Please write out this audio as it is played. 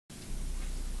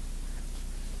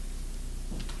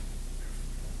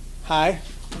Hi,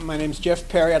 my name is Jeff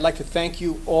Perry. I'd like to thank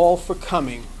you all for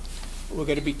coming. We're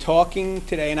going to be talking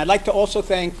today, and I'd like to also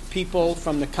thank people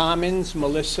from the Commons,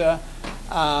 Melissa,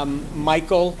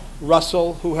 Michael,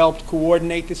 Russell, who helped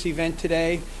coordinate this event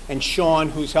today, and Sean,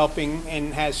 who's helping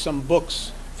and has some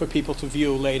books for people to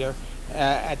view later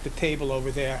at the table over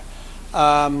there.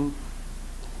 We're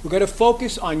going to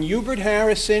focus on Hubert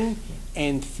Harrison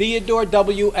and Theodore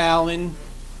W. Allen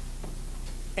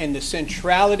and the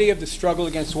centrality of the struggle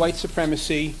against white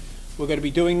supremacy. We're going to be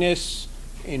doing this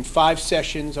in 5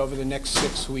 sessions over the next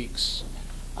 6 weeks.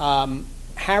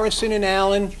 Harrison and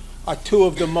Allen are two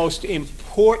of the most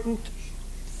important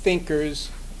thinkers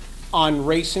on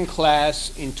race and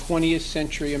class in 20th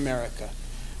century America.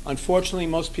 Unfortunately,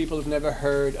 most people have never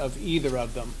heard of either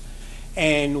of them.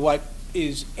 And what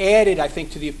is added, I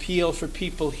think, to the appeal for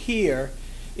people here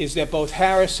is that both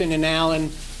Harrison and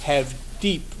Allen have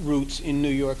deep roots in New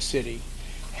York City.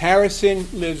 Harrison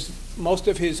lives most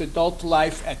of his adult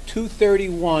life at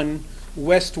 231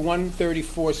 West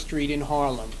 134th Street in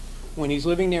Harlem. When he's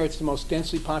living there, it's the most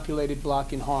densely populated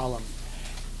block in Harlem.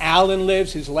 Allen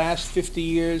lives his last 50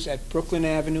 years at Brooklyn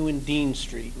Avenue and Dean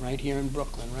Street, right here in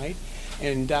Brooklyn, right?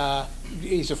 And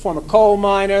he's a former coal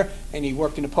miner, and he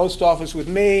worked in the post office with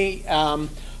me,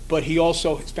 but he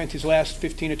also spent his last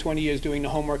 15 or 20 years doing the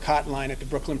homework hotline at the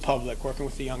Brooklyn Public, working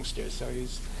with the youngsters. So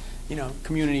he's,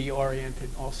 community-oriented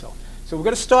also. So we're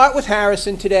going to start with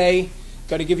Harrison today.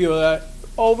 Going to give you a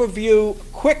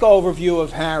quick overview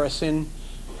of Harrison.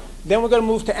 Then we're going to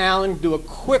move to Allen, do a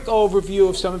quick overview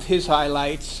of some of his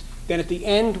highlights. Then at the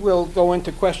end, we'll go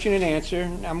into question and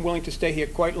answer. I'm willing to stay here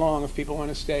quite long if people want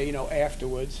to stay,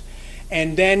 afterwards.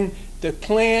 And then the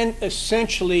plan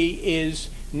essentially is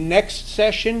next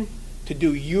session to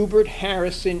do Hubert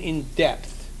Harrison in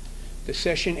depth. The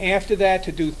session after that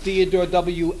to do Theodore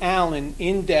W. Allen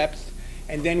in depth.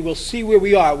 And then we'll see where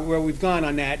we are, where we've gone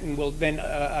on that, and we'll then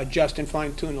adjust and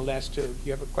fine-tune the last two.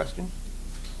 You have a question?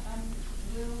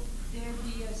 Will there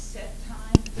be a set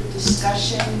time for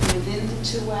discussion within the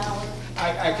 2 hours?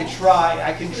 I can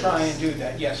try and do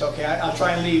that. Yes, okay. I'll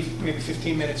try and leave maybe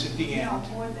 15 minutes at the end. No,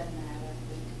 more than that, I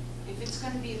think. If it's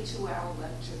going to be a 2-hour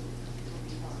lecture, it'll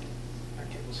be fine.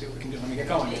 Okay, we'll see what we can do. Let me get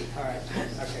going. All right.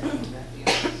 Okay.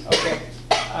 Okay.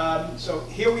 So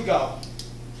here we go.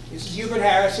 This is Hubert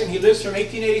Harrison. He lives from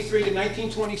 1883 to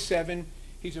 1927.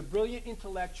 He's a brilliant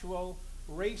intellectual,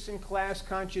 race and class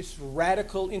conscious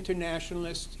radical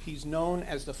internationalist. He's known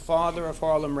as the Father of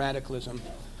Harlem Radicalism.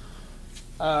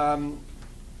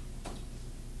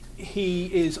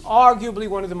 He is arguably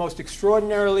one of the most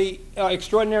extraordinary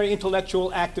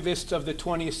intellectual activists of the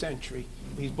 20th century.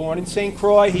 He's born in St.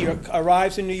 Croix. He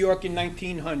arrives in New York in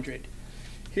 1900.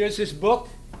 Here's his book.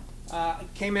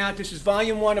 Came out, this is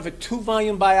volume 1 of a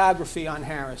 2-volume biography on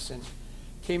Harrison.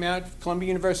 Came out at Columbia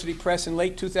University Press in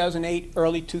late 2008,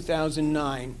 early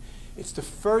 2009. It's the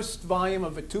first volume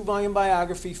of a 2-volume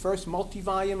biography, first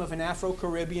multi-volume of an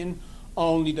Afro-Caribbean,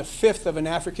 only the 5th of an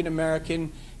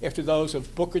African-American after those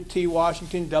of Booker T.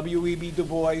 Washington, W.E.B. Du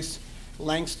Bois,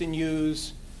 Langston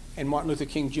Hughes, and Martin Luther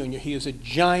King Jr. He is a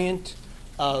giant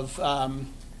of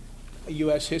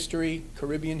U.S. history,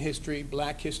 Caribbean history,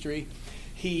 black history.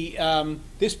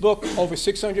 This book, over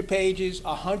 600 pages,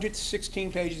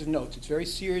 116 pages of notes. It's very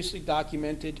seriously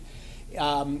documented.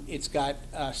 It's got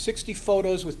 60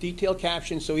 photos with detailed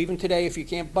captions, so even today, if you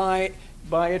can't buy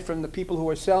it from the people who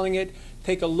are selling it,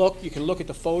 take a look. You can look at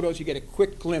the photos. You get a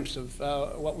quick glimpse of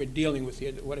what we're dealing with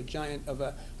here, what a giant of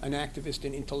an activist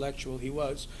and intellectual he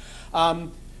was.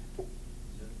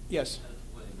 Yes?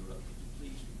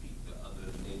 Please repeat the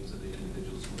other names of the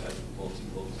individuals who had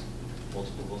multiple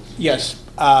books. Yes.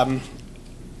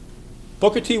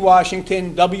 Booker T.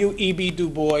 Washington, W.E.B. Du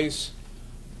Bois,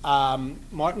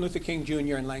 Martin Luther King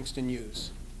Jr., and Langston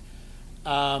Hughes.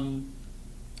 Now,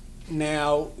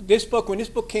 this book, when this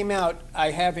book came out, I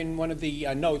have in one of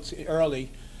the notes early,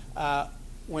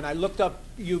 when I looked up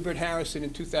Hubert Harrison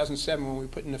in 2007 when we were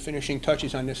putting the finishing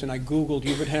touches on this, and I Googled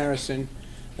Hubert Harrison,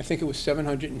 I think it was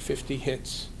 750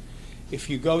 hits. If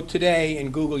you go today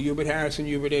and Google Hubert Harrison,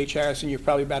 Hubert H. Harrison, you're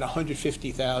probably about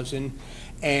 150,000.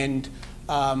 And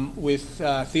with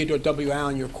Theodore W.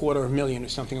 Allen, you're 250,000 or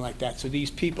something like that. So these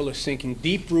people are sinking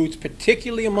deep roots,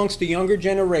 particularly amongst the younger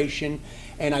generation.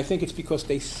 And I think it's because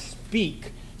they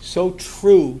speak so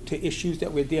true to issues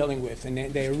that we're dealing with. And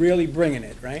they're really bringing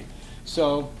it, right?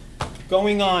 So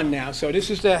going on now. So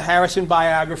this is the Harrison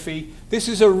biography. This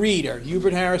is a reader,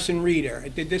 Hubert Harrison reader. I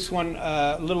did this one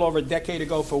a little over a decade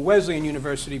ago for Wesleyan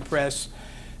University Press.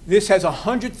 This has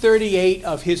 138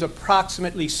 of his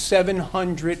approximately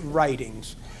 700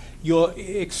 writings. You're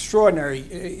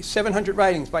extraordinary, 700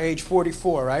 writings by age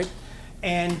 44, right?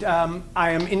 And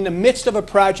I am in the midst of a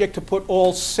project to put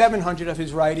all 700 of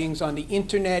his writings on the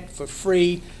internet for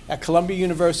free at Columbia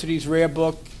University's Rare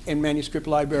Book and Manuscript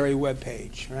Library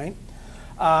webpage, right?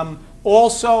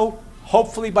 Also,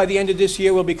 hopefully by the end of this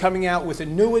year, we'll be coming out with a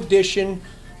new edition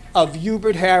of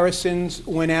Hubert Harrison's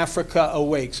When Africa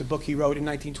Awakes, a book he wrote in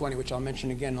 1920, which I'll mention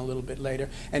again a little bit later.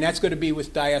 And that's going to be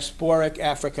with Diasporic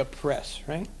Africa Press,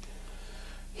 right?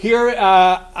 Here,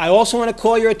 I also want to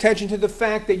call your attention to the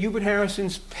fact that Hubert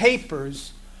Harrison's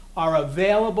papers are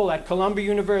available at Columbia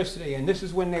University, and this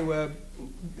is when they were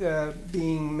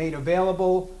being made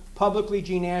available publicly.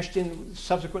 Jean Ashton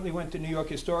subsequently went to New York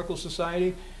Historical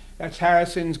Society. That's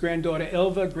Harrison's granddaughter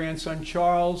Ilva, grandson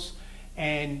Charles,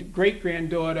 and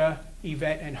great-granddaughter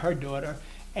Yvette and her daughter.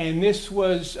 And this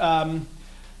was,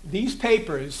 these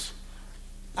papers,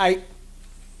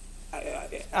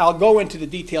 I'll go into the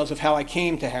details of how I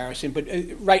came to Harrison, but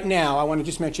right now I want to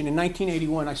just mention in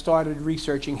 1981 I started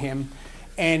researching him,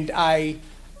 and I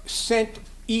sent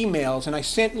emails and I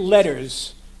sent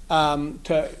letters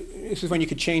this is when you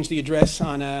could change the address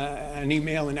on an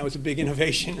email, and that was a big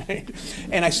innovation, right?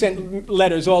 And I sent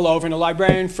letters all over, and a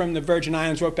librarian from the Virgin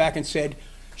Islands wrote back and said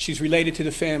she's related to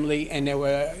the family, and there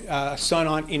were a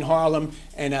son in Harlem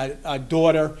and a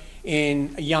daughter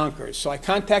in Yonkers. So I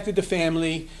contacted the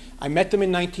family. I met them in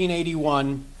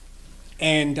 1981,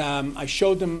 and I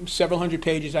showed them several hundred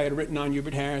pages I had written on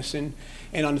Hubert Harrison.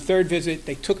 And on the third visit,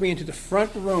 they took me into the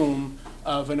front room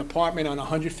of an apartment on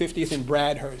 150th and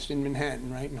Bradhurst in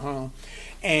Manhattan, right, in Harlem.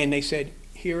 And they said,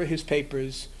 here are his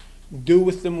papers. Do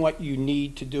with them what you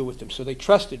need to do with them. So they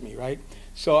trusted me, right?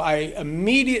 So I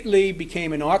immediately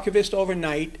became an archivist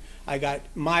overnight. I got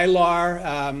Mylar,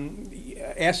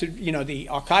 acid, the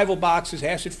archival boxes,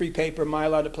 acid-free paper,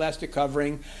 Mylar, the plastic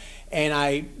covering. And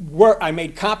I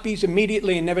made copies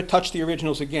immediately and never touched the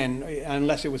originals again,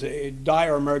 unless it was a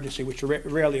dire emergency, which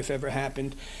rarely, if ever,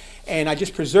 happened. And I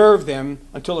just preserved them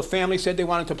until the family said they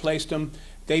wanted to place them.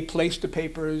 They placed the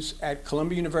papers at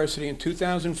Columbia University in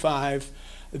 2005.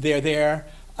 They're there.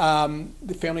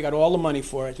 The family got all the money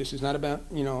for it. This is not about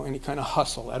any kind of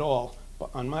hustle at all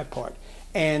on my part,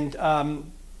 and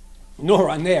nor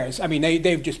on theirs. I mean,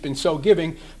 they've just been so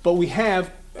giving. But we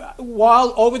have.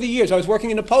 While over the years, I was working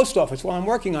in the post office while I'm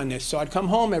working on this, so I'd come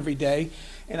home every day,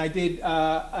 and I did.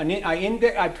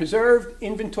 I preserved,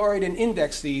 inventoried, and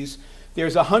indexed these.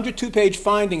 There's a 102-page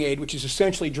finding aid, which is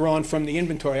essentially drawn from the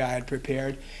inventory I had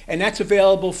prepared, and that's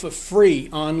available for free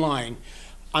online.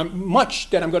 Much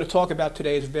that I'm going to talk about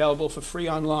today is available for free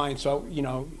online. So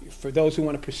for those who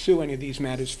want to pursue any of these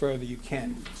matters further, you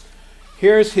can.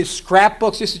 Here's his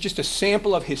scrapbooks. This is just a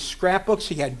sample of his scrapbooks.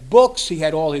 He had books. He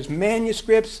had all his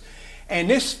manuscripts. And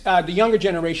this, the younger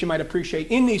generation might appreciate,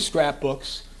 in these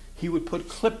scrapbooks, he would put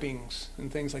clippings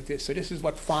and things like this. So this is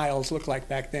what files looked like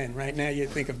back then. Right now you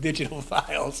think of digital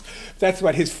files. That's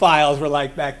what his files were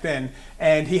like back then.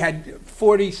 And he had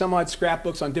 40-some-odd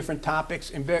scrapbooks on different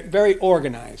topics, and very, very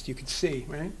organized, you could see,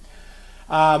 right?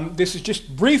 This is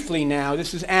just briefly now.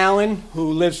 This is Alan,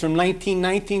 who lives from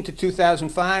 1919 to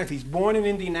 2005. He's born in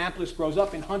Indianapolis, grows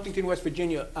up in Huntington, West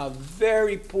Virginia, a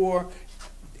very poor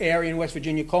area in West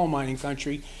Virginia, coal mining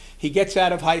country. He gets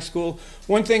out of high school.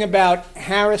 One thing about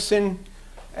Harrison,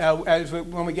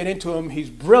 when we get into him,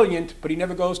 he's brilliant, but he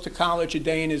never goes to college a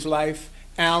day in his life.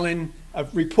 Alan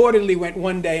reportedly went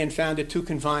one day and found it too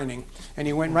confining, and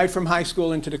he went right from high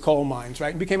school into the coal mines, right,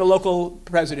 and became a local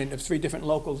president of 3 different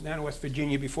locals down in West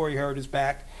Virginia before he hurt his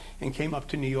back and came up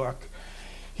to New York.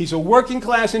 He's a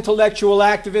working-class intellectual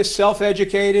activist,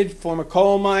 self-educated, former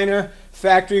coal miner,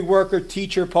 factory worker,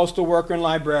 teacher, postal worker, and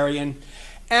librarian.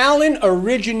 Alan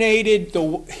originated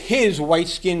his white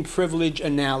skin privilege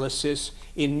analysis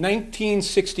in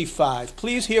 1965.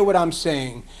 Please hear what I'm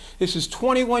saying. This is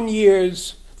 21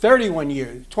 years before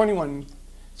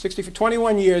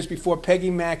Peggy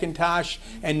McIntosh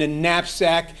and the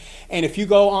knapsack. And if you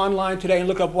go online today and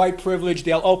look up white privilege,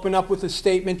 they'll open up with a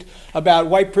statement about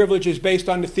white privilege is based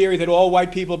on the theory that all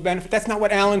white people benefit. That's not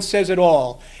what Alan says at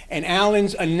all. And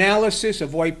Alan's analysis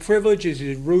of white privilege is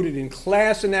rooted in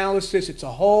class analysis. It's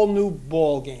a whole new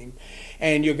ball game.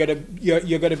 And you're gonna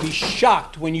be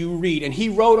shocked when you read. And he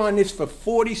wrote on this for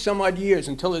 40-some-odd years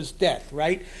until his death,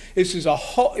 right? This is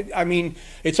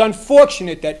it's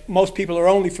unfortunate that most people are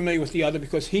only familiar with the other,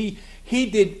 because he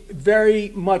did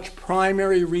very much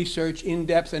primary research,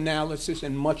 in-depth analysis,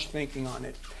 and much thinking on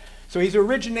it. So he's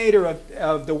originator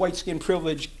of the white skin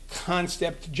privilege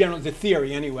concept, generally the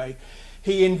theory anyway.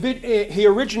 He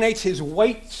originates his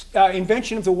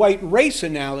invention of the white race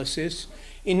analysis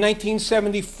in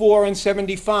 1974 and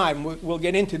 75. We'll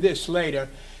get into this later.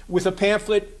 with a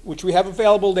pamphlet, which we have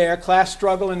available there, Class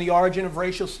Struggle and the Origin of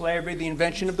Racial Slavery, the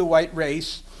Invention of the White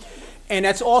Race. And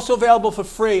that's also available for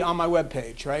free on my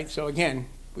webpage, right? So again,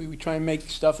 we try and make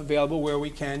stuff available where we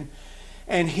can.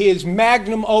 And his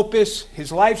magnum opus,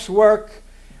 his life's work,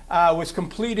 was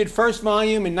completed, first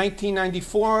volume in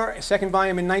 1994, second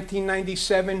volume in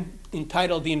 1997,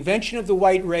 entitled The Invention of the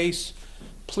White Race.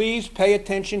 Please pay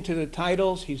attention to the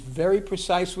titles. He's very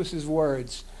precise with his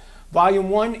words. Volume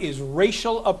 1 is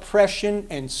Racial Oppression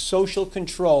and Social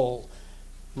Control.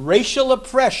 Racial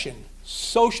oppression,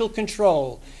 social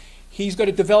control. He's going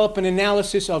to develop an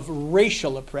analysis of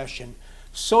racial oppression.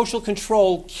 Social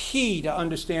control, key to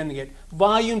understanding it.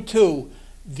 Volume 2,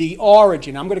 The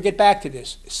Origin. I'm going to get back to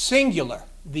this. Singular,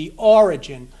 the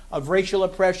origin of racial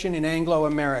oppression in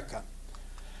Anglo-America.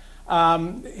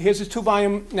 Here's his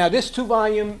 2-volume. Now, this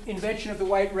 2-volume Invention of the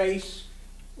White Race,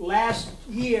 last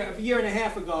year, a year and a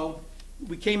half ago,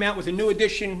 we came out with a new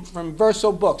edition from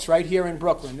Verso Books right here in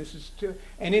Brooklyn.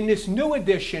 And in this new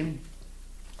edition,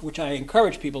 which I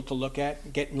encourage people to look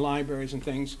at, get in libraries and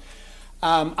things,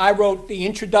 I wrote the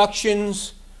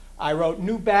introductions, I wrote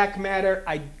new back matter,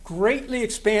 I greatly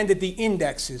expanded the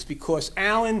indexes because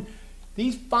Alan,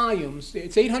 these volumes,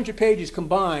 it's 800 pages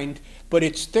combined, but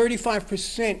it's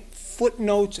 35%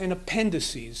 footnotes and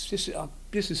appendices.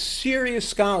 This is serious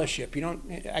scholarship.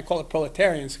 I call it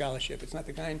proletarian scholarship. It's not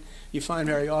the kind you find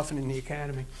very often in the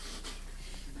academy.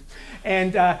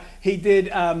 And he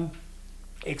did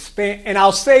expand, and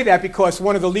I'll say that because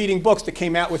one of the leading books that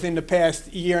came out within the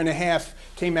past year and a half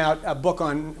came out, a book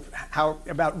on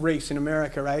about race in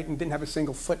America, right? And didn't have a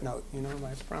single footnote,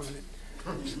 by a prominent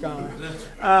scholar.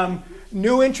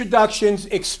 New introductions,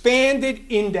 expanded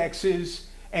indexes,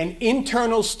 and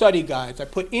internal study guides. I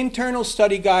put internal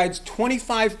study guides,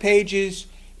 25 pages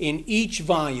in each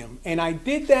volume. And I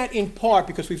did that in part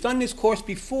because we've done this course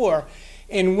before,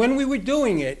 and when we were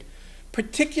doing it,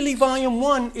 particularly volume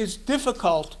 1 is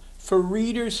difficult for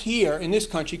readers here in this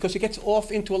country because it gets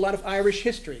off into a lot of Irish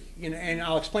history. And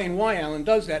I'll explain why Alan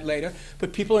does that later,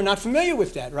 but people are not familiar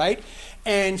with that, right?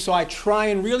 And so I try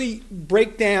and really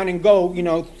break down and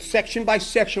go, section by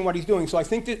section what he's doing. So I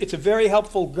think that it's a very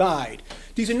helpful guide.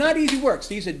 These are not easy works.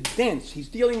 These are dense. He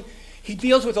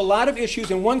deals with a lot of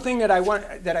issues, and one thing that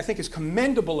I think is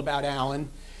commendable about Alan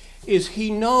is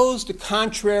he knows the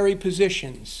contrary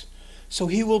positions. So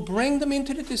he will bring them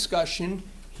into the discussion.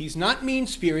 He's not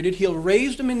mean-spirited. He'll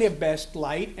raise them in their best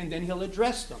light, and then he'll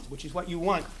address them, which is what you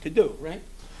want to do, right?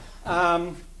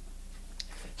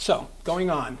 So, going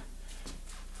on.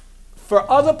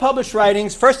 For other published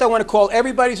writings, first I want to call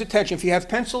everybody's attention. If you have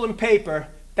pencil and paper,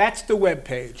 that's the web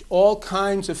page. All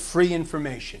kinds of free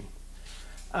information.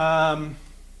 1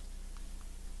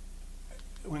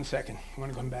 second. I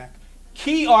want to come back.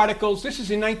 Key articles. This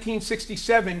is in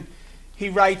 1967. He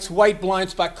writes White Blind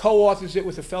Spot, co-authors it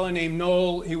with a fellow named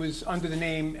Noel. He was under the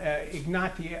name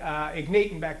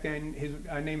Ignatin back then. His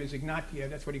name is Ignatia.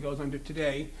 That's what he goes under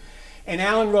today. And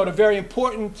Alan wrote a very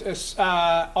important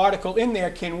article in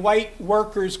there, Can White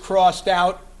Workers Crossed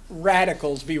Out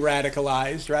Radicals Be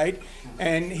Radicalized, right?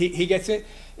 And he gets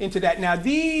into that. Now,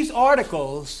 these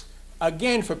articles,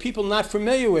 again, for people not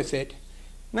familiar with it,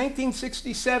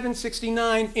 1967,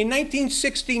 69. In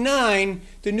 1969,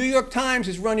 the New York Times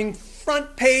is running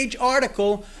front page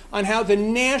article on how the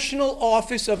National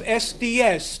Office of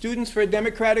SDS, Students for a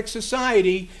Democratic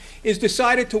Society, is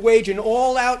decided to wage an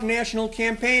all-out national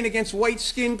campaign against white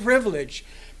skin privilege.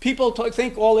 People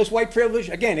think all this white privilege,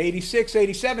 again, 86,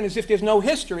 87, as if there's no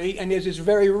history, and there's this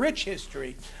very rich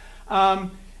history.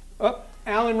 Alan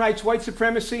writes White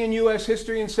Supremacy in U.S.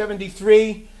 History in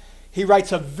 73. He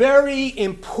writes a very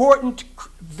important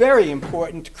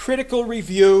critical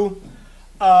review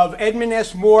of Edmund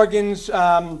S. Morgan's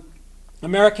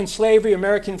American Slavery,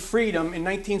 American Freedom in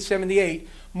 1978.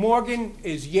 Morgan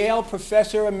is Yale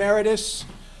professor emeritus,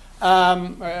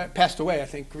 passed away, I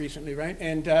think, recently, right?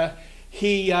 And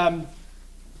he,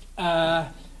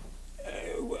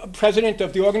 president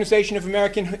of the Organization of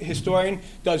American Historians,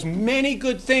 does many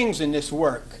good things in this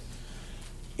work.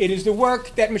 It is the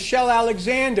work that Michelle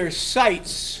Alexander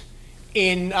cites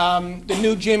in the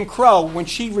New Jim Crow when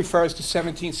she refers to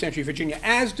 17th century Virginia,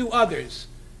 as do others.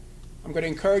 I'm going to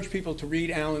encourage people to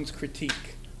read Alan's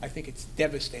critique. I think it's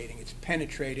devastating, it's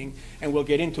penetrating, and we'll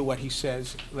get into what he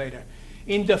says later.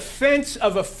 In defense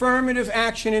of affirmative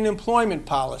action in employment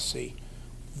policy,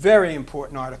 very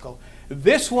important article.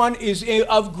 This one is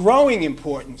of growing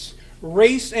importance.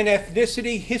 Race and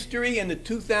ethnicity, history, and the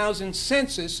 2000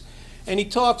 census. And he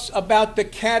talks about the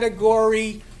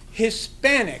category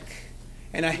Hispanic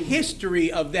and a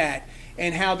history of that.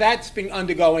 and how that's been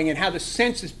undergoing, and how the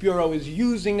Census Bureau is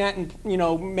using that and, you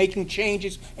know, making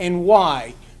changes, and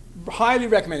why. Highly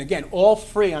recommend. Again, all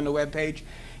free on the webpage.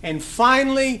 And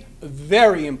finally,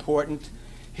 very important,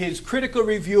 his critical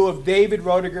review of David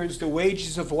Roediger's The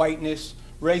Wages of Whiteness,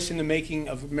 Race in the Making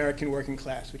of American Working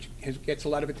Class, which gets a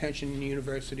lot of attention in the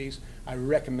universities. I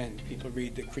recommend people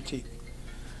read the critique.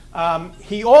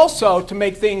 He also, to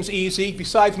make things easy,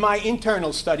 besides my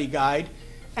internal study guide,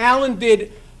 Allen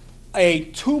did a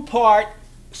two-part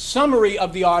summary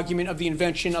of the argument of the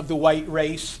invention of the white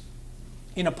race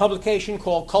in a publication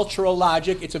called Cultural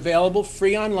Logic. It's available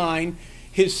free online.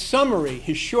 His summary,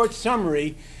 his short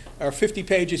summary, are 50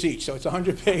 pages each, so it's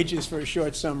 100 pages for a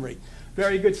short summary.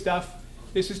 Very good stuff.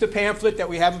 This is the pamphlet that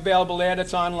we have available there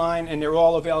that's online, and they're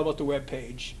all available at the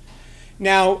webpage.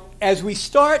 Now, as we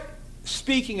start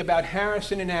speaking about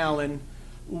Harrison and Allen,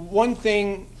 one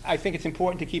thing I think it's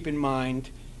important to keep in mind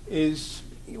is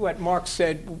what Marx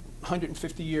said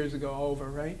 150 years ago over,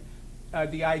 right?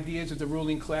 The ideas of the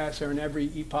ruling class are in every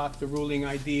epoch the ruling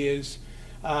ideas.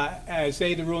 As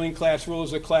they, the ruling class,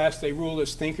 rules the class, they rule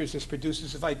as thinkers, as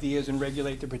producers of ideas, and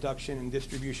regulate the production and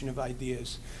distribution of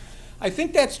ideas. I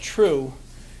think that's true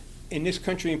in this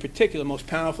country in particular, the most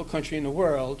powerful country in the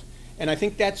world, and I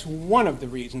think that's one of the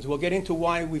reasons. We'll get into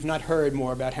why we've not heard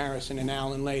more about Harrison and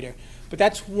Allen later, but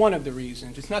that's one of the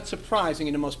reasons. It's not surprising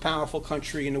in the most powerful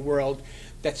country in the world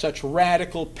that such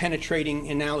radical, penetrating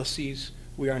analyses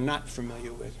we are not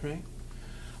familiar with, right?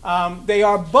 They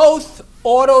are both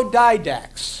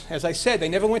autodidacts. As I said, they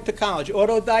never went to college.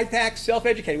 Autodidacts,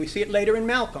 self-educated. We see it later in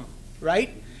Malcolm, right?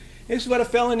 This is what a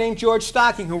fellow named George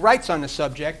Stocking, who writes on the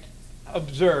subject,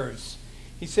 observes.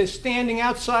 He says, standing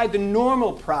outside the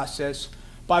normal process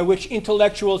by which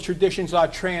intellectual traditions are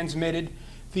transmitted,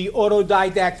 the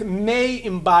autodidact may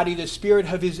embody the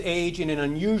spirit of his age in an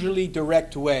unusually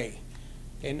direct way.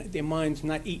 And their mind's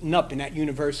not eaten up in that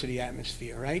university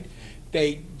atmosphere, right?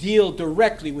 They deal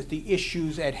directly with the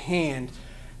issues at hand.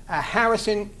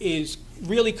 Harrison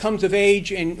really comes of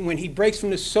age, and when he breaks from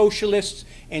the socialists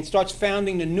and starts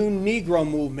founding the new Negro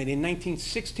Movement in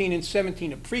 1916 and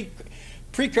 17, a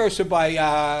precursor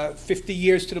by 50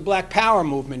 years to the Black Power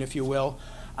movement, if you will.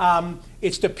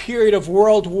 It's the period of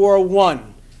World War I,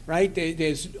 right?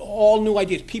 There's all new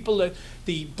ideas.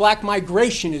 The black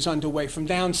migration is underway from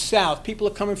down south. People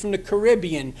are coming from the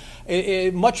Caribbean.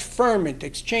 Much ferment,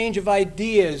 exchange of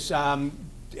ideas. A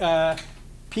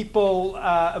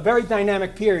very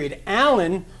dynamic period.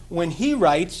 Allen, when he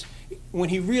writes, when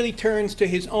he really turns to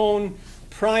his own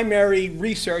primary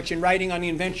research and writing on the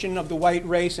invention of the white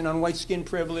race and on white skin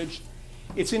privilege,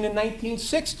 it's in the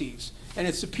 1960s. And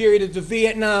it's the period of the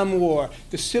Vietnam War,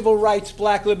 the civil rights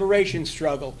black liberation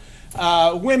struggle,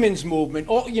 women's movement,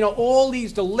 all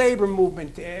these, the labor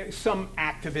movement, some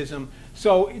activism.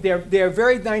 So they're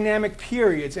very dynamic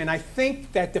periods, and I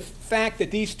think that the fact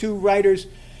that these two writers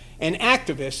and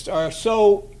activists are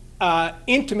so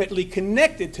intimately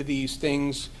connected to these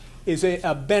things is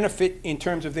a benefit in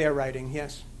terms of their writing.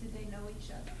 Yes? Did they know each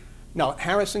other? No,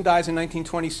 Harrison dies in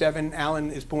 1927,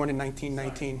 Allen is born in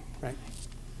 1919, right?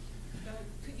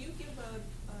 Could you give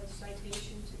a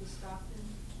citation to the Stockton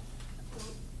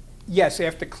quote? Yes,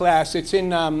 after class. It's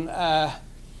in, yeah,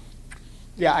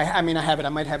 I mean, I have it. I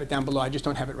might have it down below. I just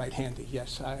don't have it right handy.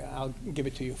 Yes, I'll give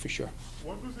it to you for sure.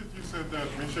 What was it you said that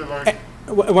Michel...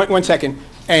 One second.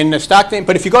 And Stockton,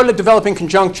 but if you go to the developing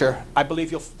conjuncture, I believe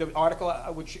the article,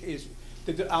 which is,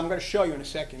 I'm going to show you in a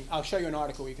second. I'll show you an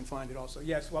article where you can find it also.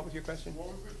 Yes, what was your question? What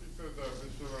was it you said that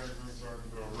Michel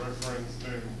referenced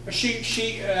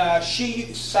in...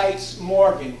 She cites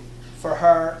Morgan for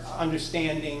her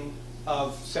understanding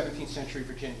of 17th century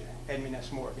Virginia, Edmund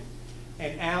S. Morgan.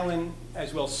 And Allen,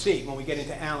 as we'll see when we get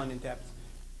into Allen in depth,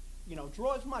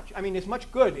 draws much. I mean, there's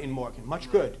much good in Morgan,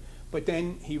 much good. But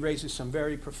then he raises some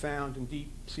very profound and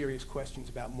deep, serious questions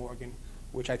about Morgan,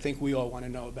 which I think we all want to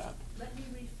know about. Let me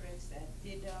rephrase that.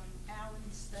 Did Allen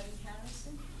study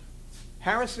Harrison?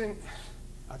 Harrison,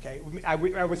 okay, I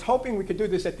was hoping we could do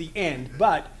this at the end,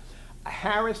 but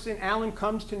Allen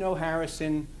comes to know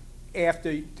Harrison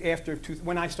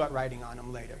when I start writing on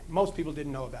him later. Most people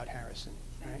didn't know about Harrison,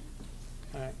 right?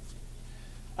 All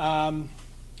right.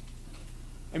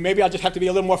 And maybe I'll just have to be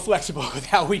a little more flexible with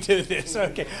how we do this.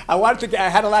 Okay. I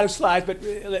had a lot of slides, but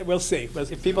we'll see.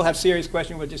 If people have serious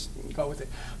questions, we'll just go with it.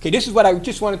 Okay, this is what I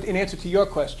just wanted in answer to your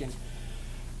question.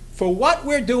 For what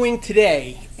we're doing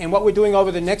today and what we're doing over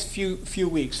the next few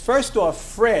weeks, first off,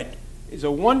 Fred is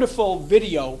a wonderful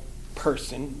video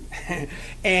person,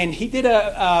 and he did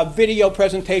a video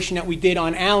presentation that we did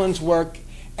on Allen's work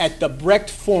at the Brecht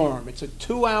Forum. It's a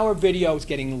 2-hour video. It's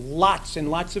getting lots and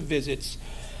lots of visits.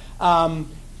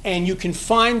 And you can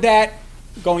find that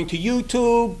going to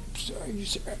YouTube.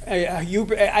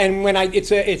 And when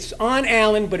it's on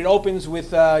Allen, but it opens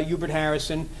with Hubert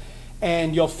Harrison.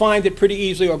 And you'll find it pretty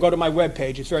easily, or go to my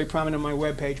webpage. It's very prominent on my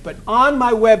webpage. But on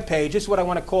my webpage, this is what I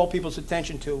want to call people's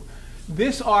attention to.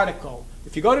 This article,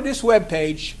 if you go to this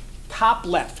webpage, top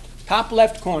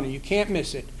left corner, you can't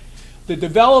miss it. The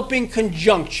developing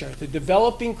conjuncture, the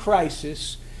developing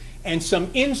crisis, and some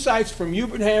insights from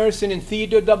Hubert Harrison and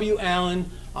Theodore W.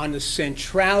 Allen on the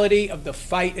centrality of the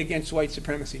fight against white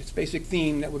supremacy. It's a basic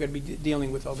theme that we're going to be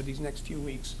dealing with over these next few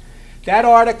weeks. That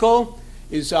article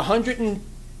is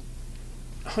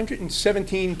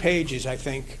 117 pages, I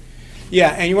think.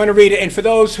 Yeah, and you want to read it. And for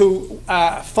those who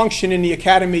function in the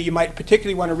academy, you might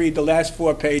particularly want to read the last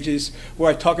 4 pages where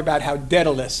I talk about how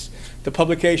Daedalus, the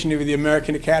publication of the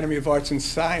American Academy of Arts and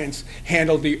Science,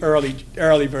 handled the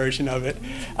early version of it.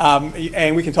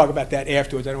 And we can talk about that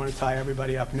afterwards. I don't want to tie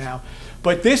everybody up now.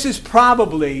 But this is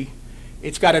probably,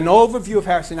 it's got an overview of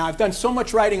Harrison. Now, I've done so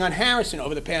much writing on Harrison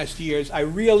over the past years. I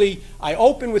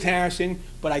opened with Harrison,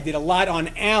 but I did a lot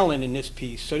on Allen in this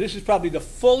piece. So this is probably the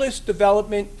fullest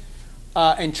development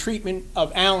and treatment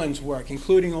of Allen's work,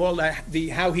 including all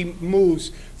how he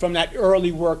moves from that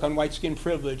early work on white skin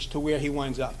privilege to where he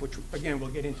winds up, which, again,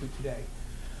 we'll get into today.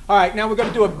 All right, now we're going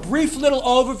to do a brief little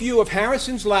overview of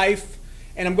Harrison's life,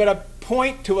 and I'm going to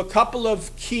point to a couple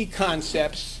of key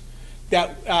concepts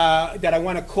that I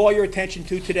want to call your attention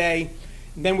to today.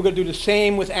 And then we're going to do the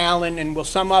same with Allen, and we'll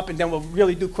sum up, and then we'll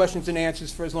really do questions and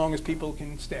answers for as long as people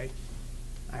can stay,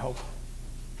 I hope.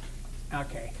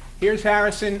 Okay, here's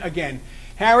Harrison again.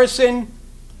 Harrison,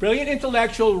 brilliant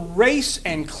intellectual, race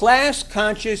and class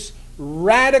conscious,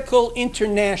 radical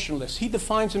internationalist. He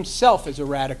defines himself as a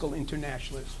radical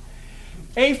internationalist.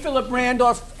 A. Philip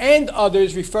Randolph and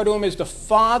others refer to him as the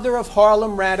father of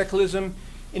Harlem radicalism,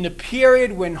 in the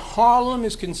period when Harlem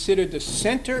is considered the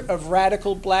center of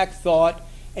radical black thought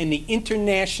and the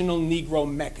international Negro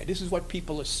Mecca. This is what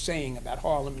people are saying about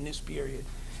Harlem in this period.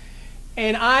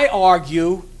 And I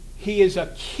argue he is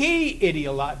a key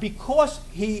ideologue because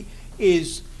he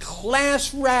is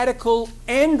class radical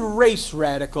and race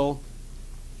radical.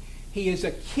 He is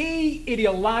a key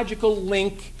ideological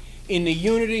link in the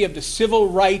unity of the civil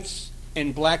rights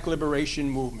and black liberation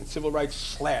movement, civil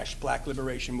rights / black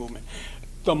liberation movement.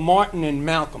 The Martin and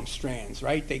Malcolm strands,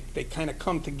 right? They kind of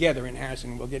come together in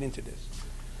Harrison. We'll get into this.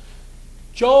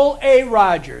 Joel A.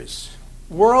 Rogers,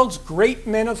 world's great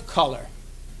men of color.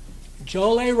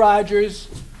 Joel A. Rogers,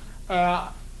 and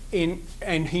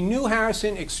he knew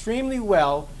Harrison extremely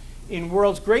well. In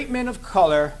World's Great Men of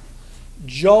Color,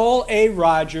 Joel A.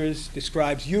 Rogers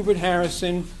describes Hubert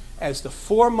Harrison as the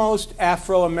foremost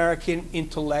Afro-American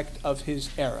intellect of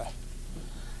his era.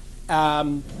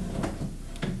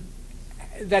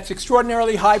 That's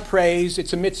extraordinarily high praise.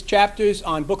 It's amidst chapters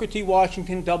on Booker T.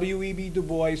 Washington, W.E.B. Du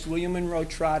Bois, William Monroe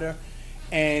Trotter,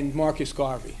 and Marcus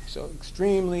Garvey. So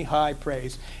extremely high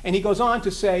praise. And he goes on to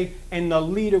say, and the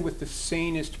leader with the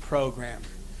sanest program.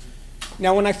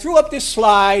 Now, when I threw up this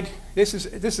slide, this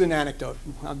is an anecdote.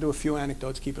 I'll do a few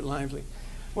anecdotes, keep it lively.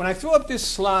 When I threw up this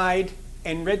slide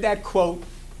and read that quote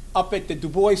up at the Du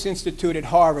Bois Institute at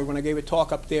Harvard, when I gave a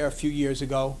talk up there a few years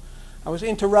ago, I was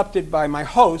interrupted by my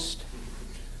host,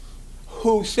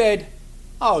 who said,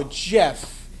 "Oh,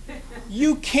 Jeff,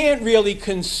 you can't really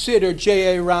consider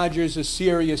J.A. Rogers a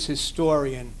serious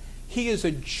historian. He is a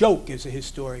joke as a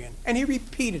historian." And he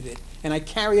repeated it, and I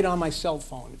carry it on my cell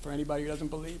phone for anybody who doesn't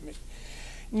believe me.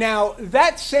 Now,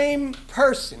 that same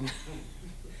person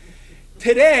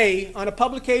today, on a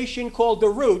publication called The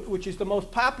Root, which is the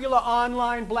most popular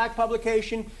online black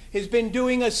publication, has been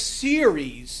doing a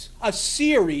series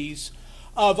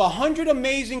of 100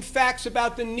 amazing facts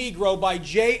about the Negro by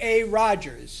J.A.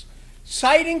 Rogers,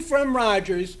 citing from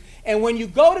Rogers. And when you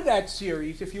go to that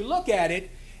series, if you look at it,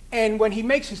 and when he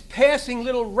makes his passing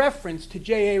little reference to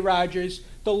J.A. Rogers,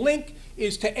 the link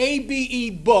is to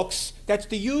ABE Books. That's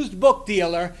the used book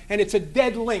dealer, and it's a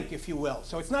dead link, if you will.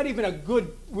 So it's not even a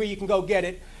good where you can go get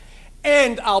it.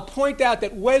 And I'll point out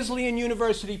that Wesleyan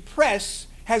University Press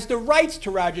has the rights to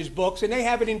Rogers' books, and they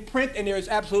have it in print, and there is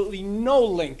absolutely no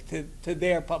link to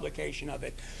their publication of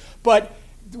it. But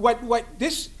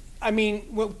because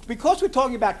we're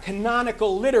talking about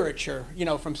canonical literature,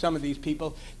 from some of these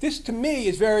people, this to me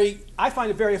is I find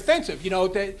it very offensive,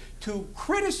 to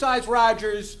criticize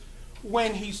Rogers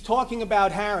when he's talking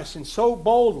about Harrison so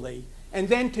boldly, and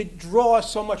then to draw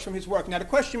so much from his work. Now the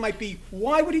question might be,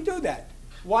 why would he do that?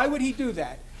 Why would he do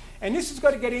that? And this is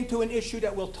going to get into an issue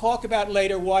that we'll talk about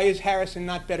later. Why is Harrison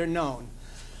not better known?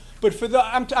 But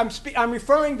I'm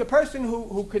referring the person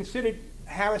who considered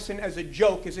Harrison as a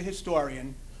joke, as a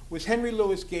historian, was Henry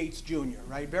Louis Gates Jr.,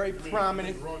 right? Very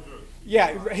prominent. Rogers.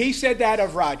 Yeah, he said that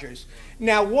of Rogers.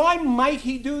 Now, why might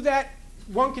he do that?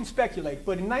 One can speculate,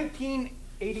 but in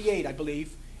 1988, I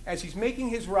believe, as he's making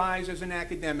his rise as an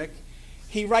academic,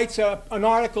 he writes an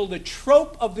article, The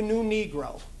Trope of the New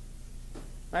Negro,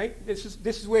 right? This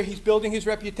is where he's building his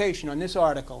reputation, on this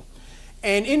article.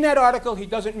 And in that article, he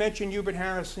doesn't mention Hubert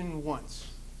Harrison once.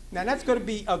 Now, that's going to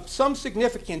be of some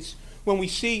significance when we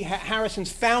see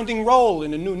Harrison's founding role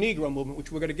in the new Negro movement,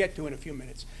 which we're going to get to in a few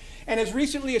minutes. And as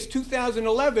recently as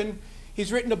 2011,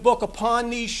 he's written a book,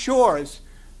 Upon These Shores,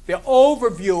 the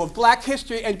overview of black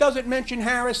history, and doesn't mention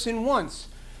Harrison once.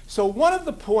 So one of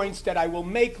the points that I will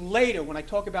make later when I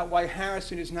talk about why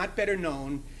Harrison is not better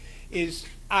known is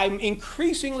I'm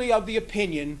increasingly of the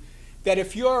opinion that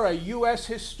if you're a U.S.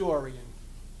 historian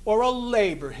or a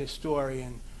labor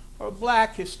historian or a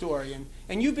black historian,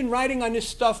 and you've been writing on this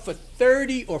stuff for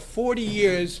 30 or 40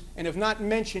 years and have not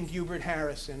mentioned Hubert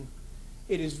Harrison,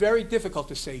 it is very difficult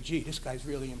to say, gee, this guy's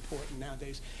really important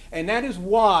nowadays. And that is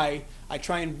why I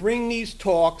try and bring these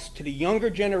talks to the younger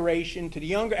generation, to the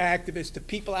younger activists, to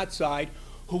people outside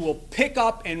who will pick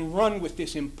up and run with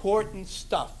this important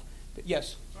stuff.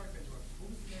 Yes? Sorry to interrupt.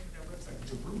 What was the name of that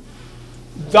website?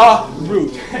 The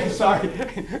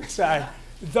Root. Sorry.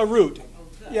 The Root.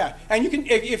 Yeah, and you can,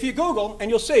 if you Google, and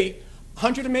you'll see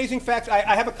 100 Amazing Facts.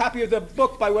 I have a copy of the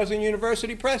book by Wesleyan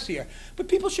University Press here. But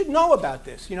people should know about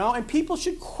this, you know, and people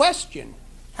should question,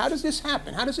 how does this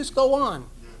happen? How does this go on?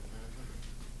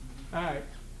 All right.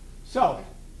 So,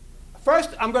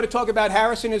 first I'm going to talk about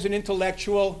Harrison as an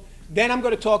intellectual. Then I'm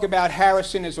going to talk about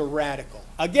Harrison as a radical.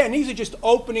 Again, these are just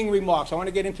opening remarks. I want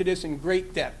to get into this in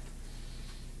great depth.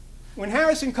 When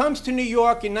Harrison comes to New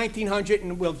York in 1900,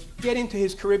 and we'll get into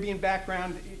his Caribbean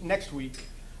background next week,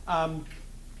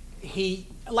 he,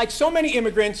 like so many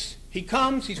immigrants, he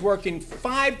comes, he's working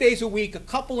 5 days a week, a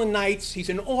couple of nights, he's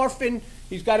an orphan,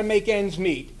 he's got to make ends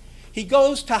meet. He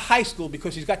goes to high school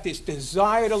because he's got this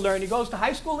desire to learn. He goes to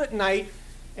high school at night,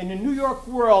 and the New York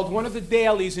World, one of the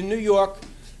dailies in New York,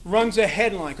 runs a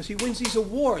headline because he wins these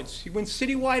awards. He wins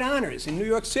citywide honors in New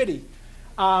York City.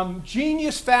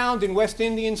 Genius found in West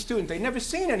Indian student. They'd never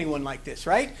seen anyone like this,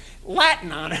 right?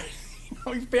 Latin honor. You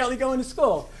know, he's barely going to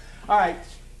school. All right.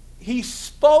 He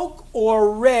spoke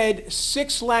or read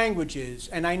 6 languages,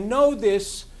 and I know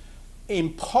this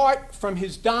in part from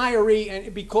his diary,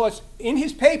 and because in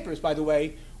his papers, by the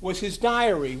way, was his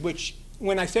diary, which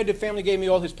when I said the family gave me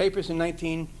all his papers in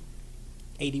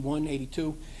 1981,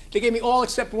 82, they gave me all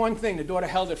except one thing. The daughter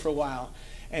held it for a while.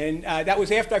 And that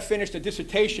was after I finished a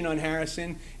dissertation on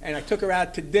Harrison, and I took her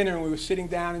out to dinner, and we were sitting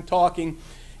down and talking,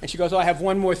 and she goes, oh, I have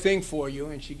one more thing for you,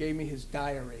 and she gave me his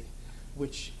diary,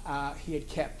 which he had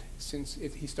kept since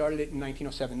he started it in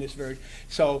 1907, this version.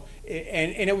 So,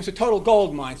 and it was a total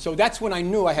gold mine. So that's when I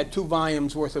knew I had 2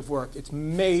 volumes worth of work. It's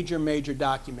major, major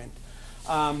document.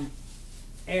 So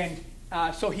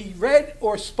he read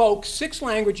or spoke 6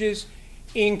 languages,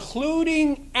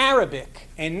 including Arabic,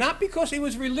 and not because he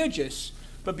was religious,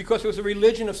 but because it was a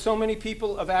religion of so many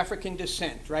people of African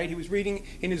descent, right? He was reading,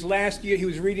 in his last year, he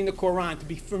was reading the Quran to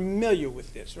be familiar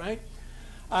with this, right?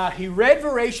 He read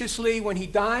voraciously. When he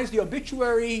dies, the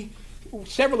obituary,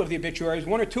 several of the obituaries,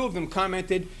 1 or 2 of them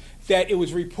commented that it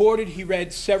was reported he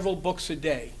read several books a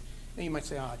day. And you might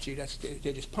say, oh, gee,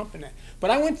 they're just pumping that.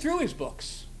 But I went through his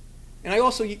books. And I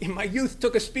also, in my youth,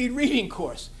 took a speed reading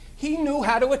course. He knew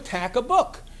how to attack a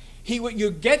book.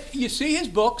 You see his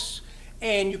books,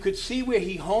 and you could see where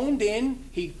he honed in.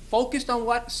 He focused on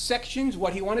what sections,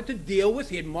 what he wanted to deal with.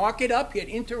 He'd mark it up. He'd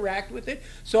interact with it.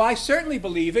 So I certainly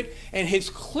believe it. And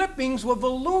his clippings were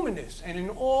voluminous and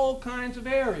in all kinds of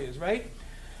areas, right?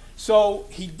 So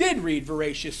he did read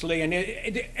voraciously.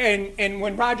 And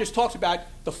when Rogers talks about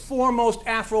the foremost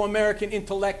Afro-American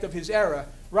intellect of his era,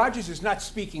 Rogers is not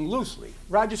speaking loosely.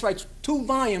 Rogers writes 2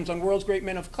 volumes on World's Great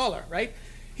Men of Color, right?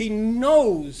 He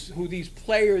knows who these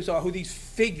players are, who these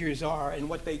figures are, and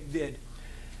what they did.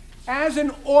 As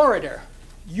an orator,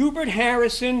 Hubert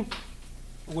Harrison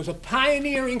was a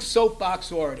pioneering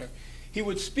soapbox orator. He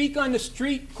would speak on the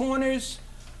street corners.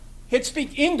 He'd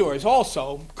speak indoors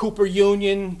also, Cooper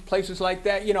Union, places like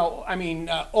that, you know, I mean,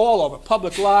 all over.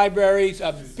 Public libraries,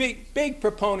 a big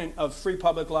proponent of free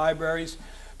public libraries.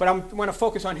 But I want to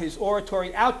focus on his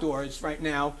oratory outdoors right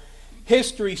now.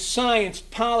 History, science,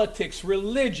 politics,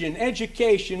 religion,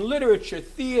 education, literature,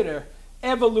 theater,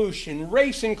 evolution,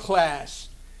 race and class.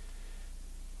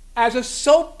 As a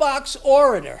soapbox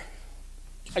orator,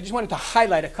 I just wanted to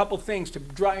highlight a couple things to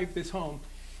drive this home.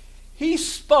 He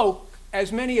spoke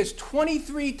as many as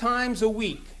 23 times a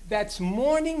week. That's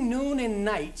morning, noon, and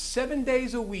night, 7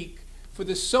 days a week, for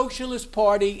the Socialist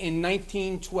Party in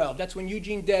 1912. That's when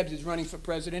Eugene Debs is running for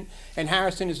president, and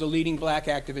Harrison is the leading black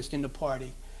activist in the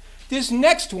party. This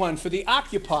next one for the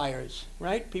occupiers,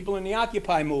 right? People in the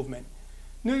Occupy movement.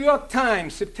 New York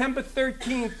Times, September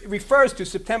 13th, refers to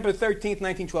September 13th,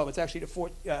 1912. It's actually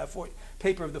the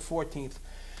paper of the 14th.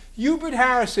 Hubert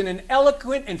Harrison, an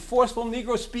eloquent and forceful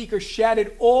Negro speaker,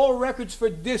 shattered all records for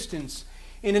distance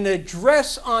in an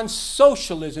address on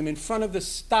socialism in front of the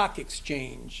stock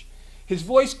exchange. His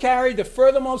voice carried the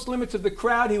furthermost limits of the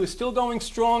crowd. He was still going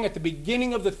strong at the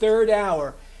beginning of the third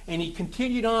hour, and he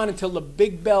continued on until the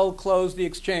big bell closed the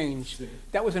exchange.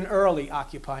 That was an early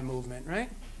Occupy movement, right?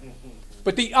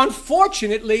 But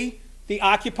unfortunately, the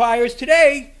occupiers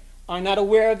today are not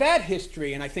aware of that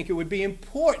history, and I think it would be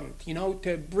important, you know,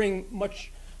 to bring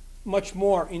much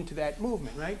more into that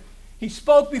movement, right? He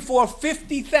spoke before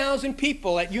 50,000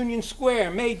 people at Union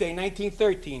Square, May Day,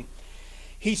 1913.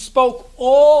 He spoke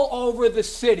all over the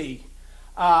city.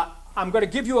 I'm going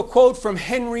to give you a quote from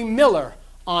Henry Miller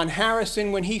on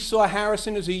Harrison when he saw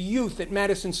Harrison as a youth at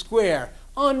Madison Square.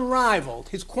 Unrivaled.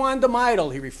 His quondam idol,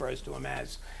 he refers to him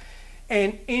as.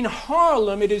 And in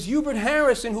Harlem, it is Hubert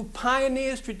Harrison who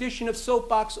pioneers tradition of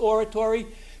soapbox oratory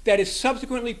that is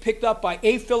subsequently picked up by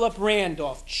A. Philip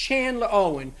Randolph, Chandler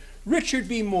Owen, Richard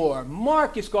B. Moore,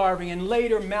 Marcus Garvey, and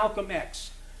later Malcolm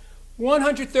X.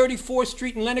 134th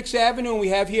Street and Lenox Avenue, and we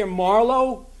have here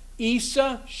Marlowe,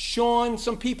 Issa, Sean,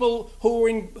 some people who were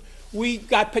in, we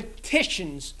got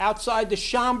petitions outside the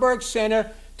Schomburg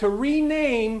Center to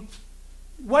rename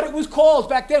what it was called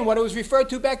back then, what it was referred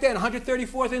to back then,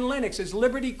 134th and Lenox as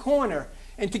Liberty Corner,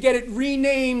 and to get it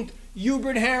renamed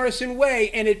Hubert Harrison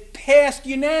Way, and it passed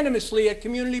unanimously at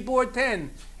Community Board 10.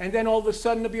 And then all of a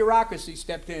sudden the bureaucracy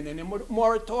stepped in and a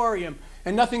moratorium,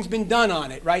 and nothing's been done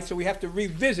on it, right? So we have to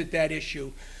revisit that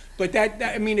issue. But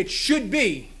I mean, it should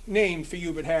be named for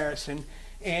Hubert Harrison,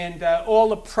 and all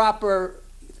the proper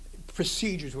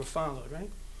procedures were followed,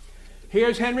 right?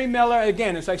 Here's Henry Miller,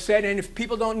 again, as I said, and if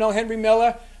people don't know Henry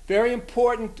Miller, very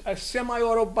important, a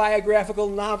semi-autobiographical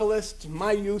novelist,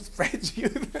 my youth, Fred's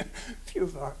youth, few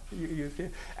of our youth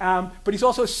here, but he's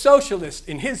also a socialist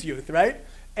in his youth, right?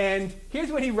 And here's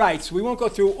what he writes. We won't go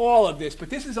through all of this, but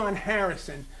this is on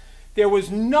Harrison. There was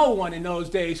no one in those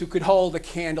days who could hold a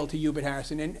candle to Hubert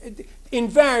Harrison, and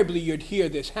invariably you'd hear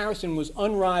this. Harrison was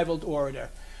unrivaled orator.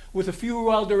 With a few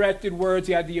well-directed words,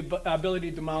 he had the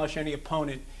ability to demolish any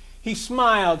opponent. He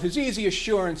smiled, his easy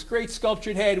assurance, great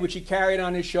sculptured head which he carried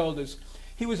on his shoulders.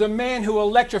 He was a man who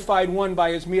electrified one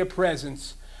by his mere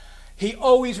presence. He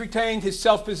always retained his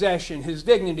self-possession, his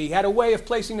dignity. He had a way of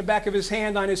placing the back of his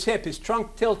hand on his hip, his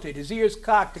trunk tilted, his ears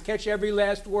cocked to catch every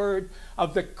last word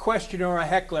of the questioner or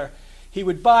heckler. He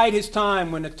would bide his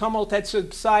time. When the tumult had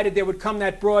subsided, there would come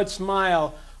that broad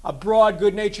smile, a broad,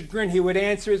 good-natured grin. He would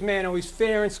answer his man, always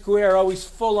fair and square, always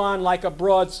full on like a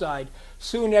broadside.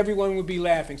 Soon everyone would be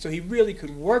laughing. So he really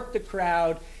could work the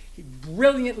crowd.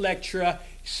 Brilliant lecturer.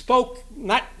 Spoke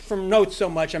not from notes so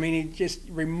much. I mean, he just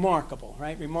remarkable,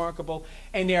 right? Remarkable.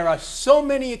 And there are so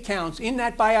many accounts in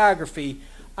that biography,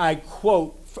 I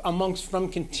quote from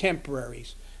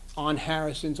contemporaries on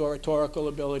Harrison's oratorical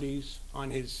abilities,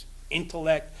 on his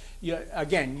intellect.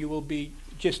 Again, you will be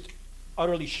just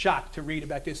utterly shocked to read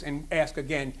about this and ask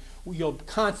again. You'll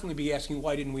constantly be asking,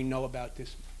 why didn't we know about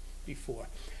this before?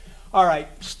 All right,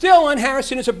 still on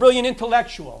Harrison as a brilliant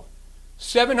intellectual.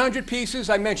 700 pieces,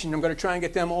 I mentioned, I'm going to try and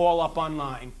get them all up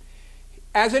online.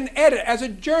 As an editor, as a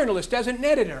journalist, as an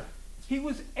editor, he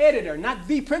was editor, not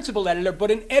the principal editor,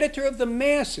 but an editor of The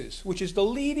Masses, which is the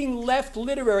leading left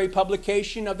literary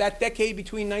publication of that decade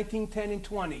between 1910 and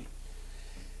 20.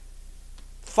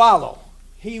 Follow.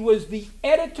 He was the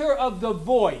editor of The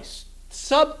Voice,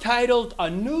 subtitled A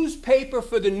Newspaper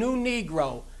for the New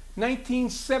Negro,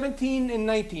 1917 and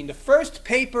 19, the first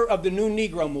paper of the New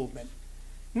Negro Movement.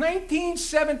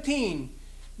 1917,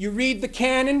 you read the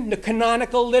canon, the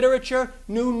canonical literature,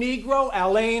 New Negro,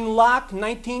 Alain Locke,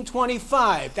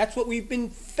 1925. That's what we've been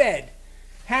fed.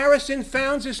 Harrison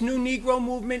founds this New Negro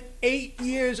Movement 8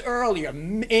 years earlier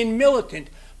in militant,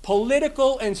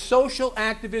 political, and social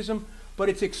activism, but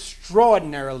it's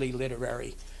extraordinarily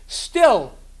literary.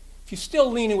 Still, if you're still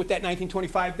leaning with that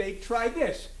 1925 date, try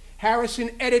this. Harrison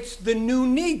edits The New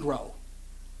Negro,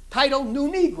 titled New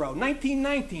Negro,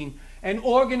 1919, an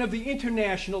organ of the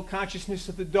international consciousness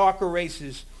of the darker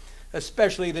races,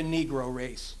 especially the Negro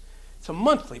race. It's a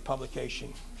monthly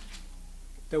publication.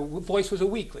 The Voice was a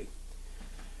weekly.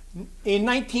 In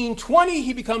 1920,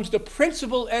 he becomes the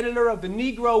principal editor of the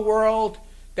Negro World.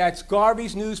 That's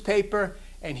Garvey's newspaper,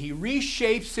 and he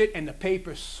reshapes it, and the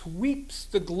paper sweeps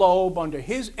the globe under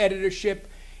his editorship.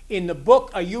 In the book,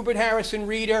 A Hubert Harrison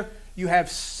Reader, you have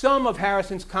some of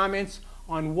Harrison's comments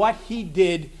on what he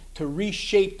did to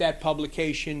reshape that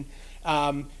publication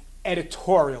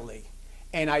editorially.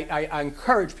 And I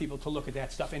encourage people to look at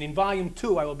that stuff. And in volume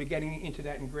 2, I will be getting into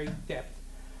that in great depth.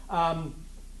 And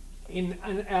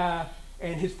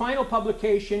his final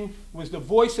publication was The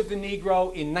Voice of the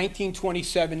Negro in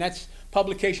 1927. That's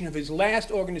publication of his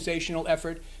last organizational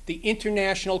effort, the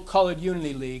International Colored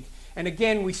Unity League. And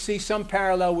again, we see some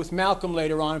parallel with Malcolm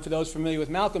later on. For those familiar with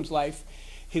Malcolm's life,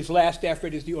 his last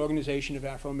effort is the organization of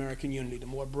Afro-American unity, the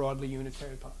more broadly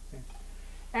unitary politics.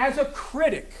 As a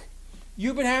critic,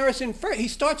 Hubert Harrison, he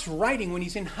starts writing when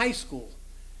he's in high school.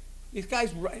 This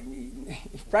guy's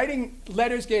writing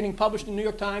letters getting published in the New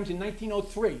York Times in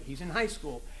 1903. He's in high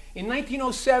school. In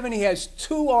 1907, he has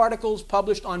 2 articles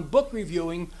published on book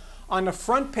reviewing on the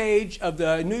front page of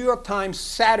the New York Times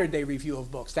Saturday Review of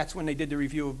Books. That's when they did the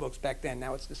review of books back then.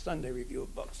 Now it's the Sunday Review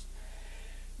of Books.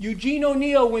 Eugene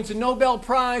O'Neill wins the Nobel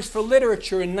Prize for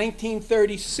Literature in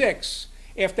 1936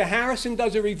 after Harrison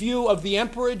does a review of The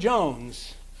Emperor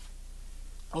Jones.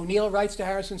 O'Neill writes to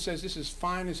Harrison, says, this is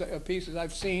fine as a piece as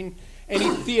I've seen any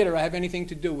theater I have anything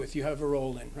to do with, you have a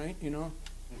role in, right? You know,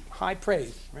 high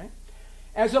praise, right?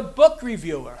 As a book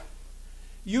reviewer,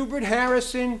 Hubert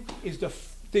Harrison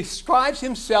describes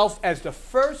himself as the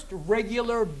first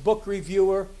regular book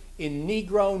reviewer in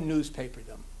Negro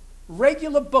newspaperdom.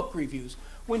 Regular book reviews.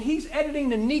 When he's editing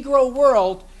the Negro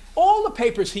World, all the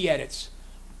papers he edits,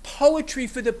 Poetry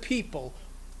for the People,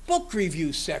 book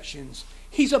review sections.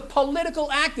 He's a political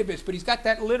activist, but he's got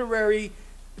that literary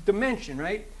dimension,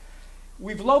 right?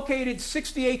 We've located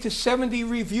 68 to 70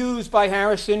 reviews by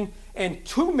Harrison and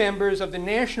 2 members of the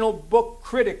National Book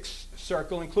Critics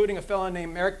Circle, including a fellow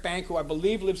named Eric Bank, who I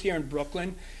believe lives here in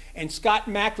Brooklyn, and Scott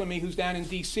McLamey, who's down in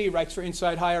D.C., writes for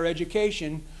Inside Higher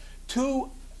Education.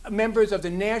 2 members of the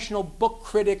National Book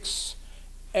Critics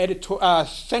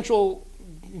Central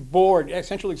Board,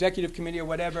 Central Executive Committee or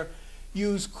whatever,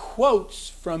 use quotes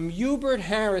from Hubert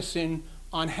Harrison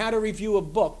on how to review a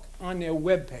book on their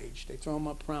webpage. They throw them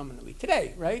up prominently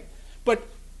today, right? But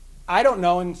I don't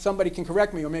know, and somebody can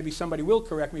correct me, or maybe somebody will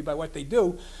correct me by what they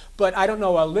do, but I don't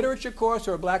know a literature course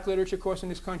or a black literature course in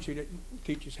this country that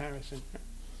teaches Harrison.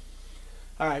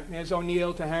 All right, there's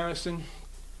O'Neill to Harrison.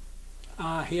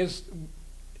 Here's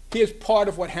part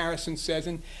of what Harrison says,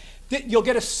 and you'll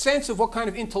get a sense of what kind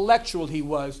of intellectual he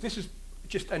was. This is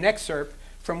just an excerpt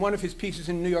from one of his pieces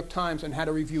in the New York Times on how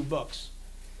to review books.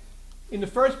 In the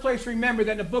first place, remember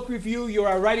that in a book review, you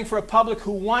are writing for a public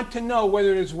who want to know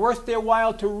whether it is worth their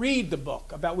while to read the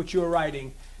book about which you are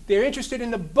writing. They're interested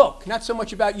in the book, not so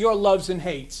much about your loves and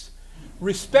hates.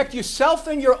 Respect yourself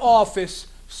and your office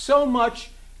so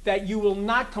much that you will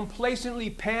not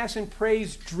complacently pass and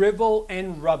praise drivel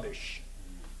and rubbish.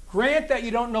 Grant that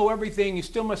you don't know everything, you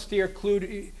still must steer clear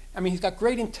to... I mean, he's got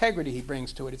great integrity he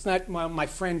brings to it. It's not, well, my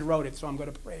friend wrote it, so I'm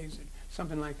going to praise it,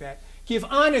 something like that. Give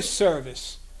honest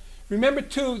service. Remember,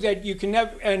 too, that you can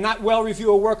never, not well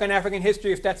review a work on African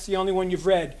history if that's the only one you've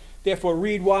read. Therefore,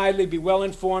 read widely, be well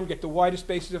informed, get the widest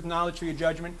basis of knowledge for your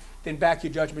judgment, then back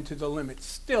your judgment to the limit.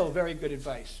 Still very good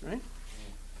advice, right?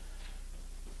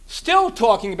 Still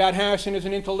talking about Harrison as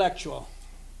an intellectual.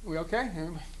 We okay?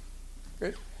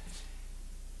 Good.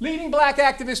 Leading black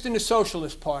activist in the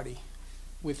Socialist Party.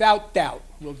 Without doubt,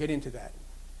 we'll get into that.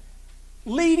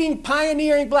 Leading,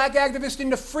 pioneering black activist in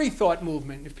the free thought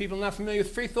movement. If people are not familiar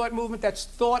with free thought movement, that's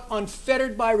thought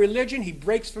unfettered by religion. He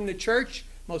breaks from the church,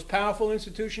 most powerful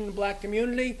institution in the black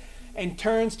community, and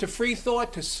turns to free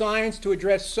thought, to science, to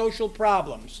address social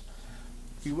problems.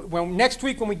 Next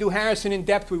week when we do Harrison in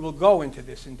depth, we will go into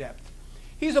this in depth.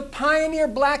 He's a pioneer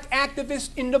black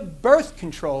activist in the birth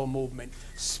control movement,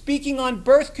 speaking on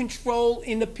birth control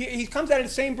in the... He comes out of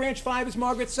the same branch 5 as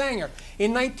Margaret Sanger.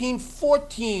 In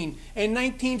 1914 and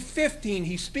 1915,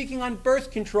 he's speaking on birth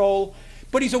control,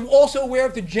 but he's also aware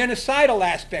of the genocidal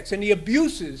aspects and the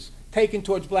abuses taken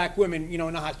towards black women, you know,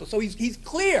 in the hospital. So he's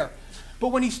clear. But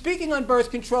when he's speaking on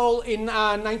birth control in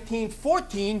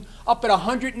 1914, up at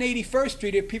 181st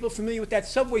Street, are people familiar with that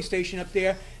subway station up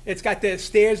there? It's got the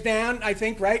stairs down, I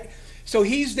think, right? So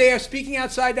he's there speaking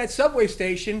outside that subway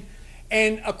station,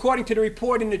 and according to the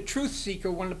report in the Truth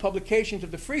Seeker, one of the publications of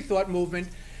the free thought movement,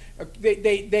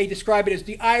 they describe it as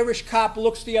the Irish cop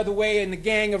looks the other way and the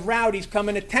gang of rowdies come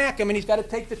and attack him, and he's got to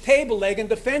take the table leg and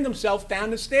defend himself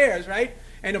down the stairs, right?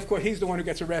 And of course, he's the one who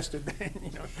gets arrested.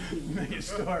 You know, his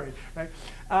story, right?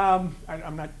 I'm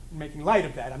not making light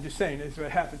of that. I'm just saying that's what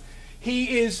happened.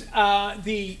 He is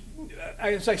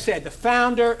as I said, the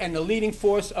founder and the leading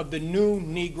force of the new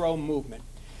Negro movement.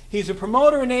 He's a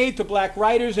promoter and aide to black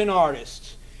writers and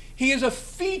artists. He is a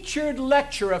featured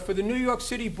lecturer for the New York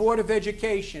City Board of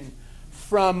Education,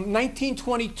 from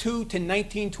 1922 to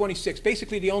 1926,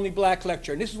 basically the only black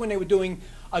lecture. And this is when they were doing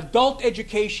adult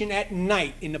education at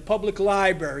night in the public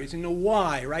libraries, in the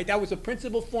Y, right? That was a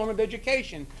principal form of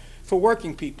education for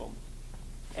working people.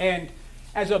 And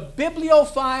as a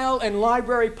bibliophile and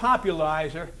library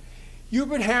popularizer,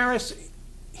 Hubert Harris,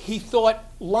 he thought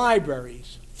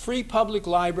libraries, free public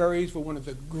libraries, were one of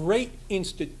the great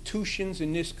institutions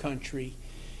in this country.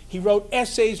 He wrote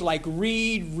essays like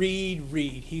read, read,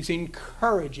 read. He's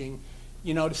encouraging,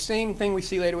 you know, the same thing we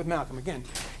see later with Malcolm again.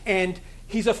 And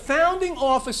he's a founding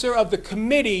officer of the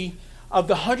committee of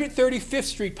the 135th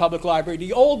Street Public Library.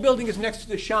 The old building is next to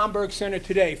the Schomburg Center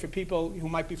today, for people who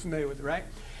might be familiar with it, right?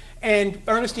 And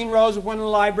Ernestine Rose was one of the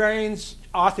librarians,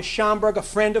 Arthur Schomburg, a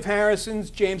friend of Harrison's,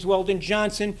 James Weldon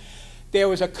Johnson. There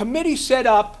was a committee set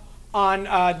up on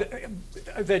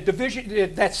the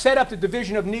division that set up the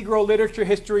Division of Negro Literature,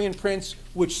 History, and Prints,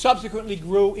 which subsequently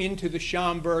grew into the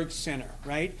Schomburg Center,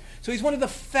 right? So he's one of the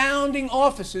founding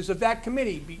officers of that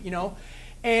committee, you know.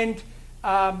 And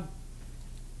after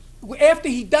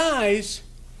he dies,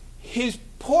 his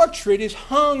portrait is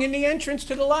hung in the entrance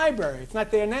to the library. It's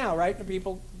not there now, right?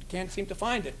 People can't seem to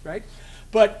find it, right?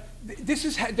 But this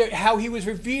is how he was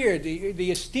revered,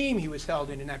 the esteem he was held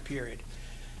in that period.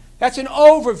 That's an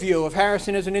overview of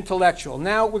Harrison as an intellectual.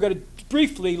 Now we're going to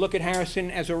briefly look at Harrison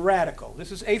as a radical.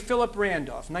 This is A. Philip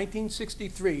Randolph,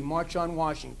 1963, March on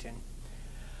Washington.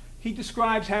 He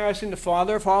describes Harrison, the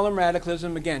father of Harlem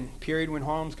Radicalism, again, period when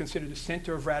Harlem's considered the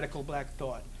center of radical black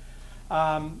thought.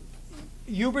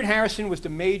 Hubert Harrison was the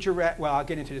major, well, I'll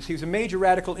get into this. He was a major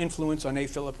radical influence on A.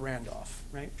 Philip Randolph,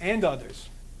 right, and others.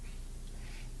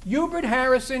 Hubert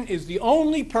Harrison is the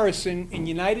only person in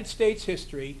United States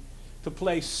history to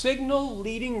play signal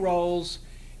leading roles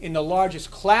in the largest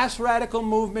class radical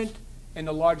movement and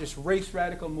the largest race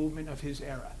radical movement of his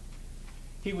era.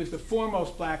 He was the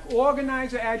foremost black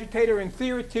organizer, agitator, and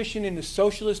theoretician in the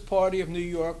Socialist Party of New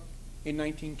York in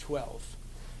 1912.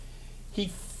 He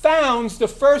founds the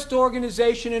first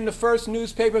organization in the first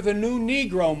newspaper, the New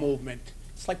Negro Movement.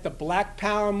 It's like the Black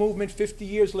Power movement 50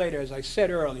 years later, as I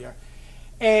said earlier.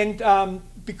 And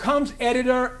becomes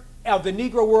editor of the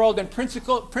Negro World and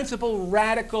principal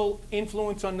radical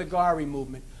influence on the Garvey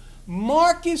movement.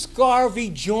 Marcus Garvey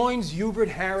joins Hubert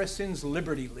Harrison's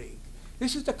Liberty League.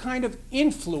 This is the kind of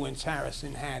influence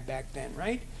Harrison had back then,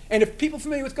 right? And if people are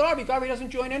familiar with Garvey, Garvey doesn't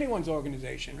join anyone's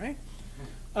organization,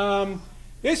 right?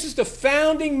 This is the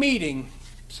founding meeting.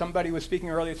 Somebody was speaking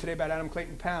earlier today about Adam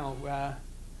Clayton Powell,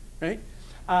 right?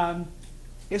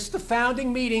 It's the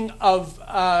founding meeting of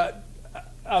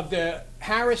the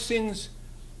Harrison's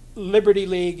Liberty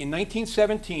League in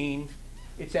 1917.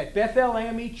 It's at Bethel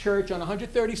AME Church on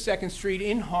 132nd Street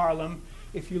in Harlem.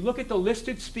 If you look at the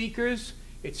listed speakers,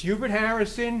 it's Hubert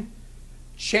Harrison,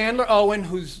 Chandler Owen,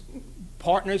 who's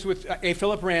partners with A.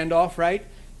 Philip Randolph, right?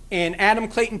 And Adam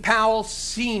Clayton Powell,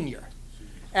 Sr.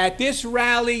 At this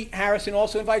rally, Harrison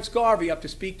also invites Garvey up to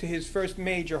speak to his first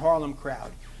major Harlem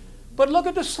crowd. But look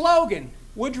at the slogan.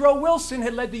 Woodrow Wilson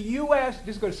had led the U.S.,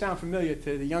 this is going to sound familiar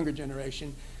to the younger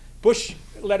generation, Bush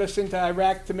led us into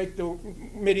Iraq to make the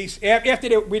Mideast.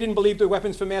 After we didn't believe the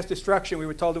weapons for mass destruction, we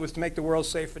were told it was to make the world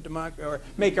safe for democracy, or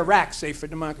make Iraq safe for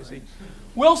democracy.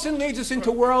 Wilson leads us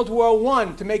into World War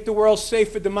I to make the world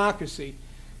safe for democracy.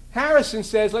 Harrison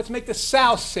says, let's make the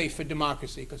South safe for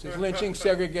democracy, because there's lynching,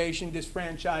 segregation,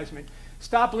 disfranchisement.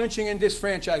 Stop lynching and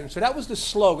disfranchisement. So that was the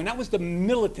slogan. That was the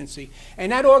militancy.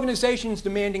 And that organization is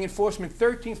demanding enforcement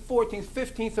 13th, 14th,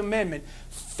 15th Amendment,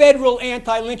 federal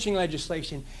anti-lynching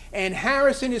legislation. And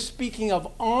Harrison is speaking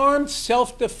of armed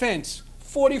self-defense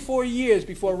 44 years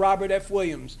before Robert F.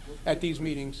 Williams at these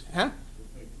meetings. Huh?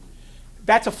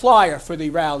 That's a flyer for the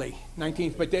rally,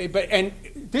 19th. And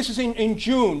this is in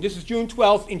June. This is June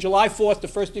 12th. In July 4th, the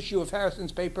first issue of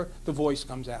Harrison's paper, The Voice,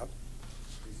 comes out.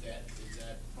 Is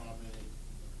that prominent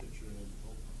picture in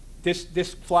his book?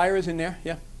 This flyer is in there,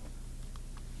 yeah.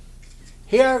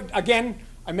 Here, again,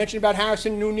 I mentioned about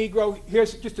Harrison, New Negro.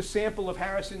 Here's just a sample of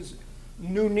Harrison's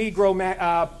New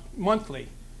Negro monthly.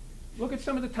 Look at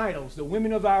some of the titles. The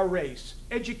Women of Our Race,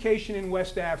 Education in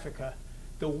West Africa,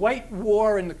 The White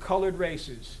War and the Colored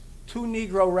Races, Two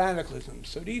Negro Radicalisms.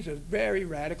 So these are very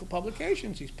radical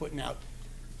publications he's putting out.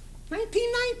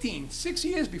 1919, 6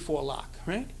 years before Locke,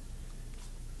 right?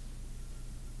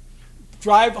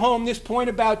 Drive home this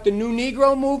point about the New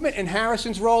Negro Movement and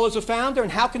Harrison's role as a founder,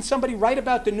 and how can somebody write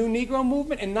about the New Negro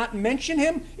Movement and not mention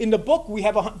him? In the book, we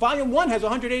have volume 1 has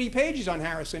 180 pages on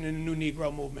Harrison and the New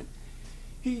Negro Movement.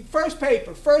 First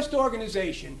paper, first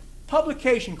organization,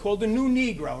 publication called The New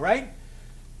Negro, right?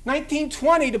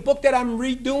 1920, the book that I'm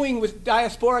redoing with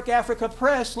Diasporic Africa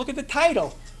Press, look at the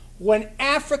title. When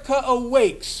Africa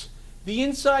Awakes, the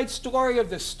inside story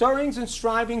of the stirrings and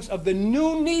strivings of the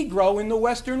new Negro in the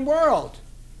Western world.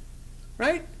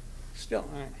 Right? Still,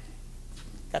 all right.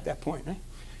 Got that point, right?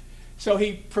 So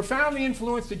he profoundly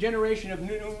influenced a generation of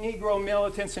new Negro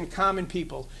militants and common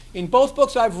people. In both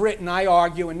books I've written, I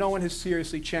argue, and no one has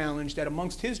seriously challenged, that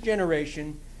amongst his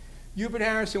generation, Hubert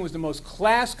Harrison was the most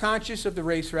class-conscious of the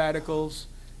race radicals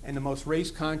and the most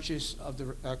race-conscious of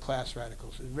the class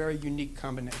radicals. A very unique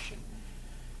combination.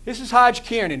 This is Hodge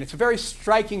Kiernan. It's a very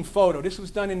striking photo. This was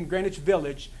done in Greenwich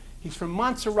Village. He's from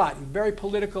Montserrat, a very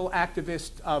political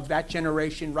activist of that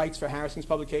generation, writes for Harrison's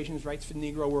publications, writes for the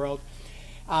Negro World.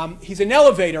 He's an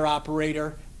elevator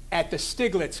operator at the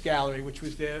Stiglitz Gallery, which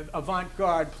was the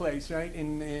avant-garde place, right,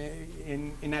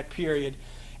 in that period.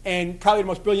 And probably the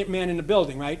most brilliant man in the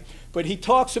building, right? But he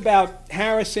talks about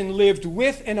Harrison lived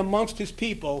with and amongst his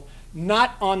people,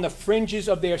 not on the fringes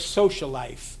of their social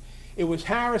life. It was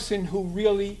Harrison who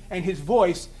really, and his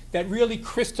voice, that really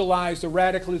crystallized the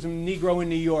radicalism Negro in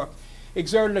New York,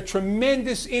 exerted a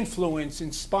tremendous influence,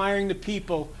 inspiring the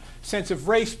people, sense of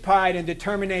race pride and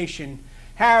determination.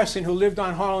 Harrison, who lived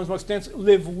on Harlem's most dense,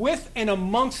 lived with and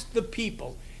amongst the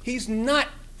people. He's not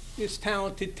this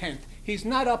talented tenth. He's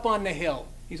not up on the hill.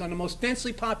 He's on the most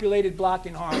densely populated block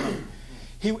in Harlem.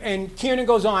 And Kiernan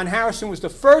goes on, Harrison was the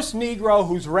first Negro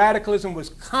whose radicalism was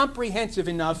comprehensive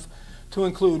enough to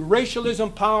include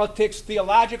racialism, politics,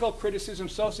 theological criticism,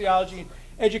 sociology, and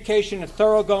education in a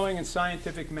thoroughgoing and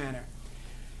scientific manner.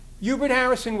 Hubert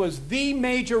Harrison was the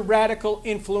major radical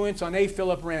influence on A.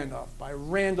 Philip Randolph, by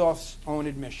Randolph's own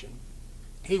admission.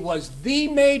 He was the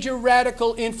major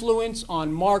radical influence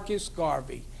on Marcus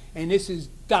Garvey, and this is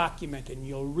documented, and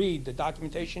you'll read the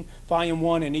documentation, Volume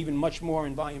 1, and even much more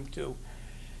in Volume 2.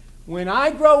 When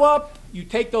I grow up, you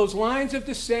take those lines of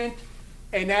descent,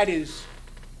 and that is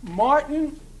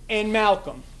Martin and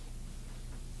Malcolm.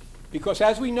 Because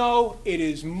as we know, it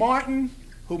is Martin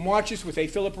who marches with A.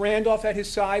 Philip Randolph at his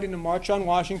side in the March on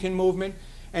Washington movement,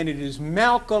 and it is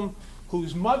Malcolm,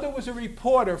 whose mother was a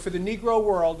reporter for the Negro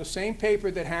World, the same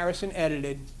paper that Harrison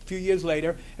edited a few years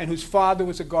later, and whose father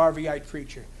was a Garveyite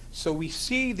preacher. So we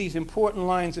see these important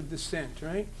lines of descent,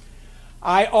 right?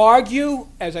 I argue,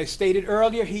 as I stated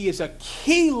earlier, he is a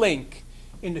key link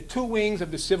in the two wings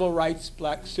of the civil rights,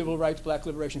 black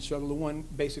liberation struggle, the one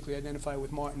basically identified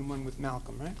with Martin, one with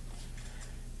Malcolm, right?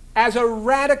 As a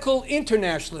radical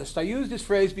internationalist, I used this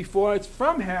phrase before, it's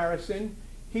from Harrison,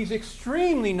 he's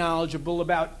extremely knowledgeable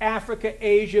about Africa,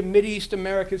 Asia, Mideast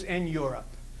Americas, and Europe.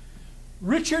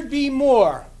 Richard B.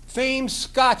 Moore, famed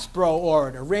Scottsboro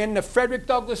orator, ran the Frederick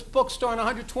Douglass bookstore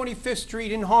on 125th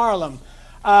Street in Harlem.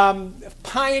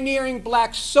 Pioneering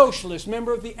black socialist,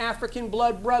 member of the African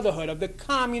Blood Brotherhood, of the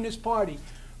Communist Party,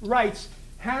 writes,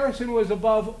 Harrison was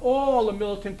above all a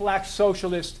militant black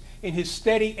socialist in his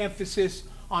steady emphasis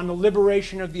on the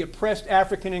liberation of the oppressed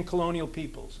African and colonial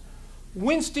peoples.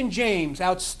 Winston James,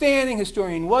 outstanding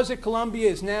historian, was at Columbia,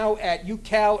 is now at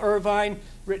UCal Irvine,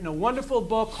 written a wonderful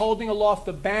book, Holding Aloft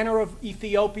the Banner of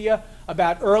Ethiopia,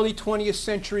 about early 20th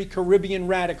century Caribbean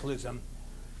radicalism.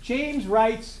 James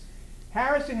writes,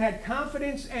 Harrison had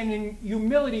confidence and in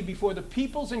humility before the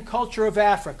peoples and culture of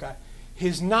Africa.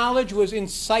 His knowledge was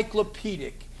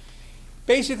encyclopedic.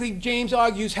 Basically, James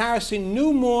argues Harrison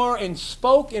knew more and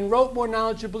spoke and wrote more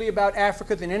knowledgeably about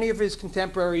Africa than any of his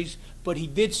contemporaries, but he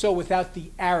did so without the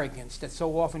arrogance that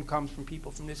so often comes from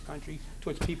people from this country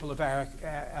towards people of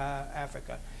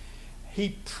Africa.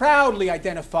 He proudly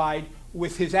identified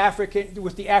with the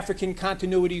African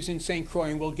continuities in St.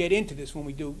 Croix, and we'll get into this when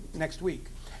we do next week.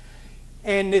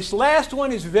 And this last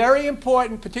one is very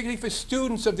important, particularly for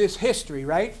students of this history,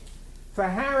 right? For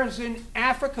Harrison,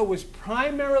 Africa was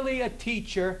primarily a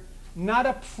teacher, not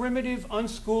a primitive,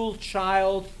 unschooled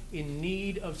child in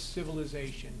need of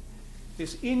civilization.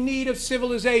 This in need of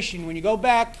civilization, when you go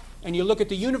back and you look at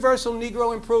the Universal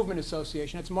Negro Improvement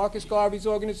Association, that's Marcus Garvey's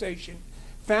organization,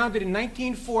 founded in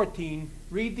 1914,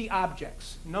 read the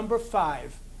objects. Number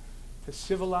 5, to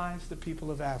civilize the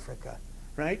people of Africa,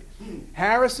 right?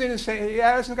 Harrison's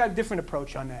got a different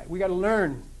approach on that. We got to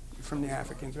learn from the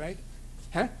Africans, right?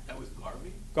 Huh? That was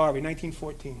Garvey? Garvey,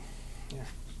 1914. Yeah.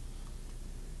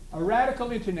 A radical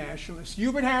internationalist.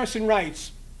 Hubert Harrison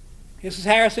writes, this is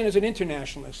Harrison as an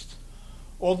internationalist.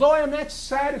 Although I am not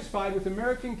satisfied with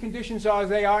American conditions as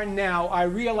they are now, I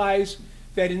realize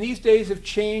that in these days of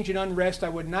change and unrest, I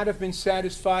would not have been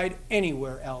satisfied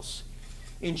anywhere else.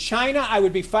 In China, I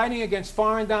would be fighting against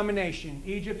foreign domination.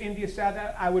 Egypt, India, South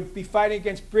Africa, I would be fighting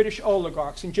against British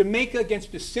oligarchs. In Jamaica,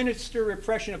 against the sinister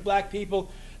repression of black people,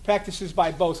 practices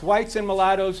by both whites and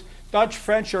mulattoes, Dutch,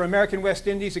 French, or American West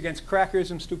Indies against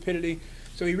crackerism, stupidity,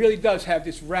 So he really does have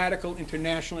this radical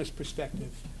internationalist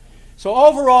perspective. So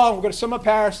overall, we're going to sum up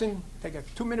Harrison, take a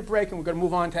 2-minute break, and we're going to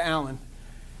move on to Allen.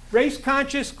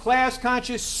 Race-conscious,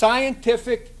 class-conscious,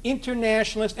 scientific,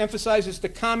 internationalist, emphasizes the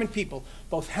common people.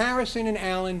 Both Harrison and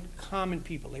Allen, common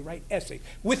people. They write essays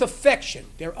with affection.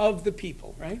 They're of the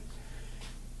people, right?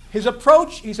 His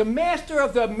approach, he's a master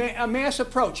of the mass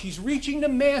approach. He's reaching the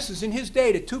masses in his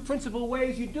day. The two principal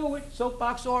ways you do it,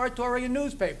 soapbox oratory and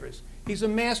newspapers. He's a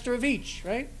master of each,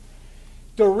 right?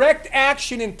 Direct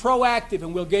action and proactive,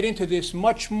 and we'll get into this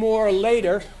much more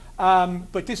later,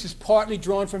 but this is partly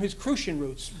drawn from his Crucian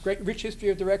roots, great rich history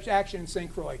of direct action in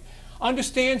St. Croix.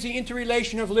 Understands the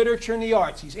interrelation of literature and the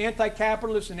arts. He's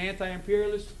anti-capitalist and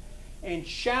anti-imperialist, and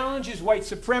challenges white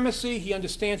supremacy. He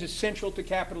understands it's central to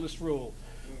capitalist rule.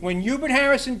 When Hubert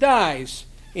Harrison dies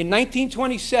in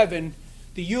 1927,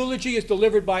 the eulogy is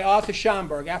delivered by Arthur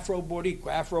Schomburg,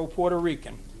 Afro-Boricua, Afro-Puerto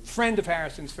Rican, friend of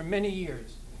Harrison's for many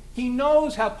years. He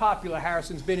knows how popular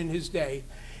Harrison's been in his day,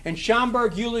 and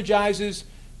Schomburg eulogizes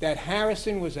that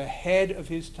Harrison was ahead of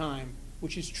his time,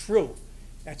 which is true.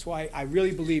 That's why I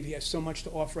really believe he has so much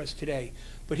to offer us today.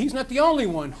 But he's not the only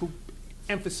one who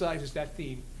emphasizes that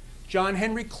theme. John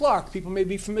Henry Clark, people may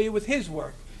be familiar with his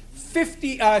work.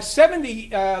 Roger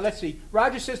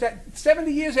says that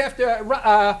 70 years after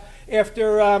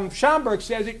Schomburg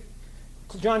says it,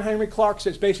 John Henry Clark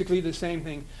says basically the same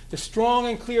thing. The strong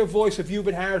and clear voice of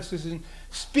Hubert Harrison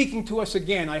speaking to us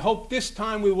again. I hope this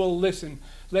time we will listen.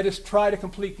 Let us try to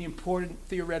complete the important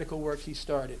theoretical work he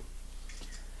started.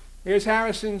 Here's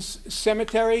Harrison's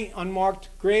cemetery, unmarked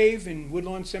grave in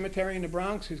Woodlawn Cemetery in the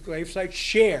Bronx. His gravesite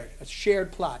shared, a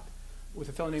shared plot with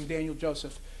a fellow named Daniel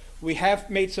Joseph. We have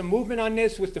made some movement on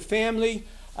this with the family.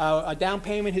 A down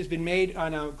payment has been made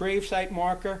on a gravesite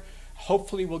marker.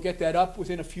 Hopefully we'll get that up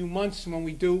within a few months. And when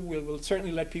we do, we'll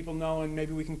certainly let people know, and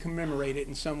maybe we can commemorate it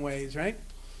in some ways, right?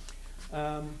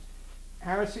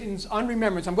 Harrison's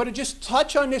unremembrance. I'm going to just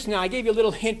touch on this now. I gave you a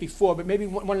little hint before, but maybe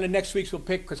one of the next weeks we'll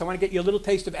pick, because I want to get you a little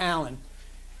taste of Allen.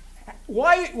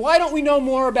 Why don't we know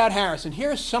more about Harrison?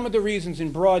 Here are some of the reasons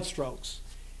in broad strokes.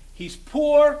 He's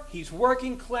poor, he's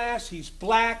working class, he's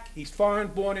black, he's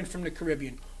foreign-born and from the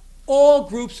Caribbean. All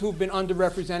groups who've been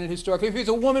underrepresented historically. If he's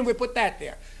a woman, we put that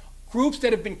there. Groups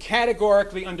that have been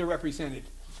categorically underrepresented.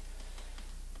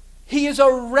 He is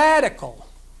a radical.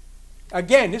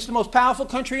 Again, this is the most powerful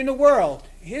country in the world.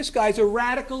 This guy's a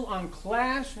radical on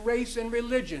class, race, and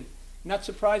religion. Not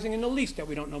surprising in the least that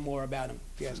we don't know more about him,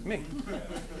 if you ask me.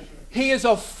 He is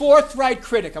a forthright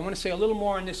critic. I want to say a little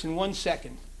more on this in 1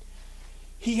 second.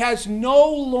 He has no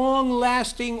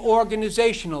long-lasting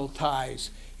organizational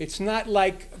ties. It's not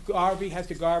like Garvey has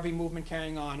the Garvey movement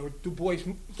carrying on, or Du Bois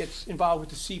gets involved with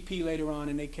the CP later on,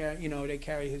 and they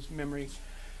carry his memory.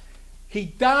 He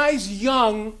dies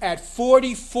young at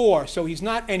 44, so he's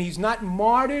not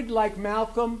martyred like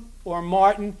Malcolm or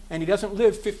Martin, and he doesn't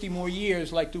live 50 more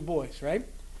years like Du Bois, right?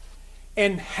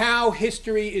 And how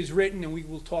history is written, and we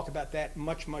will talk about that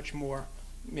much, much more,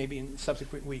 maybe in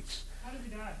subsequent weeks. How did he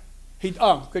die?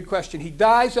 Good question. He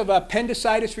dies of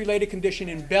appendicitis-related condition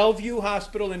in Bellevue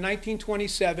Hospital in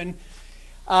 1927.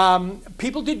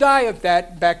 People did die of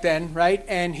that back then, right?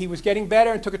 And he was getting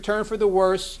better and took a turn for the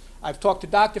worse. I've talked to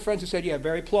doctor friends who said, yeah,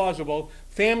 very plausible.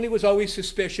 Family was always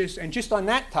suspicious. And just on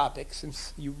that topic,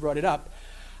 since you brought it up,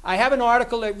 I have an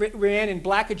article that ran in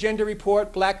Black Agenda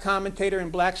Report, Black Commentator,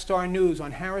 and Black Star News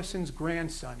on Harrison's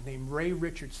grandson named Ray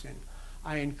Richardson.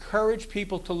 I encourage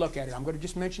people to look at it. I'm going to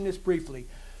just mention this briefly.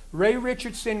 Ray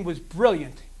Richardson was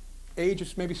brilliant, age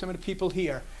of maybe some of the people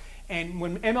here. And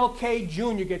when MLK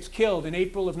Jr. gets killed in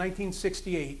April of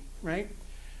 1968, right,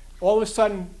 all of a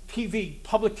sudden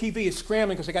public TV is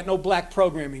scrambling because they got no black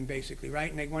programming, basically, right?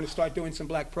 And they want to start doing some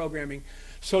black programming.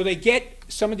 So they get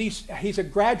some of these, he's a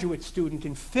graduate student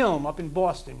in film up in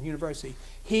Boston University.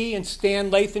 He and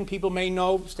Stan Lathan, people may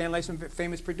know, Stan Lathan,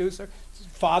 famous producer,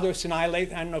 father of Sinai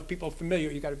Lathan. I don't know if people are familiar.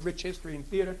 He's got a rich history in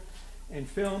theater and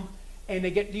film. And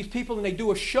they get these people and they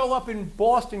do a show up in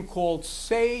Boston called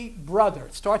Say Brother.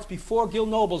 It starts before Gil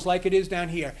Noble's like it is down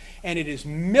here. And it is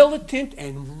militant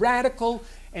and radical,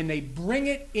 and they bring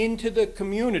it into the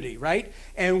community, right?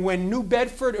 And when New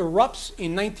Bedford erupts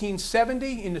in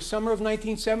 1970, in the summer of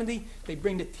 1970, they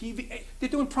bring the TV. They're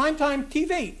doing primetime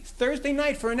TV, Thursday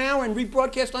night for an hour and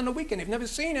rebroadcast on the weekend. They've never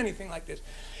seen anything like this.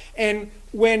 And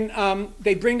when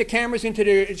they bring the cameras into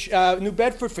the, New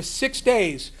Bedford for 6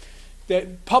 days, the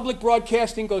public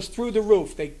broadcasting goes through the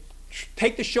roof. They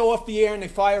take the show off the air and they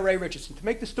fire Ray Richardson. To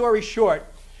make the story short,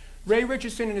 Ray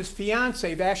Richardson and his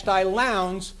fiancée, Vashti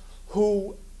Lowndes,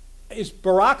 who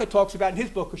Baraka talks about in his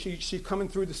book, because she's coming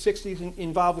through the 60s and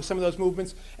involved with some of those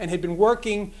movements, and had been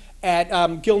working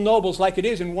at Gil Noble's Like It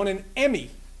Is and won an Emmy.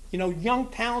 You know, young,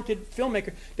 talented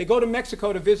filmmaker. They go to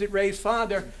Mexico to visit Ray's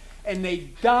father, and they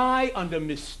die under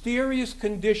mysterious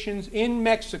conditions in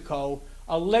Mexico,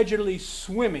 allegedly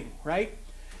swimming, right?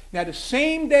 Now, the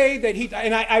same day that he died,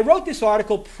 and I wrote this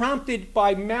article prompted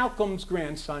by Malcolm's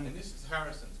grandson. And this is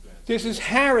Harrison's grandson. This is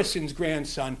Harrison's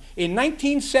grandson in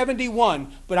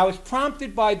 1971, but I was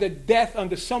prompted by the death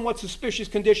under somewhat suspicious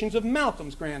conditions of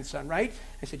Malcolm's grandson, right?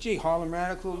 I said, gee, Harlem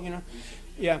Radical, you know?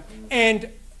 Yeah.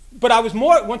 But I was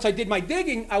more, once I did my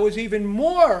digging, I was even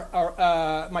more,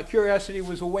 my curiosity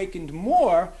was awakened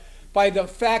more by the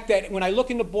fact that when I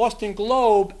look in the Boston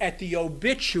Globe at the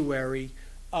obituary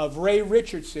of Ray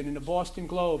Richardson in the Boston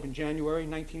Globe in January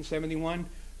 1971,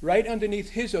 right underneath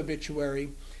his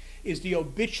obituary is the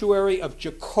obituary of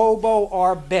Jacobo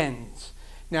R. Benz.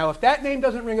 Now, if that name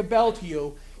doesn't ring a bell to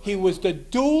you, he was the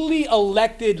duly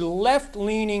elected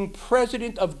left-leaning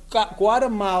president of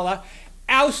Guatemala,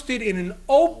 ousted in an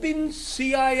open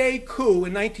CIA coup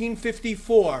in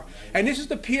 1954. And this is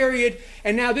the period,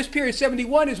 and now this period,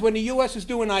 71, is when the U.S. is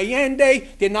doing Allende.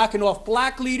 They're knocking off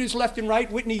black leaders left and right.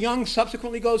 Whitney Young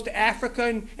subsequently goes to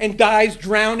Africa and dies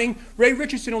drowning. Ray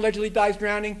Richardson allegedly dies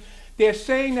drowning. They're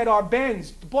saying that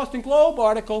Arbenz, the Boston Globe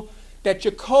article, that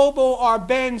Jacobo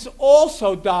Arbenz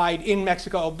also died in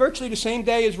Mexico, virtually the same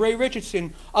day as Ray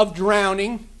Richardson, of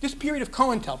drowning. This period of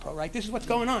COINTELPRO, right? This is what's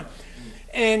going on.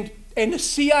 And the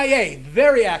CIA,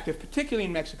 very active, particularly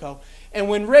in Mexico. And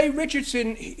when Ray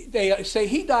Richardson, they say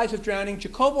he dies of drowning,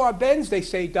 Jacobo Arbenz, they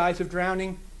say, dies of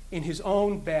drowning in his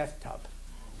own bathtub.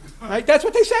 Right? That's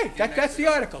what they say. That's the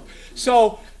article.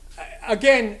 So,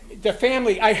 again, the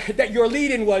family, that your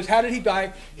lead-in was, how did he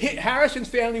die? Harrison's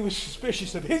family was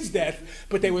suspicious of his death,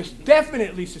 but they was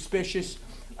definitely suspicious.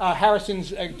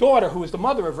 Harrison's daughter, who was the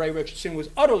mother of Ray Richardson, was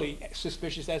utterly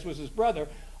suspicious, as was his brother,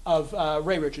 of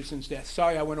Ray Richardson's death.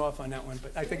 Sorry I went off on that one,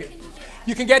 but I think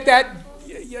you can get that.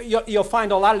 You'll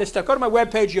find a lot of this stuff. Go to my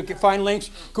webpage, you'll find links.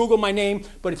 Google my name,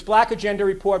 but it's Black Agenda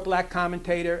Report, Black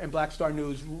Commentator, and Black Star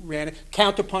News ran it.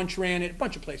 Counterpunch ran it. A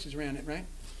bunch of places ran it, right?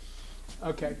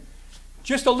 Okay.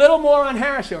 Just a little more on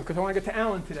Harrison, because I want to get to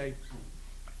Alan today.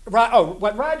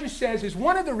 What Rogers says is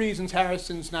one of the reasons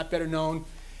Harrison's not better known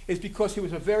is because he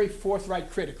was a very forthright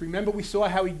critic. Remember, we saw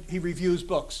how he reviews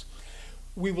books.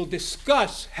 We will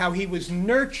discuss how he was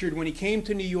nurtured when he came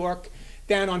to New York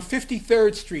down on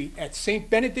 53rd Street at St.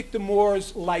 Benedict de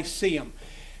Moors Lyceum.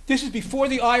 This is before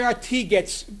the IRT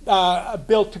gets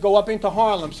built to go up into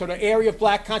Harlem, so the area of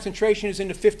black concentration is in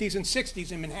the 50s and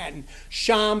 60s in Manhattan.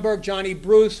 Schomburg, Johnny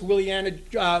Bruce,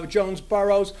 Williana Jones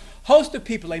Burroughs, host of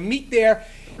people. They meet there.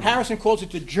 Harrison calls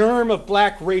it the germ of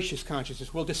black racist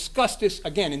consciousness. We'll discuss this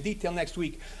again in detail next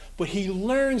week. But he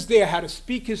learns there how to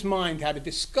speak his mind, how to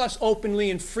discuss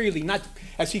openly and freely, not,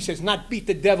 as he says, not beat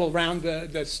the devil round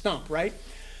the stump, right?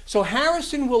 So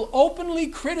Harrison will openly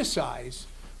criticize,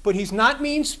 but he's not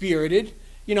mean-spirited.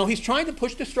 You know, he's trying to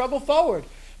push the struggle forward.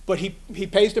 But he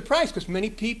pays the price, because many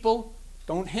people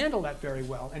don't handle that very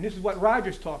well. And this is what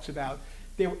Rogers talks about.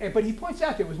 But he points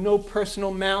out there was no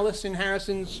personal malice in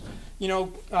Harrison's,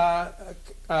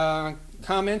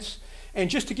 comments. And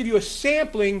just to give you a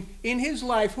sampling, in his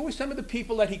life, who were some of the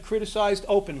people that he criticized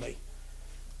openly?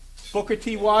 Booker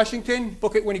T. Washington.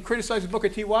 When he criticizes Booker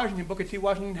T.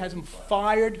 Washington has him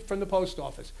fired from the post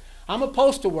office. I'm a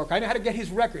postal worker. I know how to get his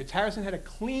records. Harrison had a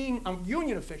clean, I'm a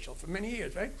union official for many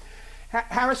years, right?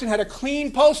 Harrison had a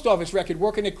clean post office record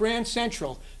working at Grand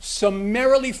Central,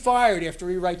 summarily fired after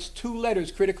he writes 2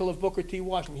 letters critical of Booker T.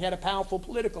 Washington. He had a powerful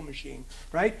political machine,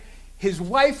 right? His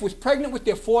wife was pregnant with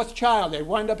their 4th child. They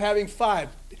wound up having 5.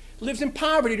 Lives in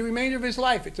poverty the remainder of his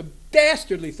life. It's a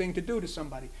dastardly thing to do to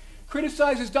somebody.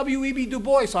 Criticizes W.E.B. Du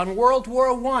Bois on World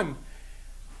War I.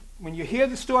 When you hear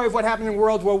the story of what happened in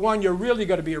World War I, you're really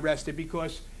going to be arrested,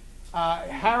 because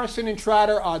Harrison and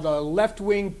Trotter are the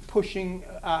left-wing pushing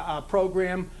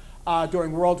program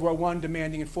during World War I,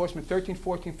 demanding enforcement, 13th,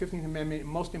 14th, 15th Amendment,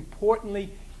 and most importantly,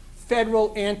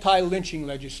 federal anti-lynching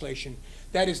legislation.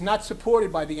 That is not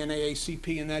supported by the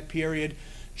NAACP in that period.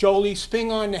 Jolie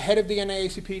Spingarn, the head of the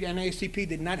NAACP,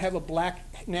 did not have a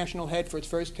black national head for its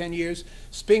first 10 years.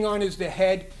 Spingarn is the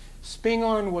head.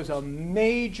 Spingarn was a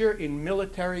major in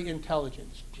military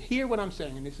intelligence. Hear what I'm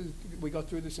saying, and this is, we go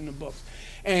through this in the books.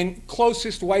 And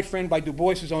closest white friend by Du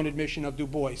Bois's own admission of Du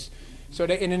Bois. So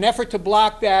they, in an effort to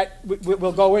block that,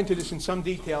 we'll go into this in some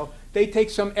detail, they take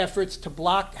some efforts to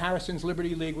block Harrison's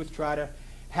Liberty League with Trotter.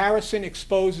 Harrison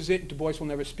exposes it. Du Bois will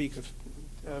never speak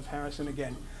of Harrison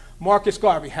again. Marcus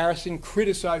Garvey. Harrison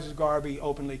criticizes Garvey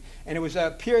openly. And it was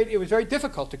a period, it was very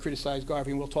difficult to criticize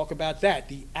Garvey, and we'll talk about that,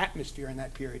 the atmosphere in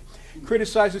that period.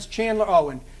 Criticizes Chandler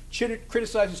Owen,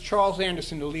 criticizes Charles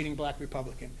Anderson, the leading black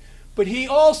Republican. But he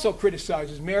also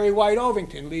criticizes Mary White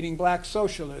Ovington, leading black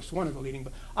socialist, one of the leading,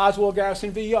 Oswald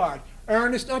Garrison Villard,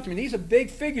 Ernest Unterman. These are big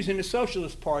figures in the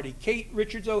Socialist Party. Kate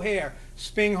Richards O'Hare,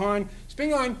 Spingarn.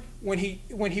 Spingarn, when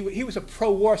he was a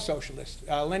pro-war socialist.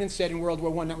 Lenin said in World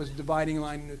War I that was the dividing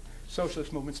line in the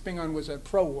socialist movement. Spingarn was a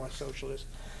pro-war socialist.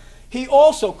 He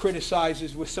also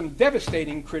criticizes, with some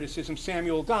devastating criticism,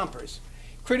 Samuel Gompers.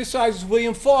 Criticizes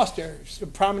William Foster, a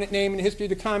prominent name in the history of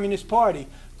the Communist Party.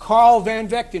 Carl Van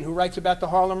Vechten, who writes about the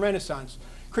Harlem Renaissance.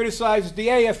 Criticizes the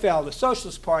AFL, the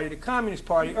Socialist Party, the Communist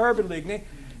Party, Urban League,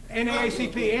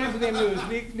 NAACP, Amsterdam News,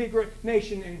 Negro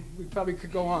Nation, and we probably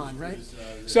could go on, right?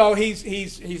 So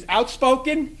he's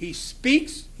outspoken, he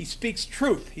speaks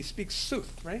truth, he speaks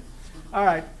sooth, right? All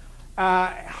right.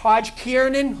 Hodge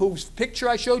Kiernan, whose picture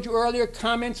I showed you earlier,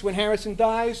 comments when Harrison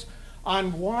dies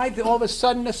on why all of a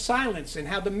sudden the silence and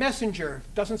how the messenger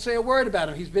doesn't say a word about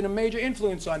him. He's been a major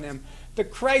influence on them. The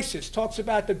Crisis talks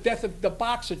about the death of the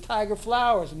boxer Tiger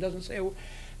Flowers and doesn't say a word.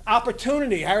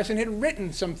 Opportunity, Harrison had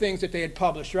written some things that they had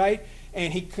published, right?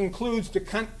 And he concludes the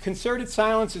concerted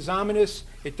silence is ominous.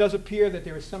 It does appear that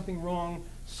there is something wrong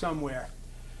somewhere.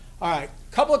 All right,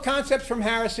 a couple of concepts from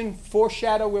Harrison,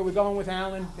 foreshadow where we're going with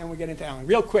Allen, then we get into Allen.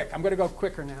 Real quick, I'm going to go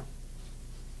quicker now.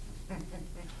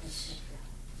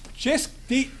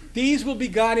 These will be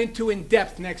got into in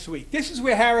depth next week. This is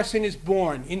where Harrison is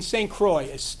born, in St. Croix,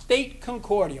 Estate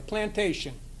Concordia,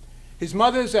 plantation. His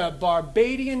mother's a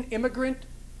Barbadian immigrant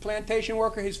plantation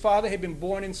worker. His father had been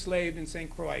born enslaved in St.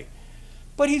 Croix.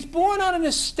 But he's born on an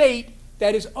estate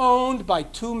that is owned by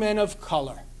two men of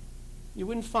color. You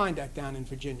wouldn't find that down in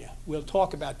Virginia. We'll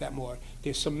talk about that more.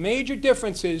 There's some major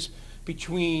differences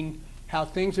between how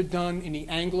things are done in the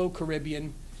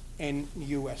Anglo-Caribbean and the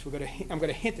U.S. I'm going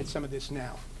to hint at some of this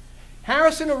now.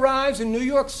 Harrison arrives in New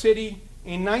York City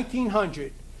in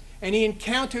 1900, and he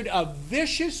encountered a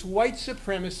vicious white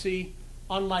supremacy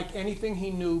unlike anything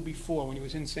he knew before when he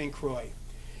was in St. Croix.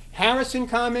 Harrison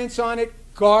comments on it,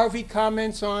 Garvey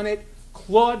comments on it,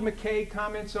 Claude McKay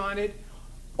comments on it.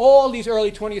 All these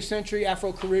early 20th century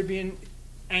Afro-Caribbean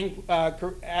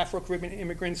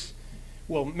immigrants,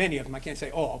 well, many of them, I can't say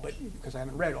all, but because I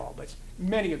haven't read all, but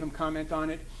many of them comment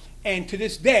on it. And to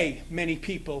this day, many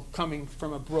people coming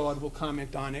from abroad will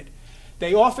comment on it.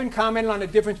 They often comment on the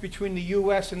difference between the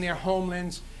U.S. and their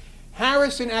homelands.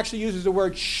 Harrison actually uses the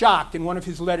word shocked in one of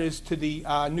his letters to the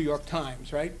New York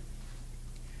Times, right?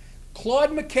 Claude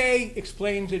McKay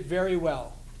explains it very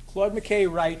well. Claude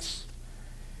McKay writes,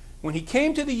 when he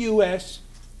came to the U.S.,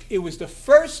 it was the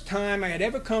first time I had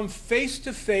ever come face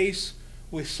to face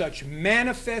with such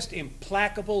manifest,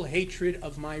 implacable hatred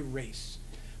of my race.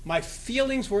 My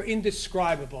feelings were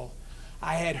indescribable.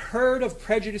 I had heard of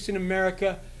prejudice in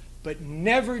America, but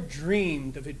never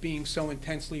dreamed of it being so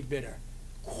intensely bitter.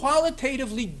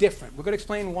 Qualitatively different. We're going to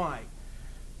explain why.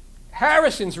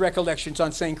 Harrison's recollections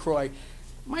on St. Croix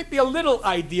might be a little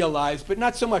idealized, but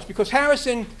not so much, because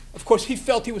Harrison, of course, he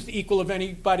felt he was the equal of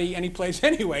anybody, any place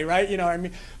anyway, right? You know what I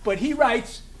mean? But he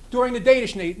writes during the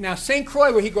Danish. Now, St.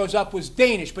 Croix, where he grows up, was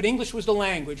Danish, but English was the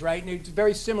language, right? And it's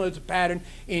very similar to the pattern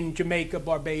in Jamaica,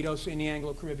 Barbados, in the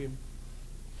Anglo-Caribbean.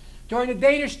 During the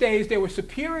Danish days, there were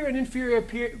superior and inferior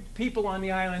people on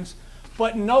the islands,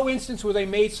 but in no instance were they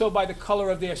made so by the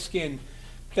color of their skin.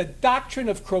 The doctrine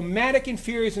of chromatic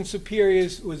inferiors and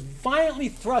superiors was violently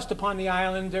thrust upon the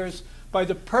islanders by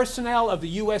the personnel of the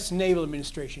U.S. Naval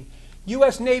Administration.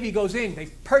 U.S. Navy goes in,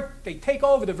 they take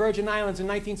over the Virgin Islands in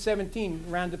 1917,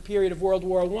 around the period of World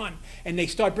War I, and they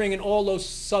start bringing all those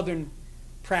southern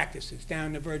practices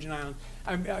down the Virgin Islands.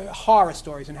 Horror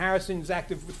stories, and Harrison's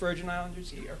active with Virgin Islanders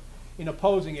here in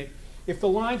opposing it. If the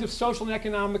lines of social and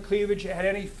economic cleavage had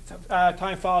any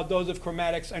time followed those of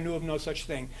chromatics, I knew of no such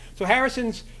thing. So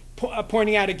Harrison's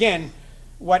pointing out again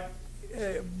what,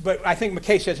 but I think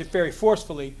McKay says it very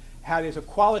forcefully, how there's a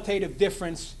qualitative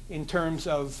difference in terms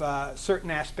of certain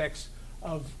aspects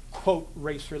of, quote,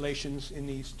 race relations in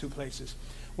these two places.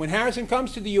 When Harrison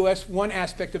comes to the U.S., one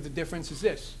aspect of the difference is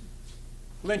this: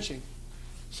 lynching.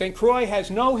 St. Croix has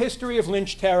no history of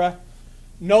lynch terror,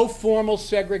 no formal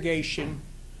segregation.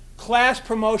 Class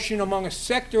promotion among a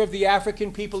sector of the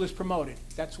African people is promoted.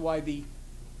 That's why the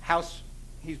house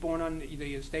he's born on,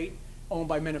 the estate, owned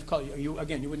by men of color.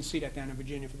 Again, you wouldn't see that down in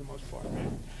Virginia for the most part. Right?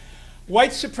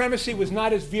 White supremacy was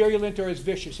not as virulent or as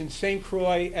vicious in St.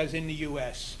 Croix as in the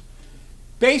U.S.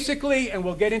 Basically, and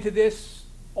we'll get into this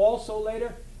also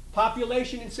later,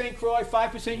 population in St. Croix,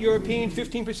 5% European,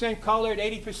 15% colored,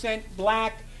 80%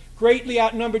 black. greatly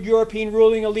outnumbered European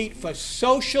ruling elite for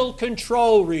social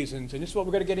control reasons, and this is what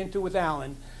we're going to get into with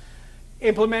Alan,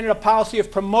 implemented a policy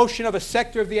of promotion of a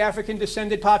sector of the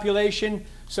African-descended population.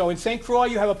 So in St. Croix,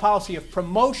 you have a policy of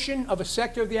promotion of a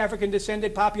sector of the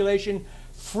African-descended population.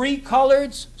 Free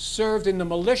coloreds served in the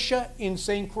militia in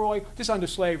St. Croix, this under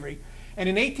slavery. And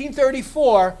in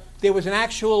 1834, there was an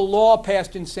actual law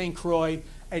passed in St. Croix,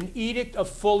 an edict of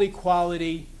full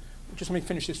equality. Just let me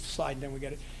finish this slide and then we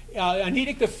get it. An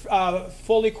edict of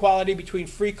full equality between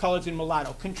free coloreds and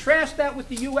mulatto. Contrast that with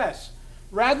the U.S.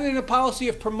 Rather than a policy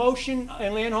of promotion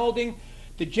and landholding,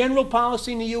 the general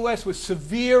policy in the U.S. was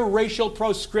severe racial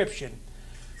proscription.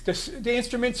 The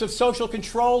instruments of social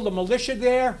control, the militia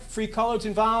there, free coloreds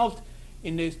involved,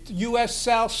 in the U.S.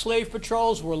 South slave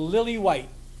patrols were lily white.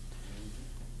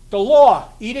 The law,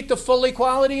 Edict of Full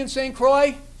Equality in St.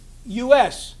 Croix,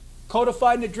 U.S.,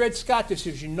 codified in the Dred Scott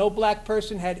decision. No black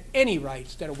person had any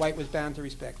rights that a white was bound to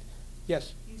respect.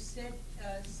 Yes? You said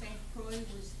St. Croix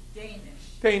was Danish.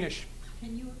 Danish.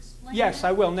 Can you explain Yes, that?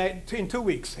 I will, in 2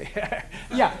 weeks.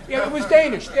 Yeah, it was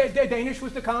Danish. Danish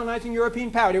was the colonizing European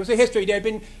power. There was a history. There had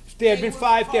been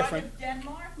 5 different. They were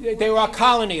part of Denmark? They were a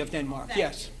colony of Denmark, Thank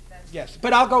yes. you. That's Yes,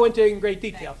 but I'll go into it in great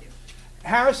detail. Thank you.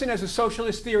 Harrison as a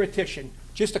socialist theoretician.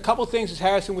 Just a couple things as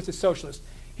Harrison was a socialist.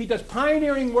 He does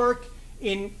pioneering work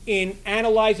in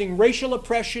analyzing racial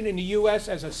oppression in the U.S.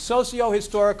 as a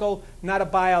socio-historical, not a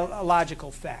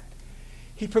biological fact.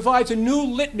 He provides a new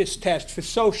litmus test for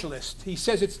socialists. He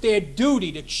says it's their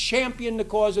duty to champion the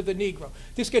cause of the Negro.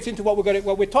 This gets into what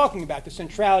we're talking about, the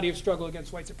centrality of struggle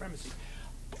against white supremacy.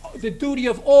 The duty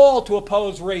of all to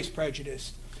oppose race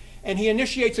prejudice. And he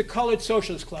initiates a colored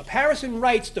socialist club. Harrison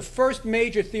writes the first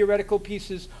major theoretical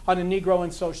pieces on the Negro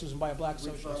and socialism by a black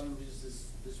Which socialist. volume is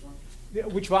this one?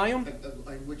 Which volume?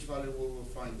 In which volume will we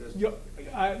find this?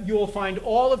 You will find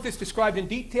all of this described in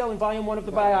detail in volume 1 of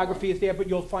the biography is there, but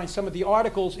you'll find some of the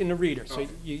articles in the reader, so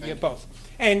you get both.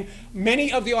 And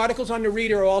many of the articles on the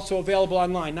reader are also available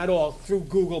online, not all, through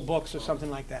Google Books or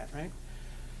something like that, right?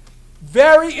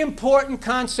 Very important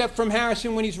concept from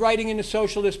Harrison when he's writing in the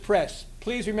socialist press.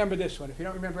 Please remember this one. If you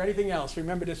don't remember anything else,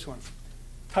 remember this one.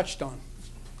 Touchstone.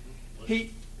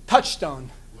 Touchstone.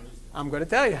 I'm going to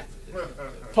tell you.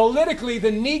 Politically,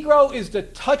 the Negro is the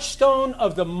touchstone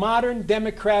of the modern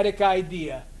democratic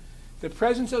idea. The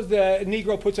presence of the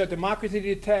Negro puts our democracy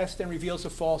to the test and reveals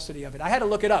the falsity of it. I had to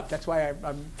look it up. That's why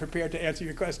I'm prepared to answer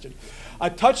your question.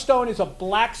 A touchstone is a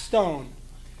black stone.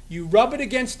 You rub it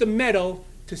against the metal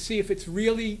to see if it's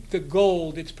really the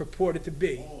gold it's purported to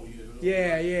be.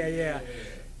 Yeah.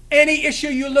 Any issue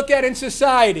you look at in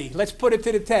society, let's put it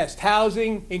to the test.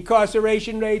 Housing,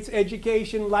 incarceration rates,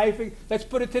 education, life, let's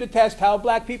put it to the test. How are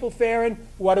black people faring?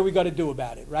 What are we going to do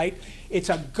about it, right? It's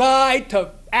a guide to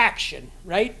action,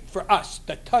 right, for us,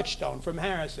 the touchstone from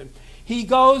Harrison. He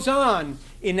goes on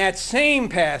in that same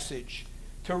passage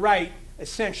to write,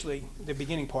 essentially, the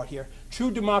beginning part here, true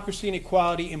democracy and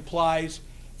equality implies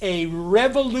a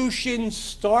revolution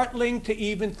startling to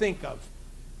even think of.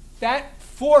 That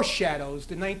foreshadows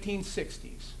the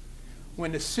 1960s,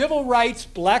 when the civil rights,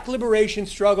 black liberation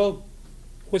struggle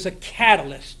was a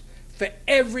catalyst for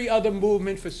every other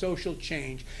movement for social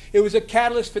change. It was a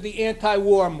catalyst for the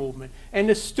anti-war movement, and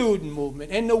the student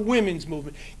movement, and the women's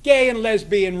movement, gay and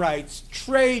lesbian rights,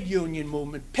 trade union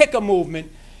movement, picket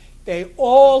movement. They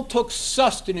all took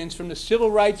sustenance from the civil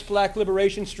rights, black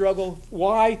liberation struggle.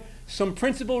 Why? Some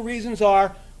principal reasons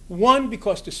are, 1,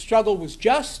 because the struggle was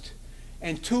just,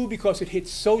 and 2, because it hit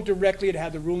so directly at how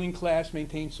the ruling class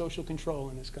maintained social control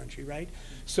in this country, right?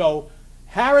 So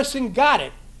Harrison got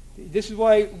it. This is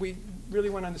why we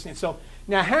really want to understand. So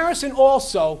now Harrison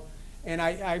also, and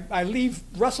I leave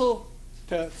Russell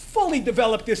to fully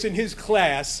develop this in his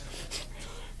class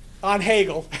on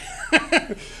Hegel,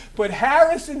 but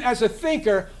Harrison as a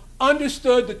thinker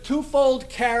understood the twofold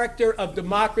character of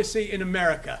democracy in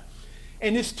America.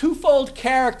 And this twofold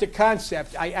character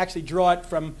concept, I actually draw it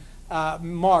from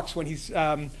Marx when he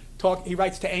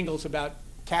writes to Engels about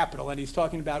capital, and he's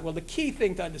talking about, well, the key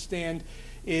thing to understand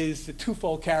is the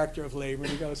twofold character of labor,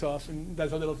 and he goes off and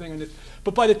does a little thing on this.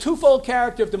 But by the twofold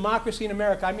character of democracy in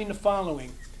America, I mean the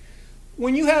following.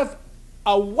 When you have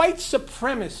a white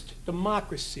supremacist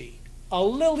democracy, a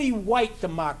lily white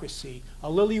democracy, a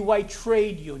lily white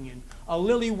trade union, a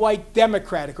lily white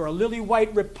Democratic, or a lily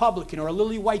white Republican, or a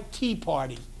lily white Tea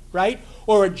Party, right?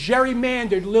 Or a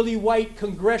gerrymandered lily white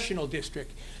congressional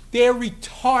district. They're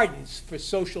retardants for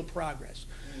social progress.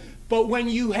 But when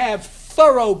you have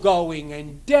thoroughgoing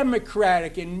and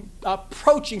democratic and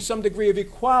approaching some degree of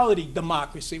equality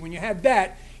democracy, when you have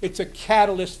that, it's a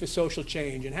catalyst for social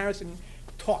change. And Harrison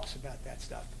talks about that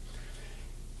stuff.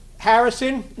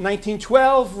 Harrison,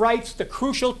 1912, writes the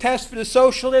crucial test for the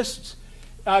socialists.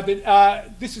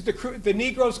 This is the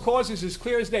Negro's cause is as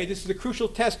clear as day. This is the crucial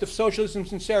test of socialism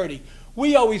sincerity.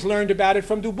 We always learned about it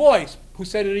from Du Bois, who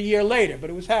said it a year later,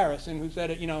 but it was Harrison who said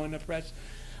it, you know, in the press.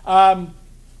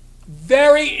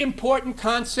 Very important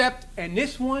concept, and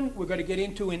this one we're going to get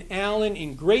into in Allen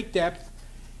in great depth.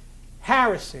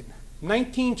 Harrison,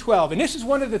 1912, and this is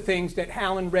one of the things that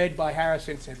Allen read by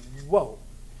Harrison and said, whoa.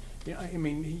 You know, I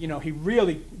mean, you know, he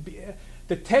really,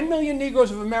 the 10 million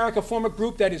Negroes of America form a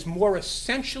group that is more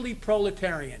essentially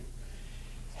proletarian.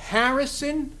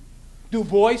 Harrison, Du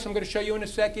Bois, I'm going to show you in a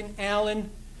second,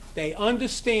 Allen, they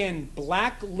understand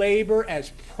black labor as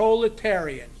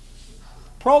proletarian.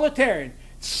 Proletarian.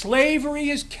 Slavery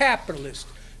is capitalist.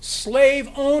 Slave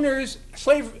owners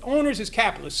is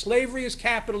capitalist. Slavery is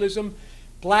capitalism.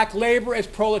 Black labor as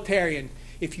proletarian.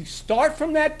 If you start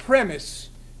from that premise,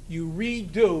 you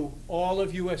redo all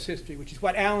of U.S. history, which is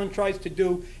what Allen tries to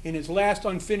do in his last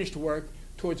unfinished work,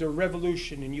 Towards a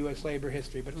Revolution in U.S. Labor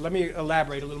History. But let me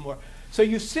elaborate a little more. So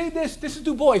you see this is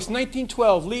Du Bois,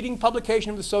 1912, leading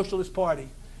publication of the Socialist Party.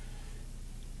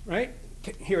 Right?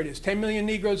 Here it is, 10 million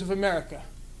Negroes of America.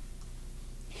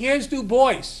 Here's Du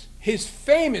Bois, his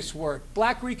famous work,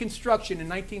 Black Reconstruction in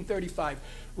 1935,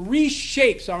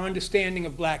 reshapes our understanding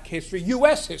of black history,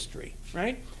 U.S. history,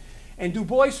 right? And Du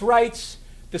Bois writes,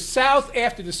 the South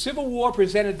after the Civil War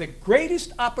presented the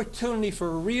greatest opportunity for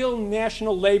a real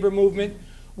national labor movement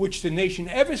which the nation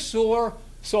ever saw,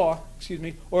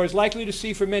 or is likely to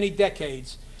see for many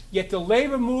decades. Yet the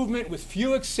labor movement, with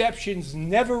few exceptions,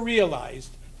 never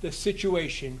realized the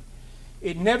situation.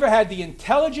 It never had the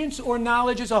intelligence or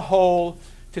knowledge as a whole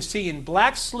to see in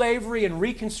black slavery and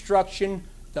Reconstruction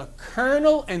the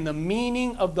kernel and the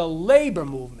meaning of the labor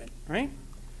movement, right?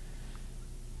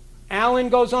 Allen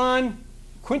goes on,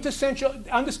 quintessential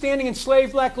understanding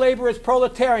enslaved black labor as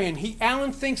proletarian.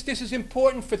 Allen thinks this is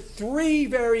important for three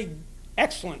very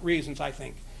excellent reasons, I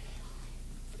think.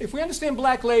 If we understand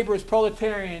black labor as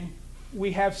proletarian,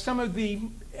 we have some of the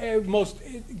most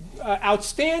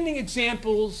outstanding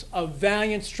examples of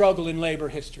valiant struggle in labor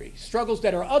history, struggles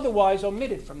that are otherwise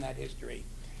omitted from that history.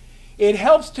 It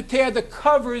helps to tear the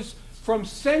covers from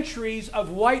centuries of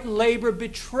white labor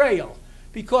betrayal,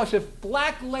 because if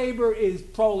black labor is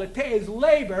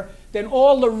labor, then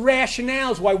all the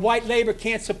rationales why white labor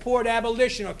can't support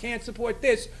abolition or can't support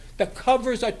this, the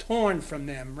covers are torn from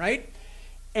them, right?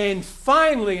 And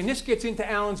finally, and this gets into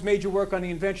Allen's major work on the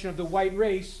invention of the white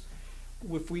race,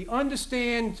 if we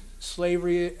understand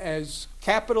slavery as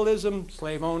capitalism,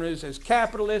 slave owners as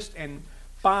capitalists, and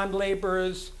bond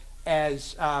laborers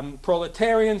as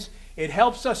proletarians, it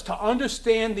helps us to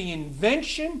understand the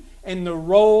invention and the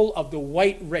role of the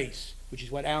white race, which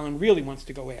is what Allen really wants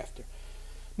to go after.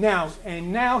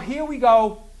 Now here we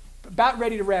go, about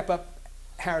ready to wrap up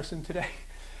Harrison today.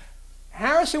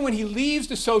 Harrison, when he leaves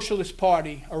the Socialist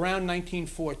Party around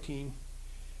 1914,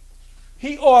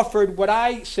 he offered what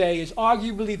I say is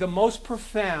arguably the most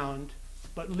profound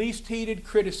but least heeded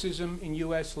criticism in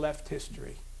U.S. left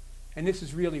history. And this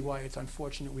is really why it's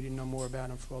unfortunate we didn't know more about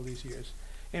him for all these years.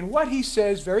 And what he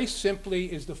says very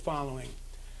simply is the following.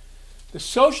 The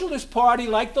Socialist Party,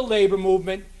 like the labor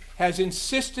movement, has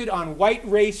insisted on white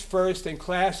race first and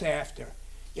class after.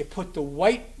 It put the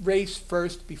white race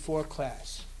first before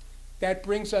class. That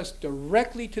brings us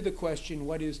directly to the question,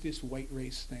 what is this white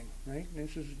race thing, right?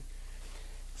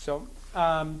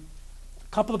 A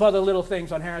couple of other little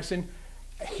things on Harrison.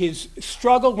 His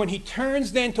struggle, when he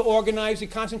turns then to organize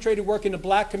and concentrated work in the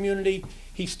black community,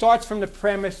 he starts from the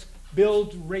premise,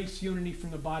 build race unity from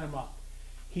the bottom up.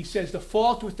 He says the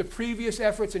fault with the previous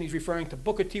efforts, and he's referring to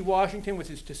Booker T. Washington with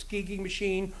his Tuskegee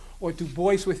machine, or Du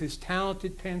Bois with his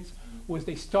talented pens, was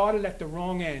they started at the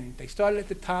wrong end. They started at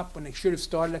the top when they should have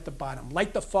started at the bottom.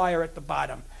 Light the fire at the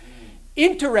bottom.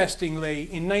 Interestingly,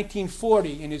 in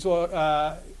 1940, in his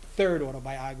third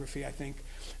autobiography, I think,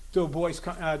 Du Bois,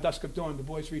 Dusk of Dawn, Du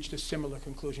Bois reached a similar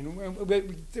conclusion.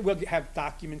 We'll have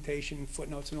documentation,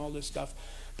 footnotes, and all this stuff.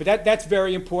 But that's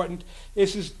very important.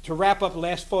 This is, to wrap up, the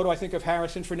last photo, I think, of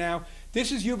Harrison for now.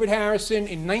 This is Hubert Harrison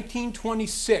in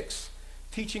 1926,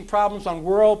 teaching problems on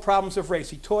world problems of race.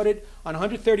 He taught it on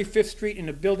 135th Street in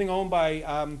a building owned by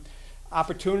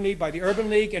Opportunity, by the Urban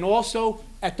League, and also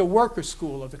at the Workers'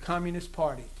 School of the Communist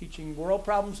Party, teaching world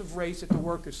problems of race at the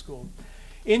Workers' School.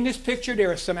 In this picture, there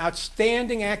are some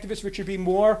outstanding activists, Richard B.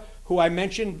 Moore, who I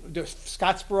mentioned, the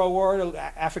Scottsboro Orator,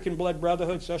 African Blood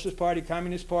Brotherhood, Socialist Party,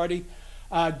 Communist Party.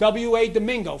 W.A.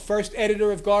 Domingo, first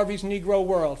editor of Garvey's Negro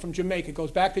World from Jamaica,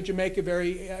 goes back to Jamaica,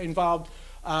 very involved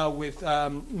with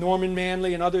Norman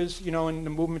Manley and others, you know, in the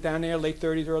movement down there, late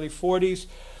 30s, early 40s.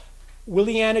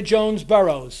 Williana Jones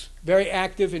Burroughs, very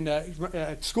active in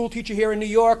the school teacher here in New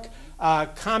York,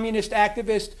 communist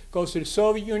activist, goes to the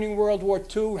Soviet Union, World War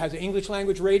II, has an English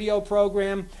language radio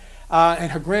program,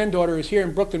 and her granddaughter is here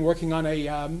in Brooklyn working on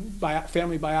a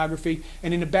family biography.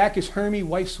 And in the back is Hermie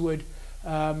Weiswood,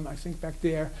 I think back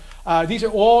there. These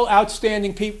are all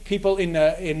outstanding people in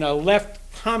the left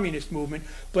communist movement,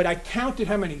 but I counted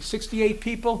how many? 68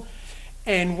 people.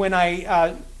 And when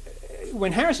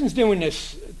Harrison's doing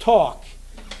this talk,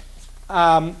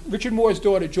 Richard Moore's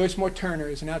daughter, Joyce Moore Turner,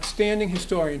 is an outstanding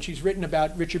historian. She's written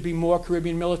about Richard B. Moore,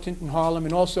 Caribbean militant in Harlem,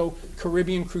 and also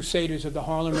Caribbean crusaders of the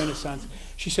Harlem Renaissance.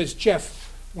 She says,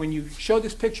 Jeff, when you show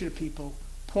this picture to people,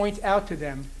 point out to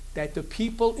them that the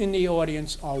people in the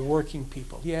audience are working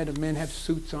people. Yeah, the men have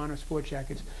suits on or sport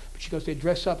jackets, but she goes, they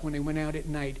dress up when they went out at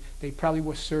night. They probably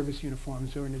wore service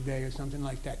uniforms during the day or something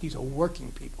like that. These are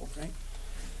working people, right?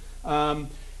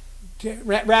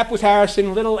 Rap with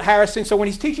Harrison, little Harrison. So when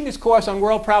he's teaching this course on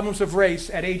world problems of race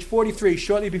at age 43,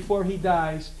 shortly before he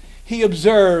dies, he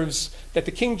observes that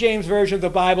the King James Version of the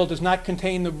Bible does not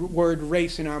contain the word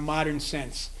race in our modern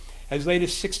sense. As late as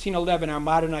 1611, our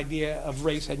modern idea of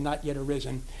race had not yet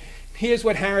arisen. Here's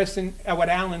what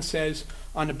Allen says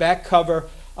on the back cover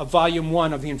of Volume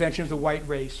 1 of The Invention of the White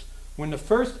Race. When the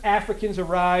first Africans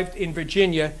arrived in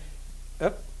Virginia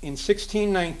in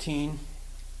 1619,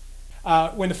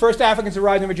 when the first Africans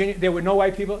arrived in Virginia, there were no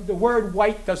white people. The word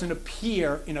white doesn't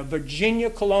appear in a Virginia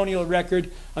colonial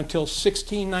record until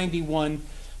 1691,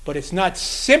 but it's not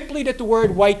simply that the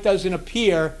word white doesn't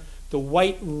appear. The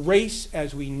white race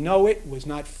as we know it was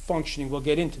not functioning. We'll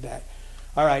get into that.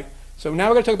 All right, so now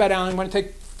we're going to talk about Allen. I'm going to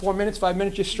take 4 minutes, 5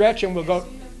 minutes, just stretch, and we'll go.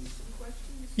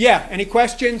 Yeah, any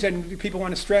questions? And people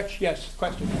want to stretch? Yes,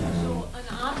 questions? So an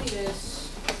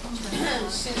obvious,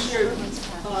 since you're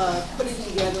putting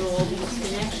together all these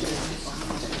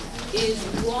connections, is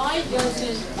why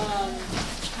doesn't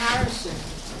Harrison,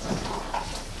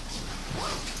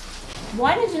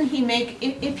 why doesn't he make,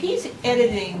 if he's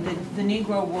editing the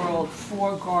Negro World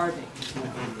for Garvey,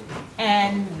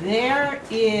 and there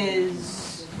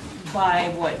is, by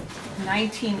what,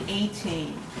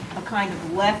 1918, a kind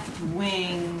of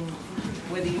left-wing,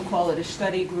 whether you call it a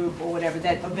study group or whatever,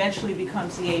 that eventually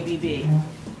becomes the ABB,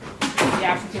 the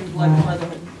African Blood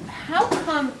Brotherhood. How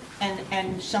come,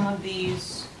 and some of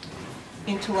these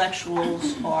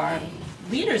intellectuals are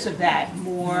leaders of that,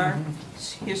 Moore,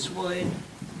 Hiswood,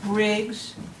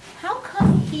 Briggs, how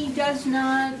come he does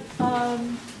not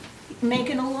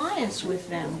make an alliance with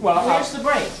them? Well, where's the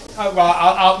break?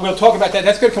 We'll talk about that.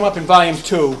 That's going to come up in Volume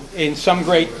 2 in some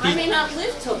great I may not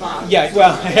live till Volume 2. Yeah,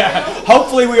 well, yeah,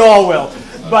 hopefully we all will.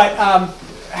 But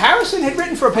Harrison had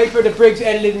written for a paper that Briggs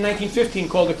edited in 1915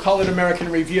 called The Colored American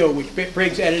Review, which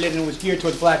Briggs edited and was geared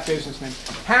towards black businessmen.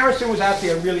 Harrison was out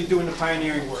there really doing the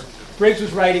pioneering work. Briggs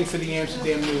was writing for the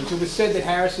Amsterdam News. It was said that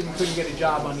Harrison couldn't get a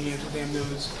job on the Amsterdam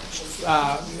News.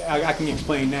 I can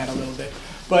explain that a little bit.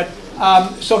 But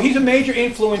so he's a major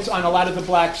influence on a lot of the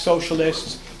black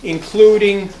socialists,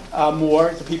 including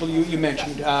Moore, the people you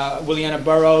mentioned, Williana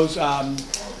Burroughs,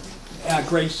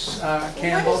 Grace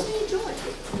Campbell. Why doesn't he join?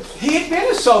 He had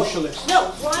been a socialist.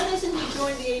 No, why doesn't he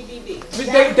join the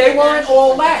ABB? They weren't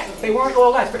all that. They weren't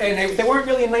all that. And they weren't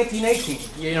really in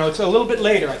 1918. You know, it's a little bit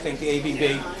later, I think, the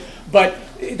ABB. But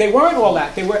they weren't all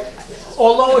that. They were,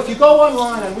 although if you go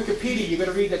online on Wikipedia, you're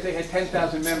going to read that they had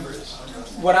 10,000 members.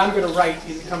 What I'm going to write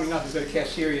in coming up is going to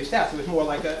cast serious doubt. It was more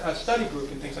like a study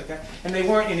group and things like that. And they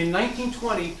weren't. And in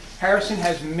 1920, Harrison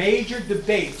has major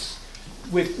debates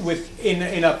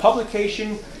in a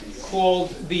publication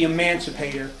called The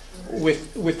Emancipator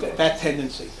with that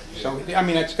tendency. So, I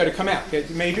mean, that's going to come out. There's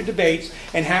major debates.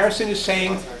 And Harrison is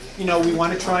saying, you know, we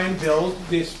want to try and build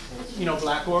this, you know,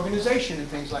 black organization and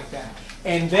things like that.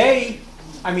 And they,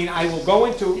 I mean, I will go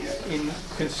into in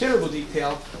considerable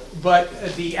detail,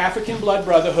 but the African Blood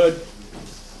Brotherhood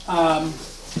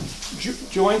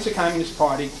joins the Communist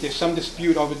Party. There's some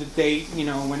dispute over the date, you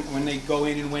know, when they go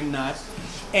in and when not.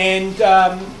 And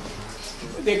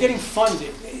they're getting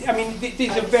funded. I mean,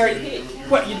 these are very,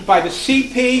 by the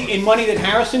CP in money that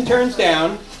Harrison turns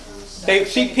down.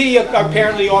 CP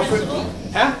apparently offered,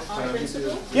 huh? On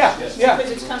principle? Yeah.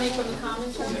 Because it's coming from the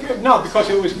common. No, because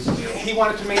it was, he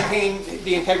wanted to maintain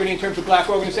the integrity in terms of black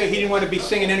organization. He didn't want to be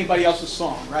singing anybody else's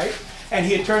song, right? And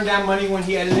he had turned down money when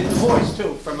he edited The Voice,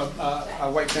 too, from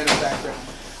a white benefactor.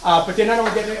 But they're not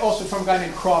only getting it, also from a guy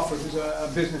named Crawford, who's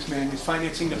a businessman, who's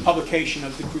financing the publication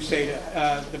of the Crusader,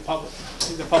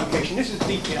 the publication. This is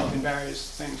detailed in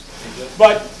various things.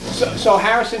 But so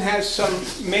Harrison has some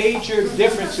major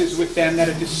differences with them that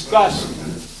are discussed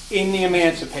in The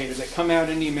Emancipator, that come out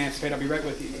in The Emancipator. I'll be right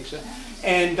with you, Lisa.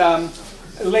 And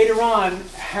later on,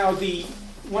 how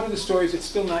one of the stories that's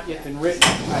still not yet been written,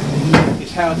 I think,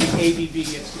 is how the ABB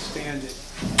gets disbanded.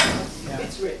 Yeah.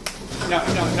 It's written. No,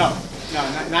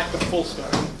 not the full story.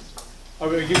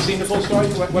 Oh, you've seen the full story?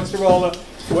 What's the role of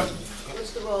what?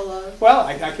 What's the role of? Well,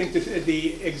 I think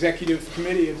the executive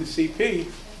committee of the CP.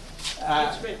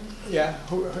 It's written. Yeah.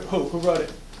 Who wrote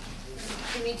it?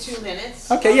 Give me 2 minutes.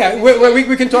 Okay, yeah,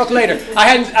 we can talk later.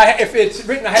 If it's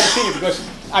written, I haven't seen it because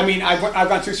I've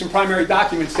gone through some primary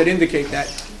documents that indicate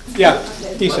that. Yeah,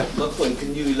 Isa. My point,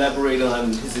 can you elaborate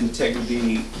on his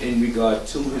integrity in regard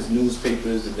to his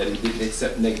newspapers, and that he didn't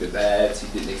accept negative ads,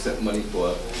 he didn't accept money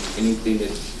for anything that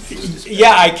was dispensed?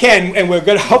 Yeah, I can, and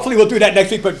hopefully we'll do that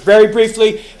next week, but very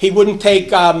briefly, he wouldn't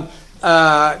take hair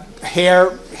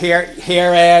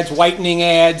ads, whitening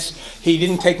ads. He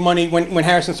didn't take money, when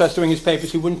Harrison starts doing his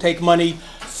papers, he wouldn't take money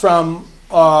from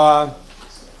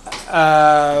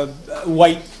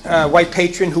white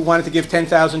patron who wanted to give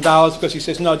 $10,000 because he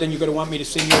says, no, then you're going to want me to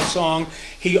sing your song.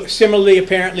 He similarly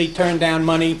apparently turned down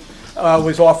money,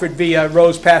 was offered via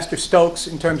Rose Pastor Stokes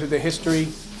in terms of the history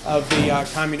of the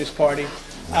Communist Party.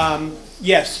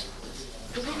 Yes?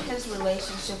 Given his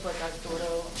relationship with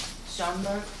Arturo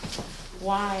Schomburg,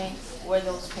 why were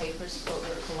those papers put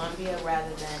with Columbia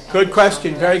rather than... Good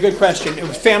question, very good question. It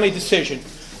was a family decision.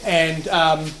 And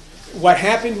what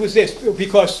happened was this,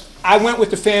 because I went with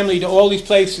the family to all these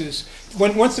places.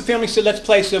 Once the family said, let's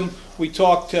place them, we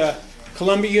talked to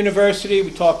Columbia University, we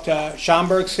talked to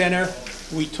Schomburg Center,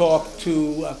 we talked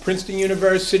to Princeton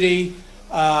University,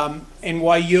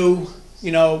 NYU,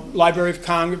 Library of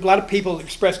Congress. A lot of people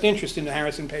expressed interest in the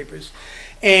Harrison papers.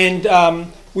 And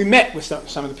we met with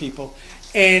some of the people.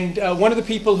 And one of the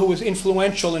people who was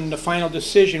influential in the final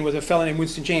decision was a fellow named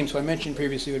Winston James, who I mentioned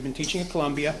previously, who had been teaching at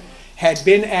Columbia, had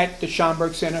been at the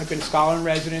Schomburg Center, had been a scholar in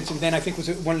residence, and then I think was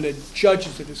one of the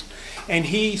judges of this. And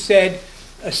he said,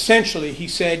 essentially,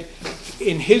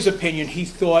 in his opinion, he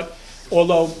thought,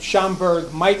 although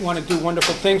Schomburg might want to do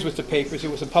wonderful things with the papers, it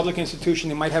was a public institution,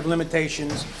 they might have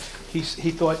limitations, he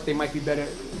thought they might be better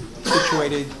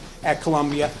situated at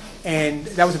Columbia. And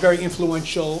that was very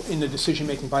influential in the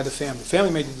decision-making by the family. The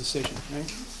family made the decision,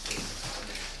 right?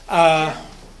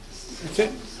 That's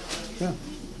it? Yeah.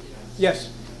 Yes?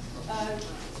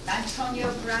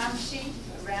 Antonio Gramsci,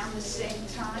 around the same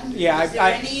time? Yeah, Is there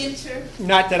any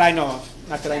not that I know of.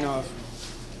 Not that I know of.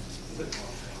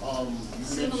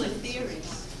 similar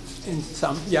theories? In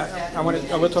some, yeah. I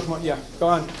will talk more. Yeah, go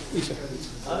on, Lisa.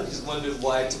 I just wondered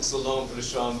why it took so long for the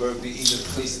Schomburg to even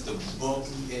place the book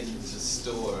in the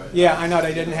store. Yeah, I know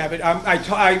they didn't have it.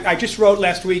 I just wrote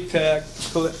last week to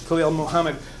Khalil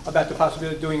Muhammad about the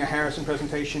possibility of doing a Harrison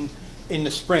presentation in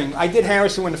the spring. I did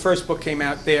Harrison when the first book came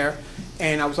out there,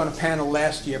 and I was on a panel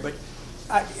last year. But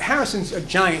Harrison's a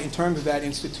giant in terms of that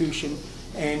institution,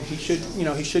 and he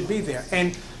should be there.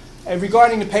 And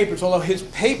regarding the papers, although his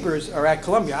papers are at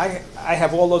Columbia, I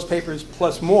have all those papers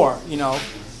plus more,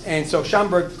 And so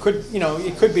Schomburg could,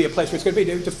 it could be a place where it's going to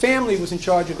be. The family was in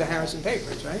charge of the Harrison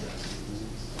papers, right?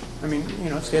 I mean,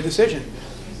 it's their decision.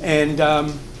 And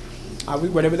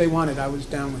whatever they wanted, I was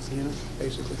down with,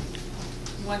 basically.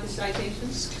 You want the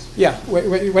citations? Yeah,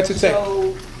 what's it say?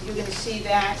 So you're going to see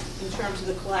that in terms of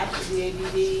the collapse of the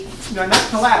ABB? No, not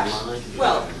collapse.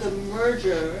 Well, the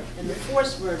merger and the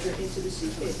forced merger into the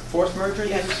CP. Forced merger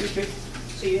into Yes. the CP?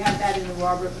 So you have that in the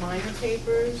Robert Minor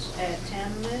papers at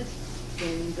Tammet,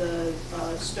 in the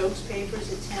Stokes papers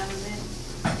at Tammet,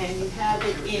 and you have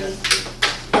it in...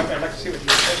 Okay, I'd like to see what you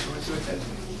said.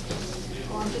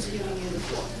 Oh, I'm just giving you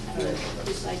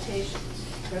the citation.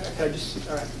 Can I just see?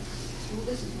 All right. Well,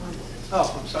 this is my book.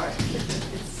 Oh, I'm sorry.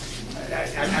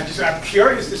 I'm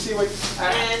curious to see what...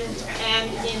 And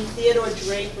in Theodore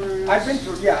Draper's... I've been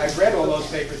through, I've read all those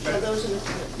papers. So But those are the...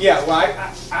 yeah, well,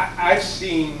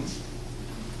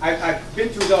 I've been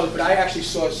through those, but I actually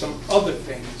saw some other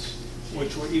things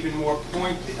which were even more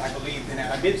pointed, I believe, than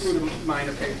that. I've been through the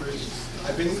minor papers.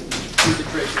 I've been through the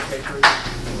Draper papers.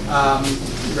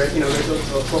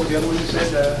 What was the other one you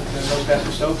said? Those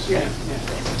Pastor Stokes? Yeah.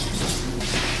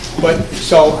 But,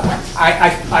 so,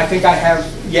 I think I have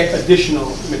yet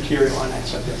additional material on that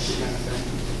subject.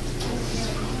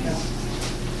 Yeah.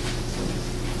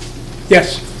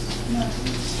 Yes?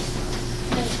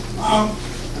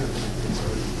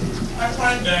 I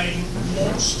find that in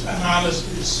most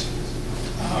analysis,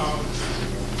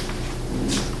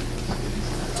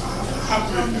 how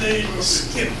come they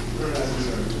skip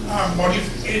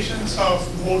modifications of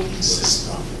voting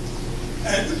system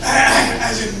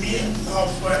as a means of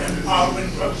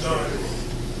empowerment of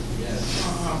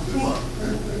the poor?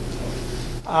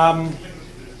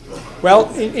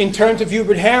 Well, in terms of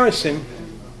Hubert Harrison,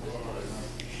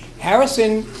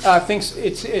 Harrison thinks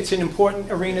it's an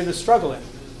important arena to struggle in.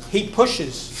 He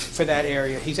pushes for that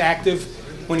area. He's active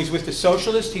when he's with the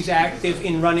Socialists. He's active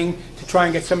in running to try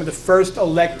and get some of the first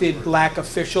elected black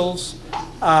officials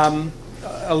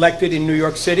elected in New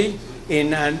York City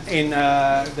in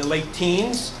the late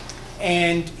teens.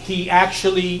 And he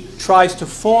actually tries to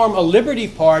form a Liberty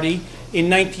Party in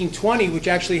 1920, which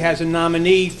actually has a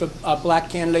nominee for a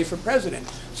black candidate for president.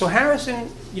 So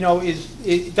Harrison, you know,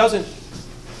 doesn't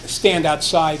stand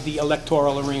outside the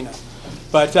electoral arena.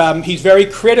 But he's very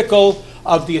critical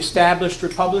of the established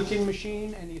Republican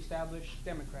machine and the established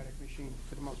Democratic machine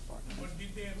for the most part. But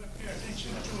did they ever pay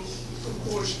attention to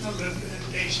proportional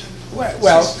representation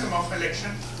Well, system of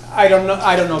election? I don't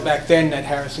know back then that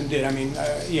Harrison did. I mean,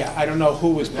 yeah, I don't know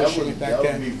who was pushing it back That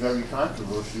then. would be very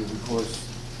controversial because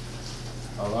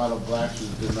a lot of blacks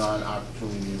were denied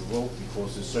opportunity to vote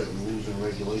because there's certain rules and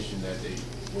regulations that they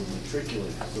were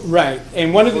matriculated. So Right,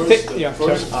 and one of the things, yeah,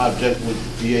 first sorry. object would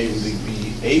be able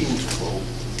to vote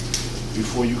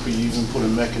before you could even put a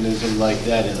mechanism like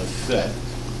that in effect,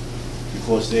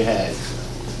 because they had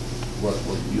what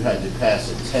you had to pass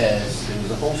a test. There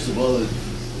was a host of other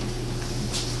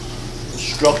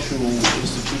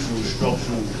institutional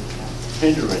structural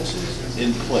hindrances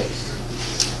in place.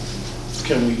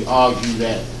 Can we argue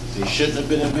that they shouldn't have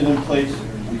been in place?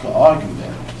 We can argue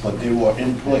that, but they were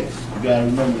in place. You gotta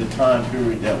remember the time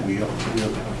period that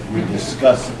we're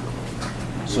discussing.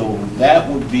 So that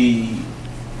would be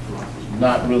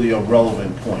not really a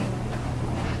relevant point.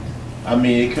 I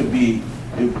mean, it could be,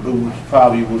 it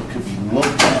probably could be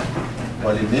looked at,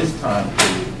 but in this time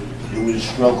period, it would have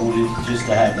struggled just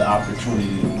to have the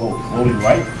opportunity to vote. Voting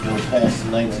right bill passed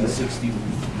in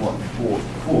 1964.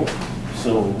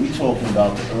 So we're talking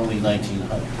about the early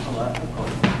 1900s.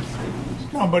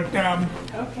 No, but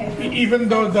even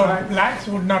though the blacks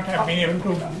would not have been able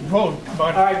to vote,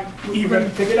 but All right, we're even going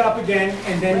to pick it up again,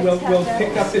 and then we'll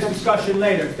pick up this discussion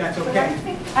later, if that's okay.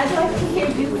 I'd like to hear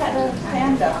you had a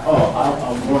hand up. Oh,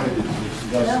 I wanted to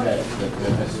discuss the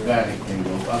Hispanic thing.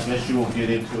 I guess you will get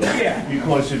into it. Yeah.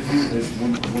 Because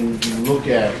when you look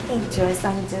at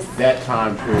that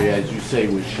time period, as you say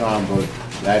with Schomburg,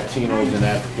 Latinos and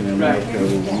African America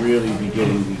were really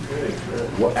beginning to,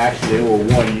 well, actually they were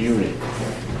one unit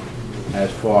as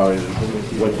far as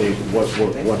what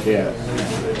their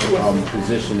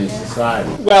position in society.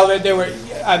 Well, they were,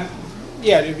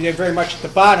 yeah, they're very much at the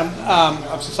bottom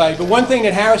of society. But one thing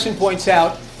that Harrison points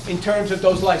out in terms of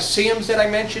those lyceums that I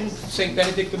mentioned, St.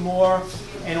 Benedict the Moor,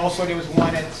 and also there was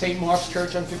one at St. Mark's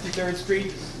Church on 53rd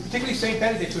Street, particularly St.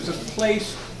 Benedict was a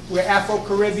place where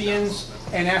Afro-Caribbeans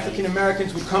and African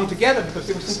Americans would come together because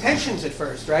there was some tensions at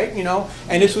first, right? You know,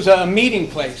 and this was a meeting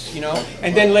place, you know,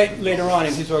 and then later on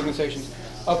in his organizations.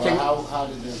 Okay. Well, how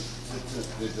did the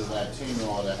Latino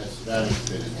or the Hispanic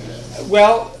fit into that?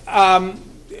 Well,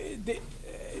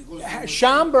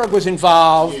 Schomburg was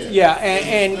involved, yeah,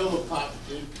 and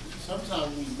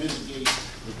sometimes we mitigate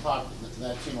the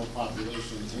Latino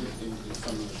population in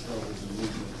some of the struggles and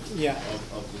movements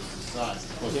of the society,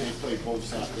 because they play both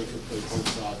sides. They could play both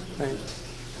sides of it,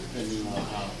 depending on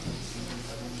how.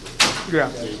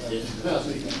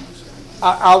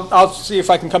 I'll see if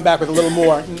I can come back with a little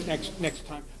more next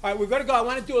time. All right, we're going to go. I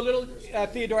want to do a little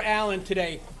Theodore Allen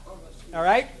today. All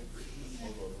right.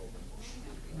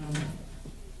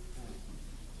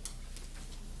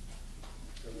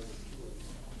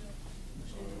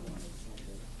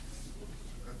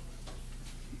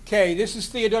 Okay, this is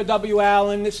Theodore W.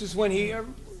 Allen. This is when he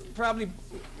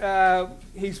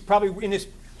he's probably in this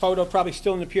photo, probably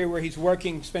still in the period where he's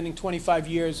working, spending 25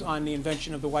 years on the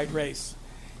invention of the white race.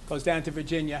 Goes down to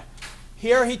Virginia.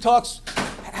 Here he talks,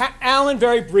 Allen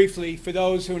very briefly, for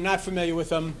those who are not familiar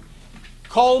with him,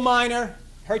 coal miner,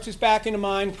 hurts his back in the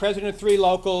mine, president of 3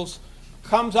 locals,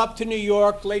 comes up to New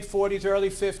York, late 40s, early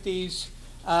 50s,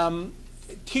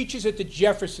 teaches at the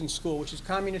Jefferson School, which is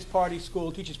Communist Party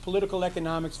school, teaches political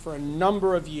economics for a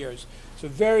number of years. It's a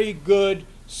very good,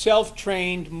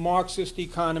 self-trained Marxist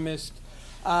economist.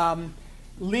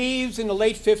 Leaves in the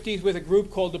late 50s with a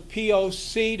group called the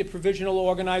POC, the Provisional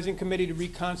Organizing Committee to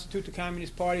Reconstitute the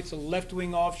Communist Party. It's a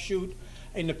left-wing offshoot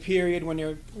in the period when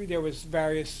there was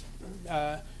various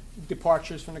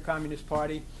departures from the Communist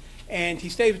Party. And he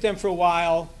stayed with them for a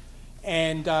while.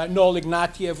 And Noel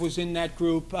Ignatieff was in that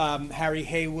group, Harry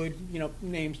Haywood, you know,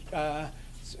 names,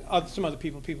 some other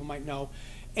people might know.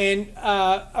 And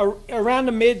around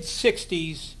the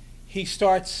mid-60s, he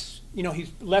starts, you know,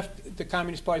 he's left the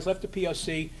Communist Party, he's left the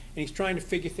POC, and he's trying to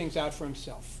figure things out for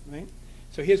himself, right?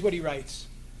 So here's what he writes.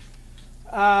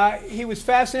 He was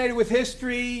fascinated with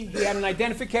history. He had an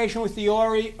identification with the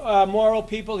moral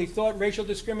people. He thought racial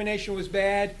discrimination was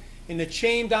bad. in the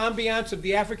chained ambiance of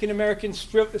the African-American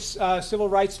civil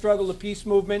rights struggle, the peace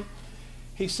movement.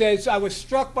 He says, I was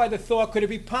struck by the thought, could it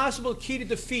be possible key to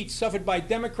defeat suffered by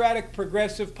democratic,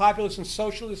 progressive, populist, and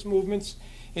socialist movements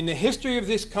in the history of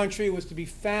this country was to be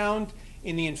found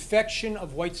in the infection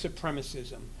of white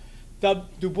supremacism.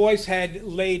 Du Bois had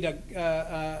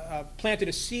planted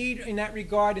a seed in that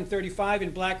regard in 1935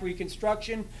 in Black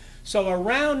Reconstruction. So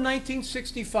around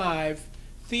 1965,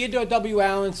 Theodore W.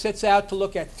 Allen sets out to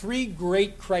look at 3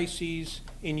 great crises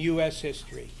in U.S.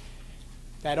 history.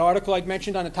 That article I'd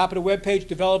mentioned on the top of the webpage,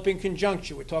 Developing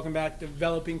Conjuncture. We're talking about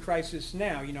developing crisis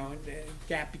now, you know, the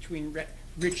gap between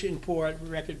rich and poor,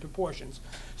 record proportions.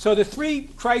 So the 3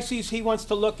 crises he wants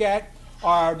to look at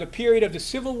are the period of the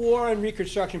Civil War and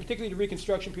Reconstruction, particularly the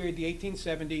Reconstruction period, the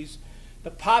 1870s,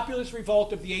 the populist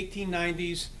revolt of the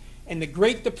 1890s, and the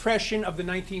Great Depression of the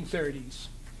 1930s.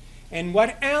 And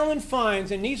what Allen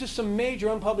finds, and these are some major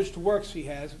unpublished works he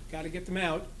has, got to get them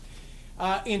out,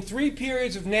 in 3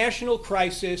 periods of national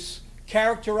crisis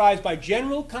characterized by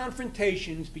general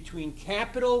confrontations between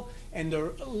capital and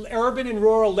the urban and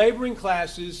rural laboring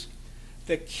classes,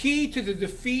 the key to the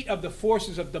defeat of the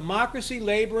forces of democracy,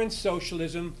 labor, and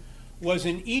socialism was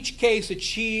in each case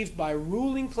achieved by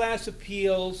ruling class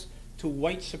appeals to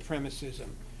white supremacism,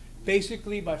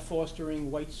 basically by fostering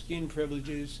white skin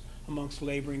privileges amongst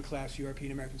laboring class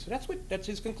European Americans. So that's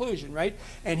his conclusion, right?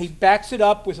 And he backs it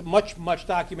up with much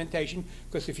documentation,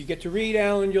 because if you get to read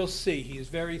Allen, you'll see he is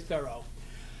very thorough.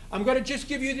 I'm going to just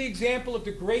give you the example of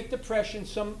the Great Depression,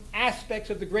 some aspects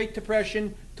of the Great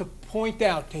Depression to point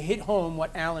out, to hit home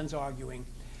what Allen's arguing.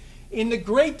 In the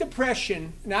Great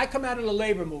Depression, now I come out of the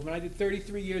labor movement. I did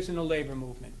 33 years in the labor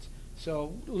movement.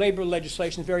 So labor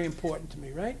legislation is very important to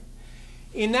me, right?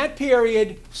 In that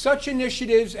period, such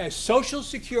initiatives as Social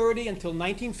Security until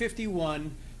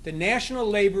 1951, the National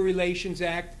Labor Relations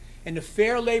Act, and the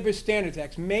Fair Labor Standards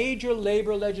Act, major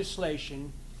labor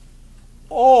legislation,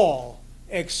 all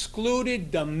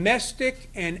excluded domestic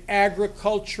and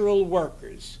agricultural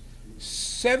workers.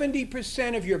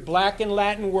 70% of your Black and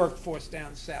Latin workforce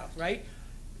down south, right?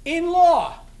 In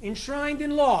law, enshrined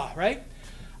in law, right?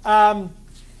 Or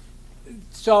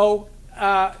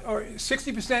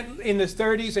 60% in the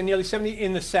 30s and nearly 70%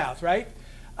 in the South, right?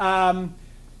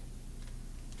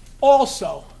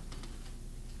 Also,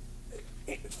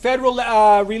 federal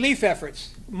relief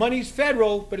efforts. Money's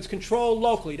federal, but it's controlled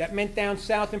locally. That meant down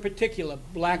south in particular,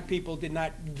 Black people did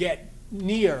not get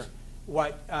near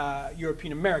what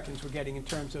European Americans were getting in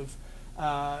terms of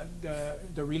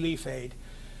the relief aid.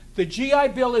 The GI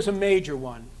Bill is a major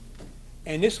one,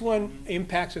 and this one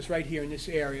impacts us right here in this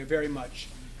area very much.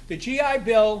 The GI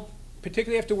Bill,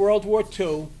 particularly after World War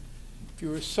II, if you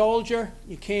were a soldier,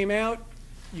 you came out,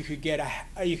 you could get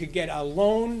a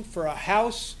loan for a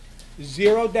house,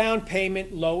 0 down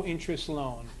payment, low interest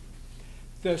loan.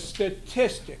 The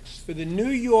statistics for the New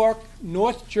York,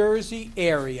 North Jersey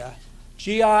area,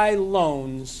 GI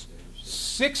loans,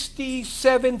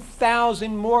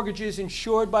 67,000 mortgages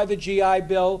insured by the GI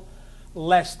Bill,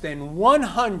 less than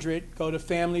 100 go to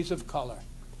families of color.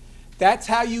 That's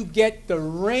how you get the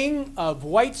ring of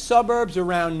white suburbs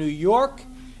around New York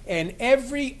and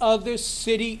every other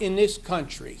city in this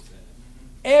country.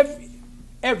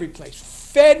 Every place.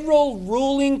 Federal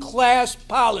ruling class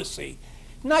policy,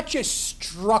 not just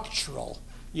structural.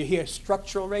 You hear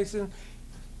structural racism?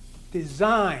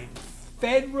 Design.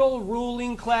 Federal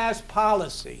ruling class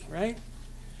policy, right?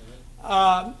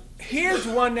 Here's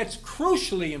one that's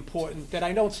crucially important that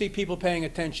I don't see people paying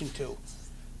attention to.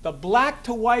 The black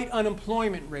to white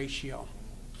unemployment ratio.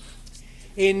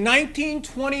 In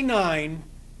 1929,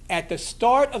 at the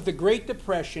start of the Great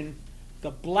Depression,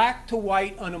 the black to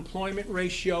white unemployment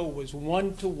ratio was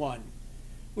 1 to 1,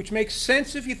 which makes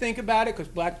sense if you think about it,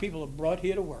 because black people are brought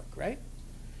here to work, right?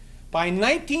 By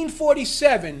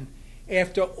 1947,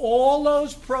 after all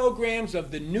those programs of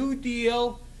the New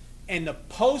Deal and the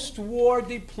post-war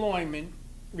redeployment,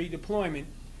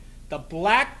 the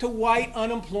black to white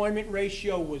unemployment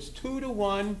ratio was 2 to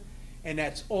 1, and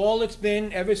that's all it's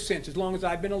been ever since, as long as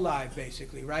I've been alive,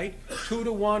 basically, right? 2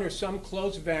 to 1 or some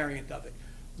close variant of it.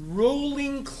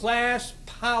 Ruling class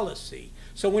policy.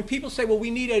 So when people say, well, we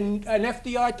need an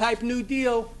FDR-type New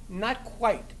Deal, not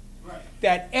quite. Right.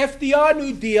 That FDR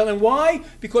New Deal, and why?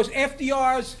 Because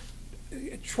FDR's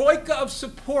troika of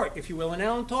support, if you will, and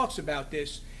Allen talks about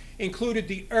this, included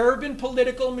the urban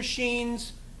political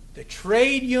machines, the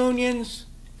trade unions,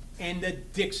 and the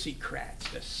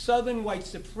Dixiecrats, the Southern white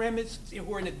supremacists who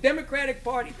were in the Democratic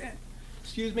Party then,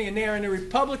 and they're in the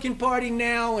Republican Party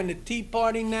now and the Tea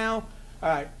Party now. All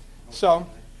right, so,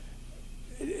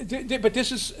 but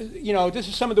this is, this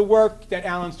is some of the work that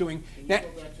Allen's doing. Now,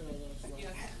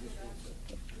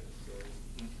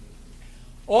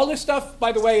 All this stuff,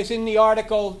 by the way, is in the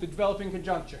article, The Developing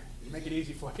Conjuncture. Make it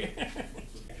easy for you.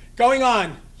 Going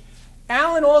on.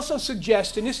 Allen also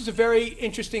suggests, and this is a very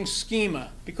interesting schema,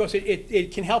 because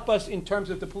it can help us in terms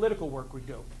of the political work we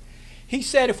do. He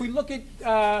said, if we look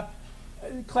at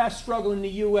class struggle in the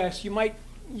U.S., you might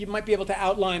be able to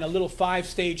outline a little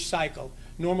 5-stage cycle.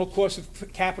 Normal course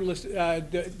of capitalist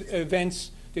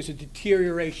events, there's a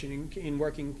deterioration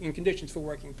in conditions for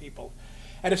working people.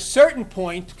 At a certain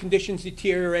point, conditions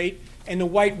deteriorate, and the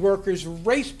white workers'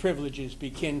 race privileges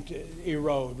begin to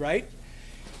erode, right?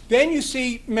 Then you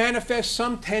see manifest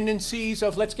some tendencies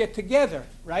of let's get together,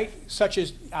 right? Such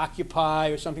as Occupy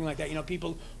or something like that. You know,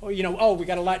 people, oh, we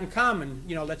got a lot in common.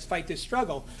 You know, let's fight this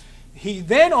struggle. He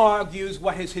then argues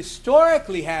what has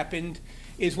historically happened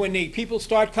is when the people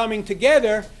start coming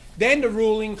together, then the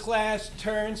ruling class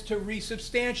turns to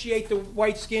resubstantiate the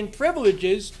white skin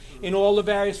privileges in all the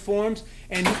various forms.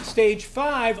 And stage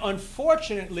 5,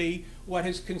 unfortunately, what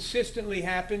has consistently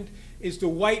happened is the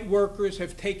white workers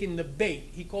have taken the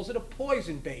bait. He calls it a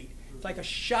poison bait. It's like a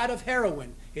shot of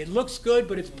heroin. It looks good,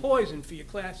 but it's poison for your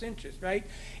class interest, right?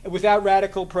 Without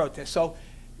radical protest. So,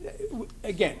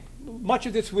 again, much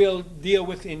of this we'll deal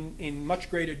with in much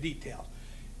greater detail.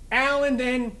 Allen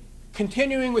then,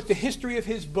 continuing with the history of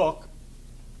his book,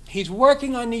 he's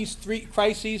working on these three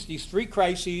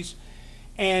crises,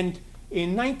 and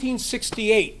in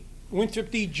 1968,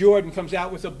 Winthrop D. Jordan comes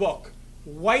out with a book,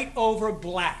 White Over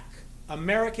Black,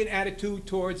 American Attitude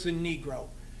Towards the Negro,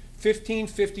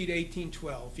 1550 to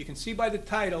 1812. You can see by the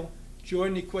title,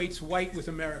 Jordan equates white with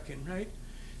American, right?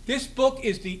 This book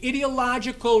is the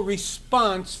ideological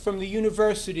response from the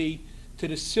university to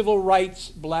the civil rights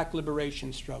black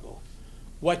liberation struggle.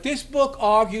 What this book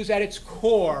argues at its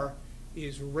core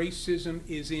is racism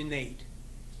is innate.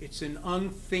 It's an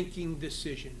unthinking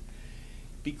decision.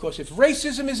 Because if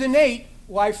racism is innate,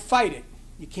 why fight it?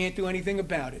 You can't do anything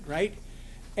about it, right?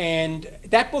 And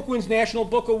that book wins National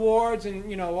Book Awards and,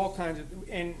 you know, all kinds of,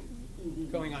 and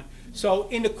going on. So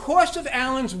in the course of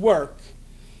Allen's work,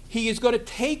 he is going to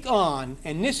take on,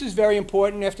 and this is very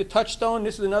important after Touchstone,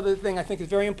 this is another thing I think is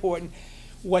very important,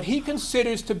 what he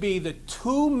considers to be the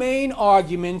two main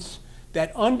arguments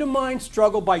that undermine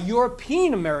struggle by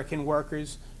European American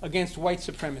workers against white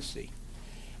supremacy.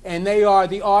 And they are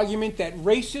the argument that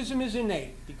racism is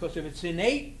innate, because if it's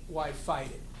innate, why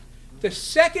fight it? The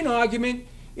second argument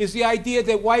is the idea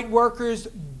that white workers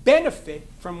benefit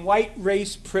from white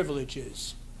race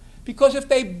privileges. Because if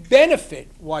they benefit,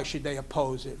 why should they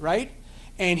oppose it, right?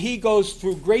 And he goes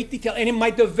through great detail. And in my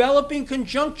Developing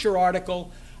Conjuncture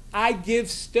article, I give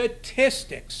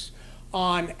statistics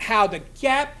on how the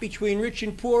gap between rich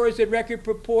and poor is at record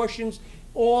proportions,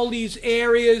 all these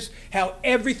areas, how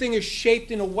everything is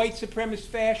shaped in a white supremacist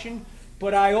fashion.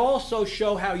 But I also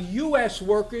show how U.S.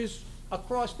 workers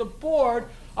across the board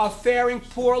are faring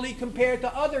poorly compared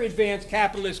to other advanced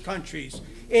capitalist countries.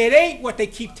 It ain't what they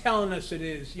keep telling us it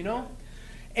is, you know?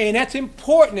 And that's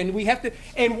important, and we have to,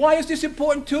 and why is this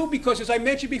important too? Because as I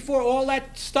mentioned before, all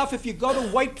that stuff, if you go to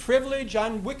white privilege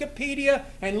on Wikipedia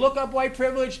and look up white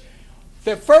privilege,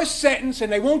 the first sentence,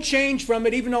 and they won't change from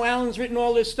it, even though Allen's written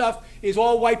all this stuff, is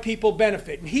all white people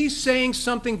benefit. And he's saying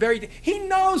something he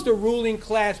knows the ruling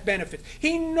class benefits.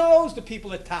 He knows the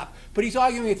people at top, but he's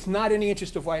arguing it's not in the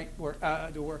interest of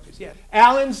the workers. Yeah.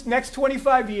 Allen's next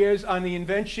 25 years on the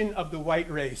invention of the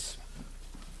white race.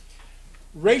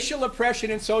 Racial Oppression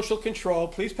and Social Control.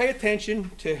 Please pay attention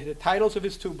to the titles of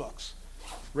his two books.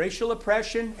 Racial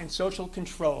Oppression and Social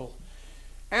Control.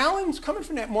 Allen's coming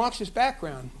from that Marxist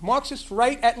background. Marxists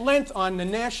write at length on the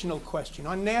national question,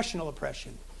 on national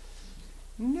oppression.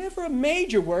 Never a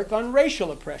major work on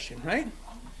racial oppression, right?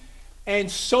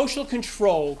 And social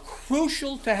control,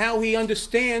 crucial to how he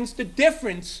understands the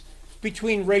difference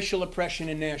between racial oppression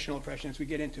and national oppression, as we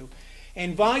get into.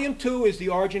 And volume 2 is the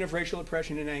origin of racial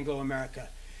oppression in Anglo-America.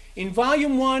 In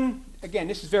volume 1, again,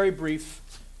 this is very brief,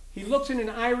 he looks in an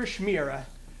Irish mirror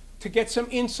to get some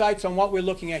insights on what we're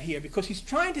looking at here, because he's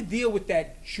trying to deal with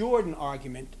that Jordan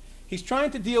argument. He's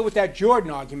trying to deal with that Jordan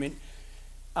argument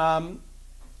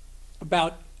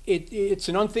about it's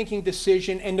an unthinking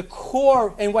decision, and the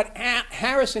core, and what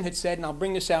Harrison had said, and I'll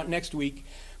bring this out next week,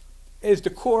 is the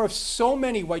core of so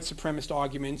many white supremacist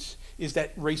arguments is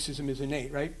that racism is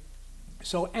innate, right?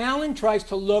 So Allen tries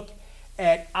to look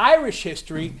at Irish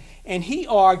history, and he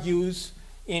argues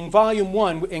in volume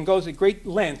 1, and goes at great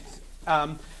length,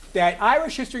 that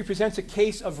Irish history presents a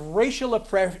case of racial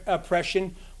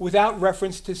oppression without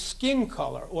reference to skin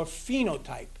color or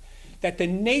phenotype. That the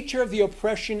nature of the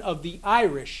oppression of the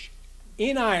Irish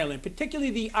in Ireland,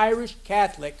 particularly the Irish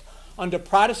Catholic under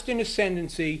Protestant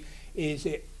ascendancy, is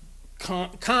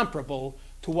comparable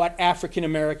to what African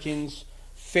Americans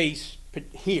face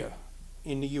here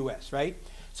in the U.S., right?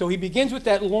 So he begins with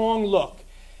that long look.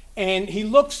 And he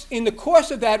looks, in the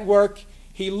course of that work,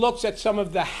 he looks at some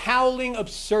of the howling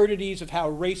absurdities of how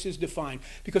race is defined.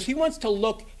 Because he wants to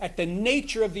look at the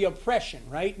nature of the oppression,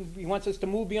 right? He wants us to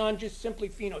move beyond just simply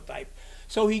phenotype.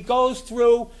 So he goes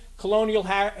through colonial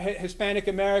Hispanic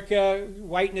America,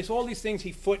 whiteness, all these things.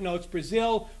 He footnotes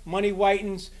Brazil, money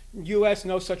whitens, U.S.,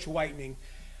 no such whitening.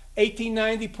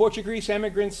 1890, Portuguese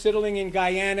immigrants settling in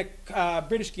Guyana,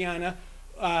 British Guiana,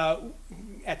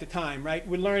 at the time, right,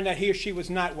 would learn that he or she was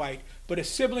not white, but a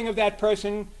sibling of that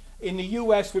person in the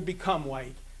U.S. would become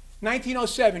white.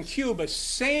 1907, Cuba,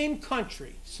 same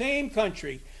country.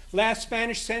 Last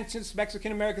Spanish census,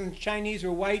 Mexican Americans and Chinese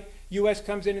are white. U.S.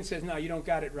 comes in and says, no, you don't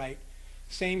got it right.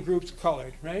 Same groups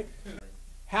colored, right?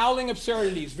 Howling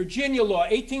absurdities. Virginia law,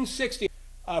 1860.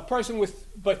 A person with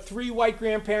but 3 white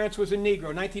grandparents was a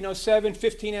Negro. 1907,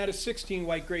 15 out of 16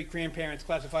 white great-grandparents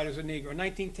classified as a Negro.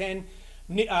 1910,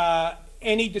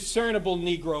 any discernible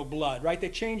Negro blood, right? They're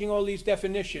changing all these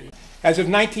definitions. As of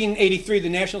 1983, the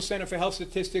National Center for Health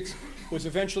Statistics was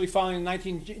eventually following the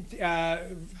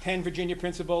 1910 Virginia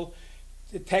principle.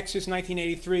 Texas,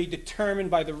 1983,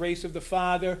 determined by the race of the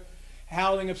father.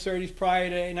 Howling absurdities prior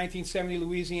to 1970,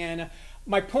 Louisiana.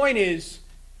 My point is,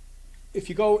 if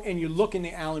you go and you look in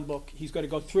the Allen book, he's going to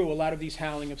go through a lot of these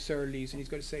howling absurdities, and he's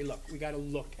going to say, look, we got to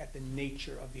look at the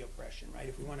nature of the oppression, right?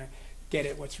 If we want to get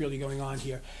at what's really going on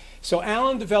here. So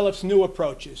Allen develops new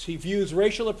approaches. He views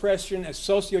racial oppression as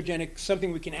sociogenic,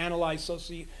 something we can analyze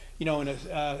in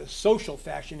a social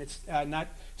fashion. It's not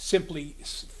simply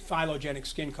phylogenic,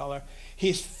 skin color.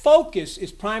 His focus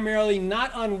is primarily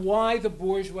not on why the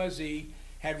bourgeoisie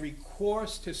had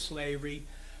recourse to slavery,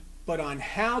 but on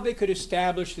how they could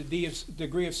establish the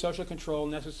degree of social control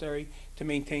necessary to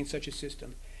maintain such a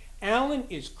system. Allen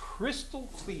is crystal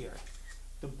clear.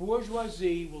 The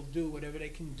bourgeoisie will do whatever they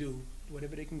can do,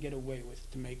 whatever they can get away with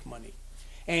to make money.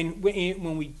 And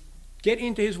when we get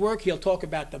into his work, he'll talk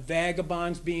about the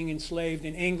vagabonds being enslaved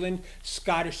in England,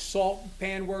 Scottish salt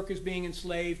pan workers being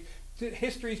enslaved,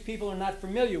 histories people are not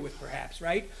familiar with perhaps,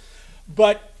 right?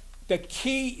 But the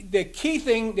key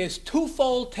thing, there's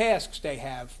twofold tasks they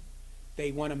have.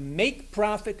 They want to make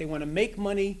profit, they want to make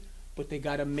money, but they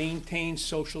got to maintain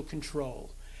social control.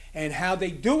 And how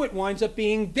they do it winds up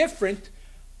being different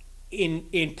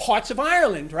in parts of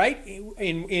Ireland, right?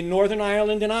 In Northern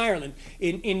Ireland and Ireland,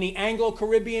 in the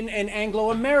Anglo-Caribbean and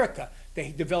Anglo-America.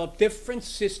 They develop different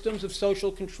systems of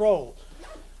social control.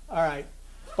 All right.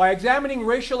 By examining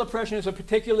racial oppression as a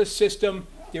particular system,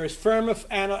 there is firm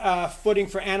footing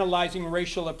for analyzing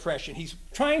racial oppression. He's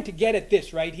trying to get at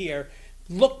this right here.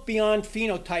 Look beyond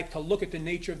phenotype to look at the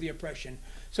nature of the oppression.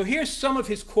 So here's some of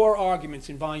his core arguments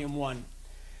in Volume 1.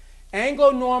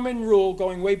 Anglo-Norman rule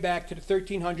going way back to the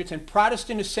 1300s and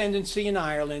Protestant ascendancy in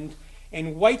Ireland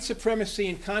and white supremacy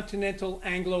in continental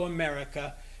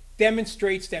Anglo-America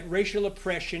demonstrates that racial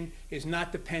oppression is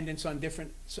not dependent on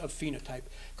difference of phenotype.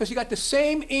 Because you got the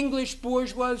same English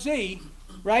bourgeoisie,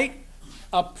 right,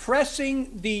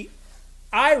 oppressing the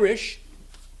Irish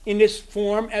in this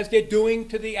form as they're doing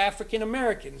to the African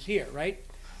Americans here, right?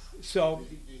 So.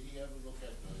 Did he ever look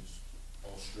at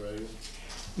Australia?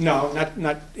 No,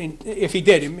 if he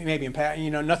did, maybe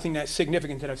in nothing that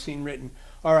significant that I've seen written.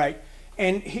 All right.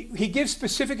 And he gives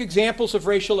specific examples of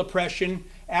racial oppression,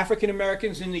 African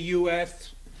Americans in the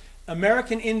U.S.,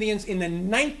 American Indians in the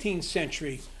 19th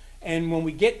century. And when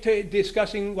we get to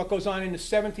discussing what goes on in the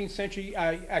 17th century,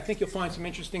 I think you'll find some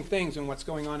interesting things in what's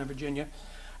going on in Virginia.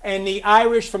 And the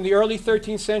Irish from the early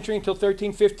 13th century until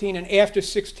 1315 and after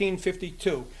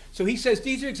 1652. So he says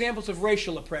these are examples of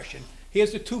racial oppression.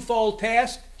 Here's the twofold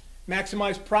task: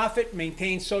 maximize profit,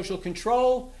 maintain social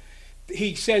control.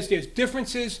 He says there's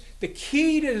differences. The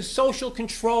key to the social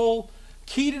control,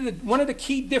 one of the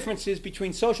key differences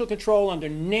between social control under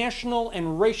national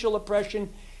and racial oppression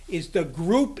is the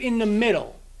group in the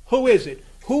middle. Who is it?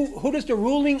 Who does the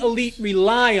ruling elite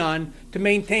rely on to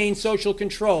maintain social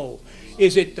control?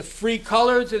 Is it the free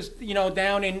colors, as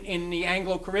down in the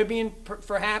Anglo-Caribbean,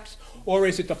 perhaps? Or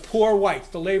is it the poor whites,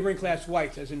 the laboring class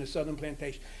whites, as in the Southern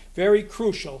plantation? Very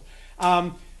crucial.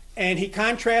 And he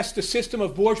contrasts the system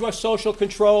of bourgeois social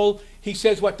control. He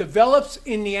says what develops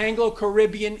in the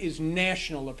Anglo-Caribbean is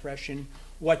national oppression.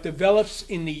 What develops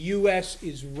in the U.S.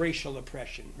 is racial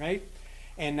oppression, right?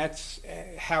 And that's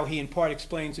how he in part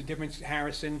explains the difference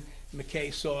Harrison and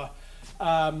McKay saw.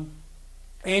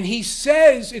 And he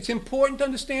says it's important to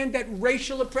understand that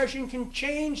racial oppression can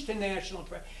change to national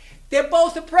oppression. They're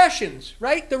both oppressions,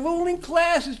 right? The ruling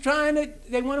class is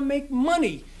they want to make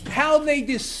money. How they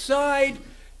decide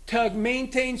to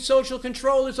maintain social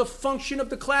control is a function of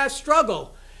the class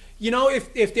struggle. You know,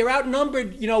 if they're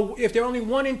outnumbered, you know, if they're only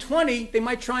 1 in 20, they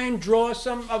might try and draw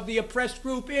some of the oppressed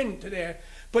group into there.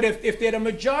 But if they're the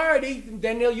majority,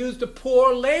 then they'll use the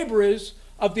poor laborers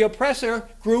of the oppressor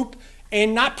group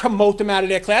and not promote them out of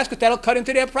their class, because that'll cut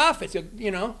into their profits,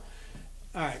 you know.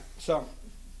 All right, so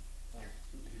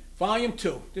volume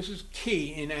 2. This is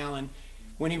key in Allen.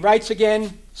 When he writes again,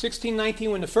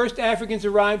 1619, when the first Africans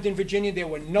arrived in Virginia, there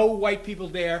were no white people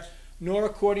there, nor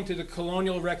according to the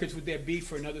colonial records would there be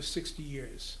for another 60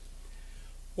 years.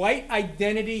 White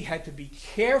identity had to be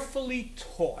carefully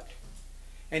taught,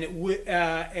 and it would,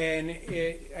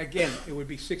 again, it would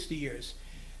be 60 years.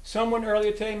 Someone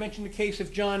earlier today mentioned the case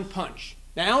of John Punch.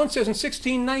 Now, Allen says in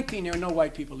 1619 there were no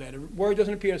white people there. The word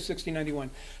doesn't appear in 1691.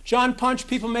 John Punch,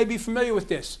 people may be familiar with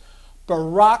this.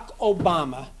 Barack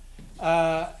Obama.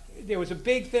 There was a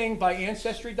big thing by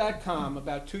Ancestry.com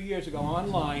about 2 years ago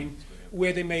online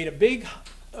where they made a big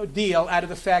deal out of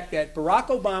the fact that Barack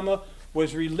Obama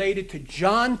was related to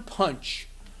John Punch,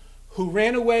 who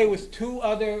ran away with 2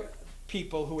 other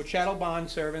people who were chattel bond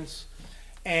servants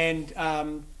and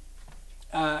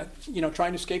you know,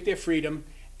 trying to escape their freedom,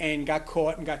 and got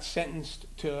caught and got sentenced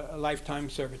to a lifetime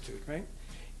servitude, right?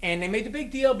 And they made the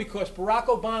big deal because Barack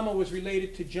Obama was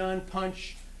related to John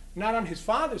Punch, not on his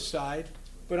father's side,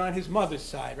 but on his mother's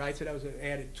side, right? So that was an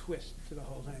added twist to the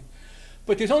whole thing.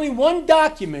 But there's only one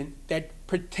document that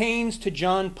pertains to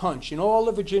John Punch in all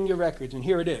the Virginia records, and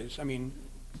here it is. I mean,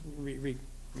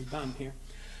 redone here.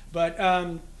 But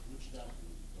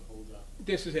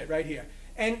this is it right here.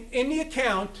 And in the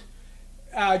account,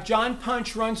 John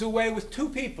Punch runs away with 2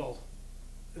 people,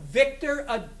 Victor,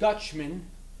 a Dutchman,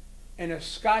 and a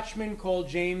Scotchman called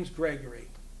James Gregory.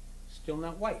 Still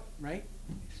not white, right?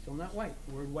 Still not white.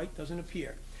 The word white doesn't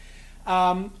appear.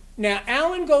 Now,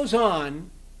 Allen goes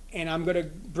on, and I'm going to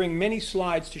bring many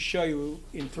slides to show you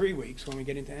in 3 weeks when we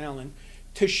get into Allen,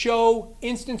 to show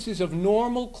instances of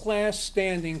normal class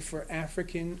standing for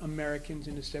African Americans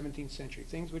in the 17th century,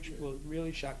 things which will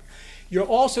really shock you. You're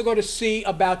also going to see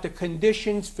about the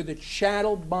conditions for the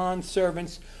chattel bond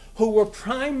servants who were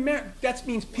that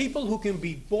means people who can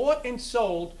be bought and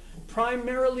sold,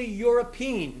 primarily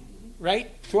European,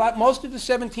 right, throughout most of the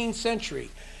 17th century.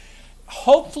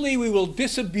 Hopefully we will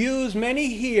disabuse many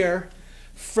here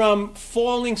from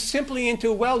falling simply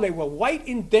into, well, they were white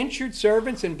indentured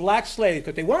servants and black slaves,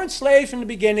 but they weren't slaves from the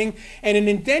beginning, and an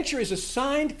indenture is a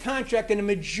signed contract, and a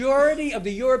majority of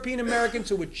the European Americans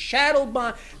who were chattel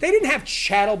bond, they didn't have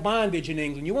chattel bondage in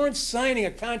England. You weren't signing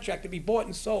a contract to be bought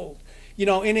and sold. You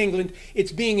know, in England,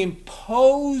 it's being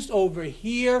imposed over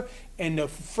here, and the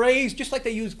phrase, just like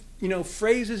they use, you know,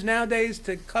 phrases nowadays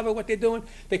to cover what they're doing,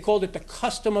 they called it the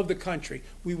custom of the country.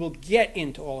 We will get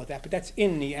into all of that, but that's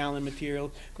in the Allen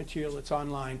material that's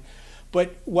online.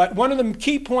 But one of the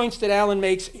key points that Allen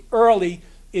makes early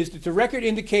is that the record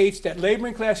indicates that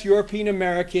laboring class European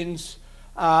Americans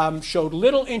showed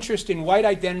little interest in white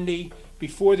identity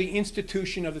before the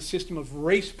institution of the system of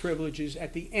race privileges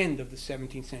at the end of the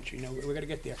 17th century. Now, we're going to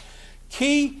get there.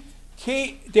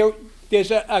 There's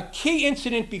a key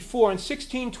incident before in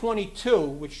 1622,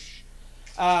 which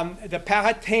the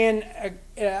Powhatan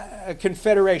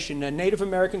Confederation, the Native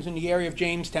Americans in the area of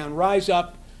Jamestown, rise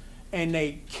up and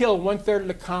they kill 1/3 of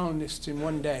the colonists in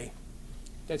one day.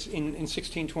 That's in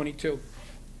 1622.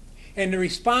 And the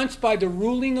response by the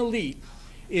ruling elite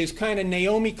is kind of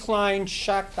Naomi Klein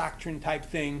shock doctrine type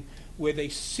thing, where they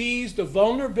seize the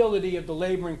vulnerability of the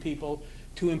laboring people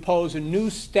to impose a new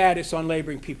status on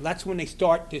laboring people. That's when they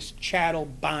start this chattel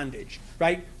bondage,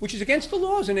 right? Which is against the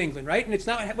laws in England, right? And it's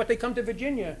not what they come to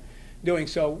Virginia doing.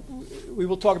 So we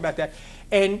will talk about that.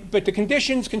 But the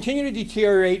conditions continue to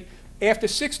deteriorate. After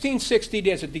 1660,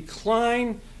 there's a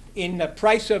decline in the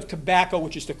price of tobacco,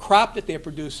 which is the crop that they're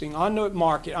producing on the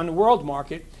market, on the world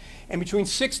market. And between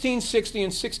 1660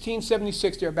 and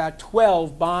 1676, there are about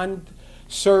 12 bond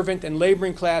servant and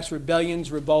laboring class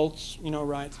rebellions, revolts, you know,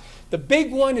 riots. The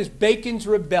big one is Bacon's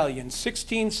Rebellion,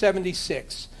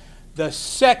 1676, the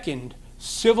second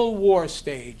Civil War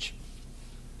stage.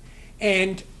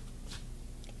 And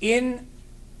in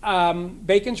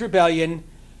Bacon's Rebellion,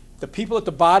 the people at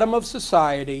the bottom of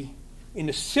society in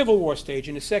the Civil War stage,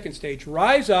 in the second stage,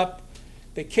 rise up,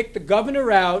 they kick the governor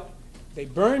out, they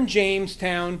burn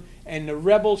Jamestown, and the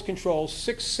rebels control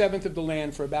 6/7 of the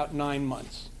land for about 9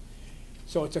 months.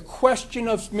 So it's a question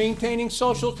of maintaining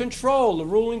social control. The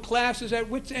ruling class is at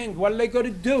wit's end. What are they going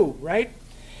to do, right?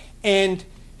 And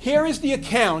here is the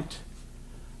account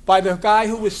by the guy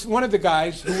who was, one of the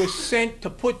guys who was sent to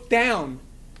put down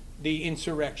the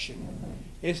insurrection.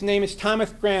 His name is Thomas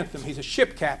Grantham. He's a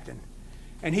ship captain.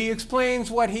 And he explains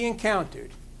what he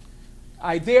encountered.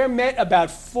 I there met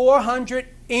about 400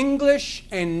 English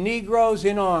and Negroes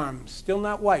in arms, still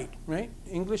not white, right?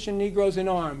 English and Negroes in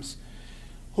arms,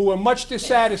 who were much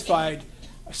dissatisfied.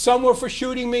 Some were for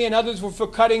shooting me and others were for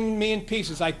cutting me in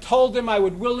pieces. I told them I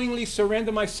would willingly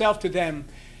surrender myself to them,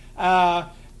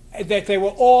 that they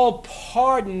were all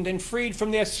pardoned and freed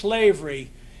from their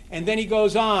slavery. And then he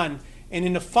goes on, and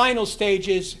in the final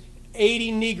stages,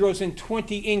 80 Negroes and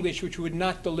 20 English, which would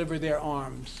not deliver their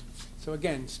arms. So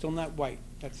again, still not white.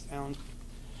 That's Allen's.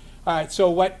 All right, so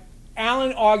what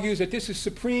Allen argues that this is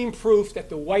supreme proof that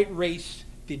the white race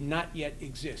did not yet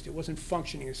exist. It wasn't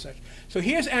functioning as such. So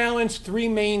here's Allen's three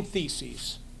main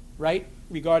theses, right,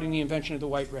 regarding the invention of the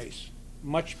white race.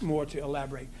 Much more to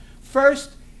elaborate.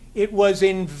 First, it was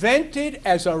invented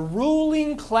as a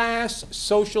ruling class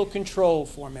social control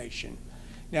formation.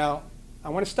 Now, I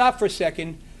want to stop for a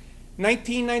second.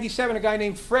 1997, a guy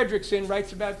named Fredrickson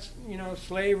writes about,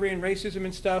 slavery and racism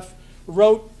and stuff,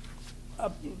 wrote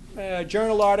a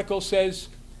journal article, says,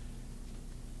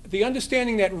 the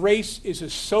understanding that race is a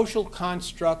social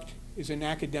construct is an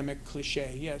academic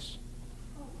cliche. Yes?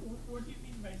 What do you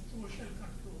mean by social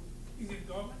control? Is it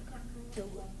government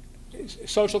control?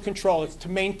 Social control. It's to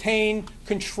maintain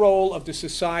control of the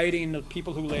society and the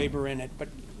people who labor in it. But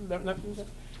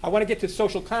I want to get to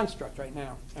social construct right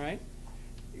now, all right?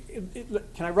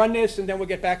 Can I run this and then we'll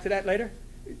get back to that later?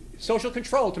 Social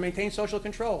control, to maintain social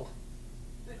control.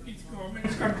 It's government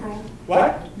control.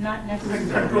 What? Not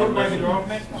necessarily. Controlled by the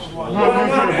government or what?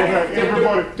 Not necessarily,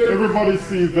 but everybody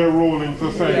sees their role in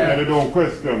society and they don't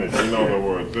question it, in other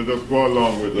words. They just go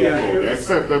along with the flow. They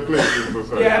accept their place in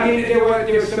society. Yeah, I mean, there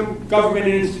were some government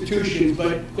institutions,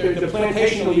 but the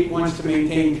plantation elite wants to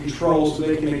maintain control so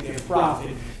they can make their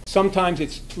profit. Sometimes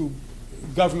it's through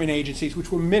government agencies, which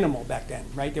were minimal back then,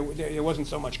 right? There wasn't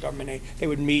so much government aid. They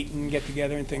would meet and get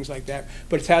together and things like that.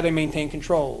 But it's how they maintain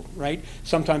control, right?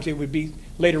 Sometimes it would be,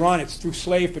 later on, it's through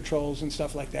slave patrols and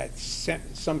stuff like that.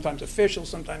 Sometimes official,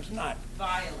 sometimes not.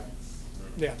 Violence.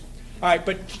 Yeah. All right,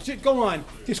 but to go on.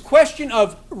 This question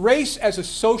of race as a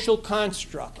social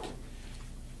construct.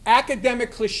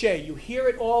 Academic cliche. You hear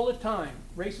it all the time.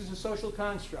 Race is a social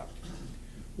construct.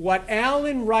 What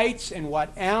Allen writes and what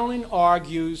Allen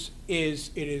argues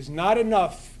is it is not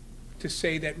enough to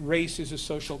say that race is a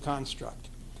social construct.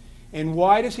 And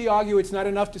why does he argue it's not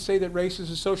enough to say that race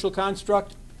is a social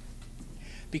construct?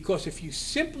 Because if you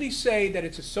simply say that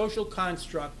it's a social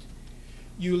construct,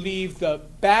 you leave the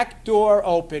back door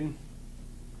open.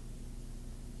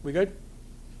 We good?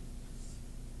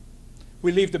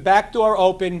 We leave the back door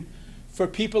open for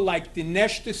people like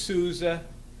Dinesh D'Souza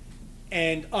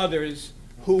and others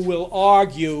who will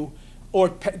argue, or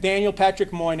Daniel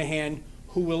Patrick Moynihan,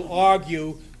 who will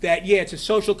argue that, yeah, it's a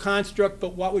social construct,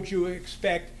 but what would you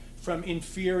expect from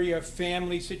inferior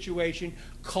family situation,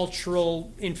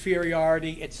 cultural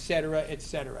inferiority, et cetera, et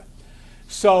cetera.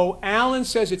 So Allen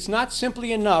says it's not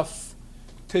simply enough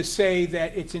to say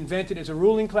that it's invented as a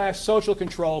ruling class social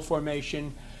control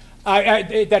formation,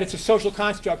 that it's a social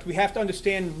construct. We have to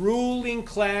understand ruling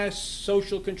class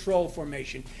social control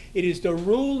formation. It is the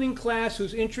ruling class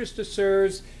whose interest it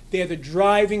serves. They're the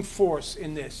driving force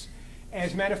in this,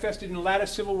 as manifested in the latter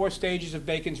Civil War stages of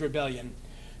Bacon's rebellion.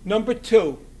 Number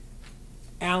two,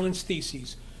 Allen's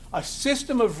theses. A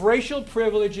system of racial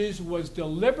privileges was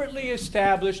deliberately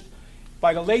established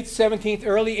by the late 17th,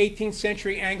 early 18th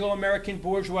century Anglo-American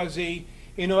bourgeoisie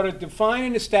in order to define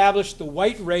and establish the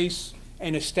white race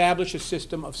and establish a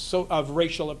system of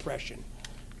racial oppression.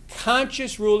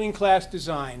 Conscious ruling class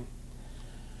design.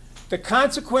 The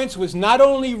consequence was not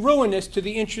only ruinous to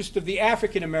the interest of the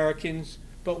African Americans,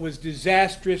 but was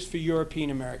disastrous for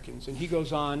European Americans. And he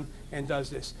goes on and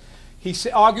does this. He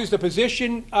argues the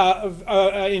position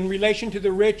in relation to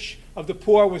the rich of the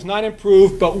poor was not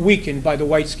improved, but weakened by the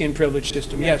white skin privilege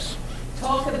system. Yes?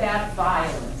 Talk about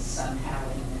violence somehow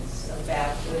in this,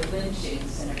 about the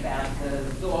lynchings and about the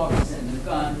dogs and the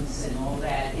guns and all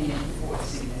that in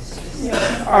enforcing this system.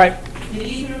 Yeah. All right. Did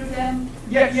either of them?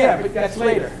 Yeah, but that's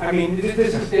later. I mean,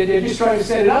 they're just trying to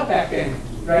set it up back then,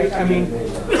 right? I mean,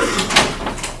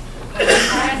 They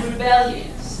had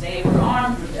rebellions. They were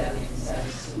armed rebellions.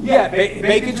 yeah,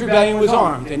 Bacon's rebellion was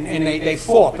armed, and they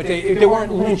fought, but there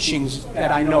weren't lynchings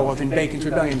that I know of in Bacon's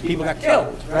rebellion. People got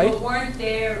killed, right? But weren't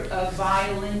there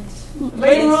violent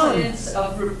Later on. incidents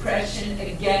of repression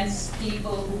against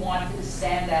people who wanted to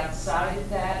stand outside of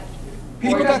that?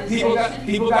 People got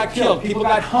killed. People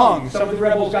got hung. Some of the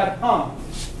rebels got hung,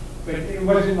 but it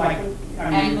wasn't like.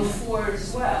 And before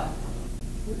as well.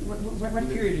 What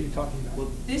period are you talking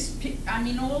about?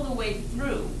 All the way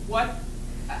through.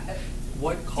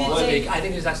 What caused Bacon? I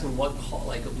think he was asking what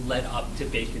led up to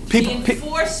Bacon's. The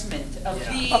enforcement of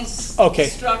these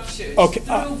structures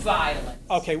through violence.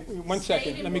 Okay, one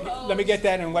second. Let me get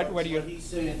that. And what do you? He's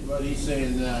saying he's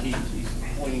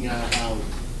pointing out how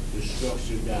the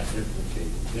structure got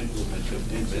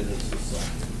implemented into the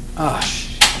society.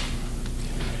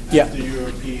 Yeah. After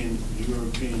Europeans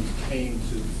came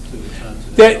to the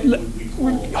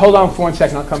continent. Hold on for 1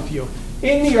 second. I'll come to you.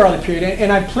 In the early period,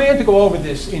 and I plan to go over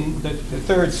this in the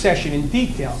third session in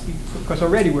detail, because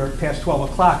already we're past 12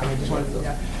 o'clock, and I just want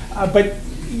to, but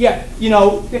yeah, you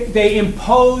know, they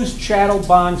imposed chattel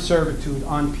bond servitude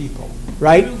on people,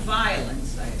 right? Through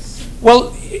violence, I assume.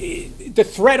 Well, the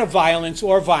threat of violence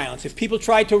or violence. If people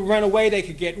tried to run away, they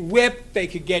could get whipped, they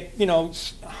could get, you know,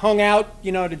 hung out,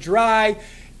 you know, to dry,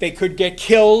 they could get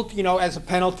killed, you know, as a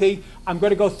penalty. I'm going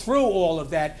to go through all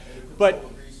of that, but.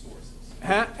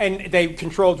 And they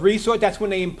controlled resources. That's when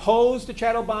they imposed the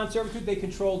chattel bond servitude. They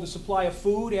controlled the supply of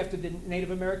food after the Native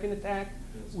American attack.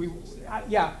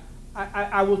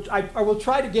 I will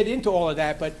try to get into all of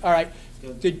that. But all right,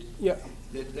 the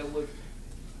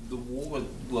war.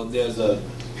 Well, there's a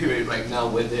period right now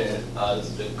where the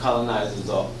colonizers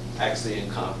are actually in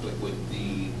conflict with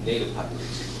the native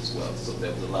population as well. So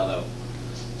there was a lot of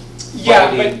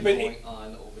fighting going on.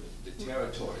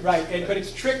 Territory. Right, but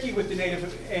it's tricky with the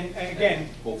Native, and again,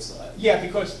 both sides. Yeah,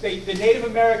 because the Native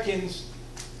Americans,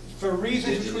 for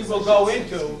reasons which we will go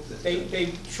into,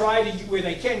 they try to, where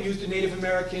they can, use the Native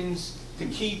Americans to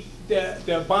keep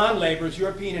the bond laborers,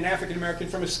 European and African American,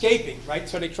 from escaping, right?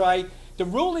 So they try, the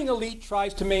ruling elite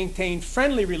tries to maintain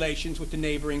friendly relations with the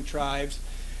neighboring tribes.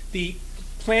 The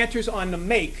planters on the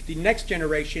make, the next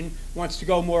generation, wants to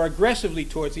go more aggressively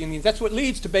towards the Indians. That's what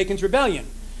leads to Bacon's Rebellion.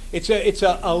 It's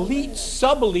a elite,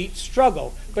 sub-elite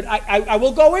struggle. But I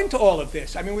will go into all of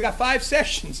this. I mean, we got 5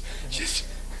 sessions.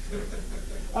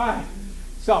 All right.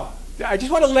 So I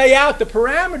just want to lay out the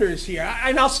parameters here.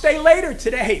 And I'll stay later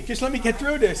today. Just let me get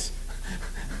through this.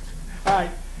 All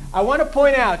right. I want to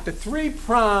point out the 3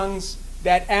 prongs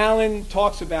that Alan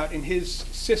talks about in his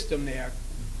system there.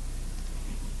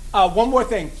 One more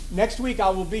thing. Next week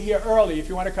I will be here early if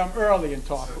you want to come early and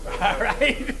talk. All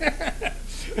right?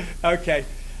 Okay.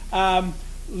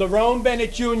 Lerone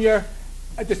Bennett Jr.,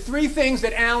 the 3 things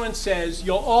that Alan says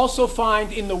you'll also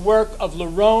find in the work of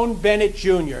Lerone Bennett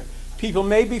Jr. People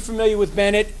may be familiar with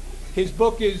Bennett. His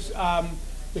book is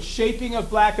The Shaping of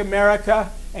Black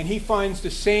America, and he finds the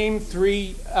same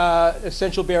 3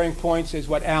 essential bearing points as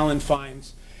what Alan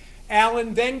finds.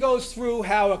 Alan then goes through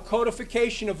how a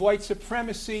codification of white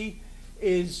supremacy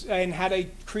is, and how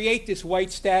they create this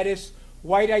white status.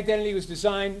 White identity was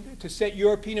designed to set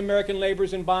European American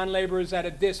laborers and bond laborers at a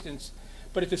distance,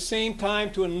 but at the same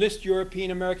time to enlist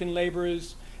European American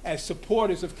laborers as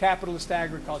supporters of capitalist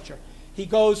agriculture. He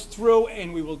goes through,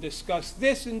 and we will discuss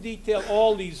this in detail,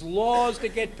 all these laws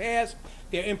that get passed,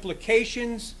 their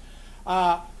implications.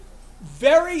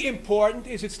 Very important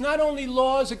is it's not only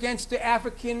laws against the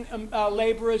African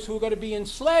laborers who are going to be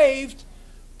enslaved,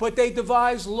 but they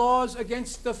devise laws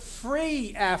against the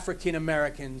free African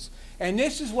Americans. And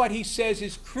this is what he says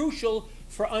is crucial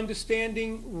for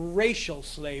understanding racial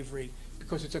slavery,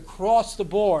 because it's across the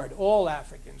board, all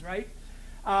Africans, right?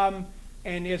 And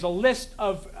there's a list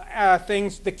of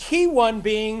things, the key one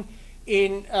being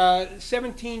in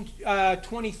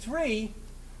 1723,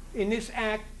 in this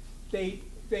act, the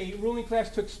ruling class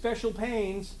took special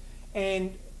pains,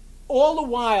 and all the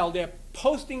while they're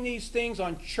posting these things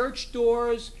on church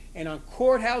doors and on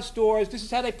courthouse doors. This is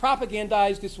how they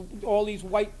propagandize all these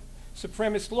white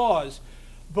supremacist laws.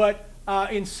 But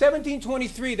in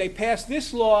 1723, they passed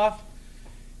this law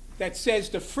that says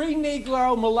the free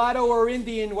Negro, mulatto, or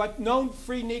Indian, no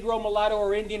free Negro, mulatto,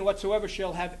 or Indian whatsoever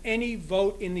shall have any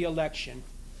vote in the election.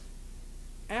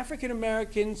 African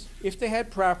Americans, if they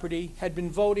had property, had been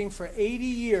voting for 80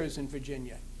 years in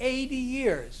Virginia. 80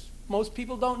 years. Most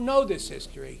people don't know this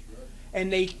history. And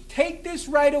they take this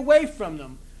right away from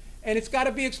them. And it's got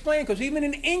to be explained, because even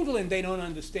in England they don't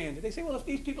understand it. They say, well, if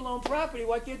these people own property,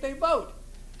 why can't they vote?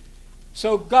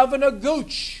 So Governor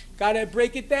Gooch got to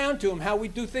break it down to him how we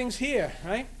do things here,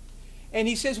 right? And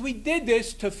he says we did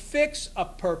this to fix a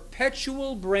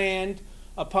perpetual brand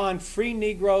upon free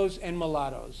Negroes and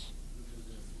mulattoes.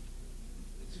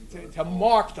 To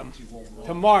mark them.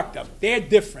 To mark them. They're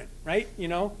different, right? You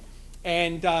know?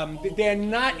 And they're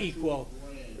not equal.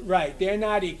 Right, they're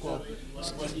not equal. They're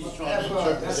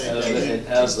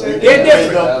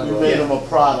different. You made them a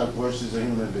product versus a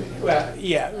human being. Well,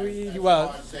 yeah.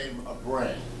 Well, a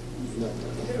brand.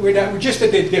 We're just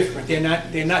that they're different. They're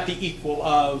not the equal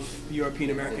of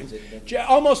European Americans.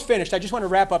 Almost finished. I just want to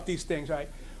wrap up these things. Right.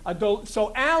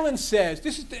 So Allen says,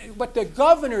 this is what the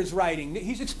governor's writing.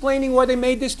 He's explaining why they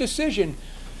made this decision.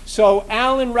 So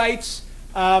Allen writes,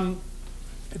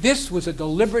 this was a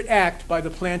deliberate act by the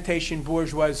plantation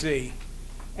bourgeoisie.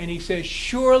 And he says,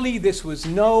 surely this was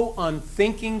no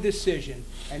unthinking decision.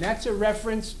 And that's a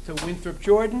reference to Winthrop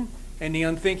Jordan and the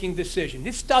unthinking decision.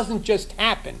 This doesn't just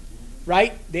happen,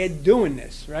 right? They're doing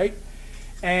this, right?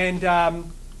 And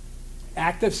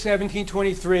Act of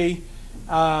 1723,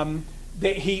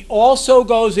 he also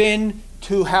goes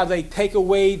into how they take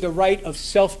away the right of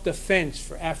self-defense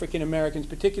for African Americans,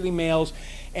 particularly males,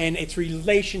 and its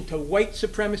relation to white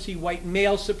supremacy, white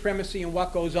male supremacy, and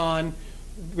what goes on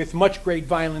with much great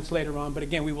violence later on. But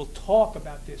again, we will talk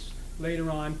about this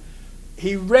later on.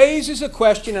 He raises a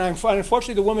question, and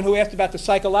unfortunately the woman who asked about the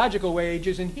psychological wage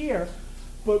isn't here,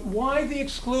 but why the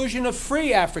exclusion of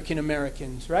free African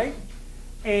Americans, right?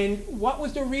 And what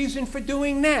was the reason for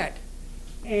doing that?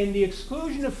 And the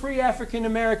exclusion of free African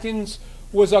Americans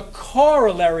was a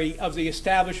corollary of the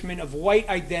establishment of white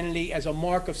identity as a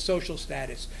mark of social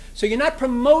status. So you're not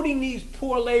promoting these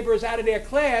poor laborers out of their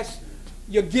class,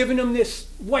 you're giving them this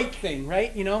white thing,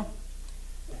 right? You know?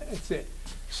 That's it.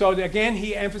 So again,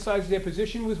 he emphasizes their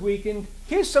position was weakened.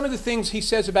 Here's some of the things he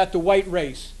says about the white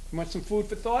race. You want some food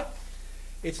for thought?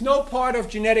 It's no part of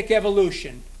genetic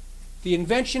evolution. The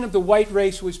invention of the white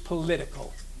race was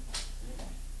political.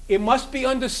 It must be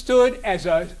understood as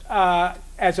a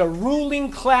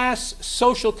ruling class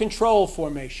social control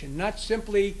formation, not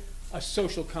simply a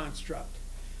social construct.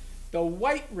 The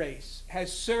white race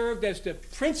has served as the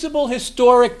principal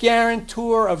historic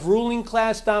guarantor of ruling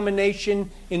class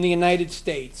domination in the United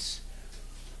States.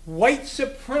 White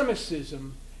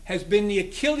supremacism has been the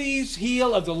Achilles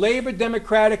heel of the labor,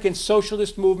 democratic, and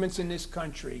socialist movements in this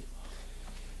country.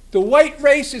 The white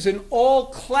race is an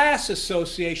all-class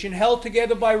association held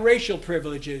together by racial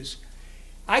privileges.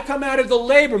 I come out of the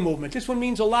labor movement. This one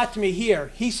means a lot to me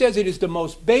here. He says it is the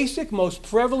most basic, most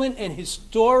prevalent, and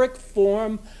historic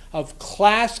form of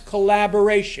class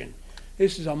collaboration.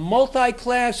 This is a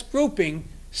multi-class grouping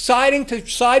siding to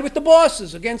side with the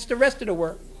bosses against the rest of the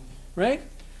work, right?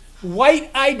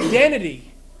 White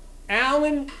identity.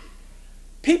 Allen,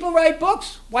 people write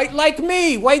books, white like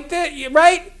me, white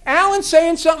right? Allen's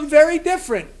saying something very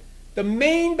different. The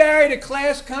main barrier to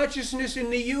class consciousness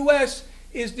in the U.S.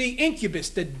 is the incubus,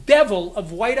 the devil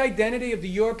of white identity of the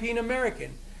European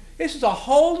American. This is a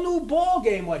whole new ball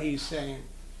game, what he's saying,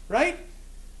 right?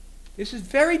 This is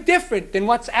very different than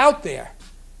what's out there.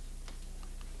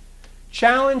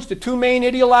 Challenge the two main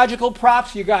ideological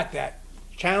props, you got that.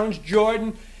 Challenge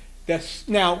Jordan.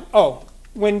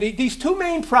 When these two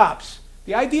main props,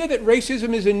 the idea that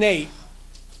racism is innate,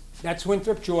 that's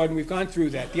Winthrop Jordan, we've gone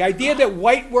through that. The idea that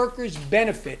white workers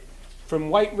benefit from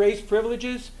white race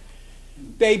privileges,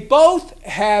 they both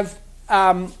have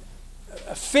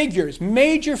figures,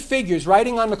 major figures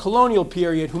writing on the colonial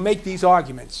period who make these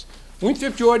arguments.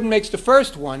 Winthrop Jordan makes the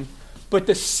first one, but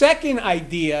the second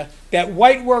idea that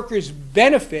white workers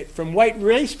benefit from white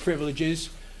race privileges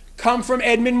come from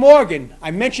Edmund Morgan.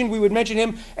 I mentioned we would mention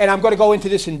him, and I'm going to go into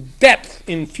this in depth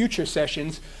in future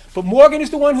sessions, but Morgan is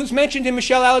the one who's mentioned in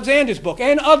Michelle Alexander's book,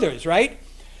 and others, right?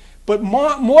 But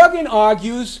Morgan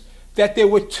argues that there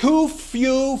were too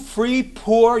few free,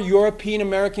 poor European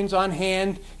Americans on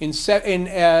hand in the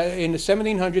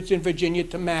 1700s in Virginia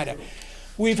to matter.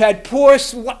 We've had poor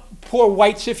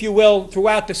whites, if you will,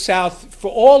 throughout the South for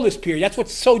all this period. That's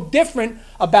what's so different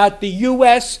about the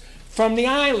U.S. from the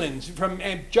islands, from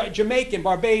Jamaica and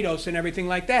Barbados and everything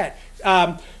like that,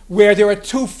 where there are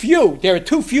too few. There are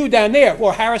too few down there,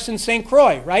 or Harrison, St.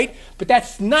 Croix, right? But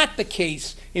that's not the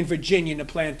case in Virginia and the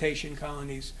plantation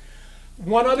colonies.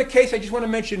 One other case I just want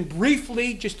to mention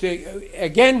briefly, just to,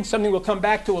 again, something we'll come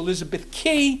back to, Elizabeth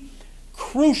Key,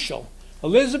 crucial.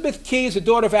 Elizabeth Key is a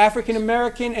daughter of African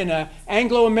American and an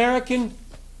Anglo-American.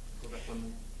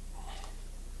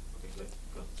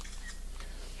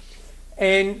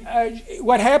 And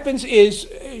what happens is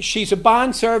she's a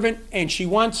bond servant, and she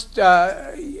wants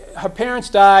her parents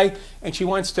die, and she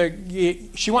goes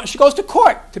to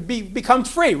court to become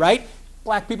free, right?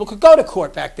 Black people could go to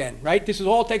court back then, right? This is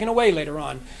all taken away later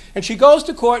on. And she goes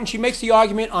to court and she makes the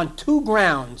argument on two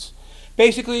grounds.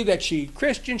 Basically that she's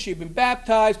Christian, she'd been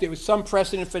baptized, there was some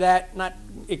precedent for that, not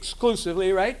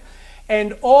exclusively, right?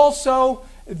 And also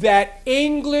that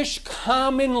English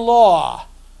common law,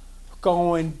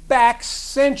 going back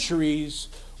centuries,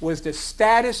 was the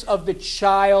status of the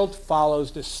child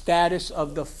follows the status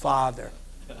of the father.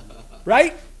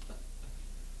 Right?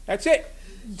 That's it.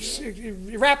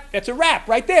 That's a wrap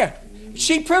right there.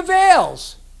 She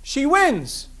prevails. She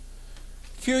wins.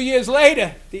 A few years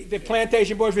later, the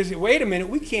plantation bourgeoisie said, wait a minute,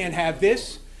 we can't have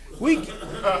this.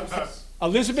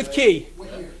 Elizabeth Key,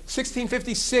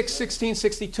 1656,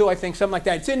 1662, I think, something like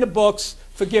that. It's in the books.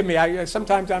 Forgive me,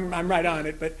 sometimes I'm right on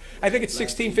it, but I think it's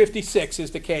 1656 is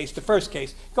the case, the first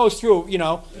case. Goes through, you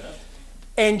know.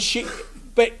 And so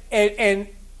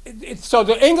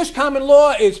the English common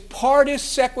law is partis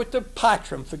sequitur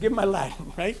patrum. Forgive my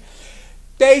Latin, right?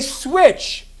 They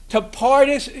switch to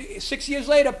partis, 6 years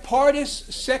later, partis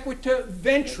sequitur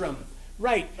ventrum.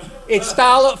 Right. It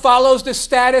follows the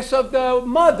status of the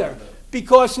mother.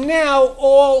 Because now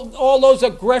all those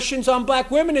aggressions on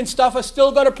black women and stuff are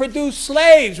still going to produce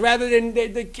slaves rather than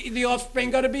the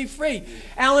offspring going to be free.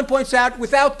 Allen points out,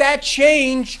 without that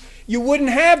change, you wouldn't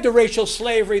have the racial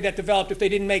slavery that developed if they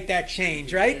didn't make that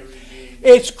change, right?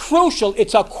 It's crucial.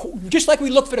 It's just like we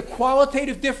look for the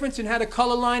qualitative difference in how the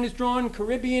color line is drawn,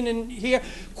 Caribbean and here,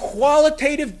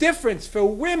 qualitative difference for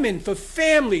women, for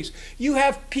families. You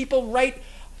have people write,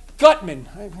 Gutman,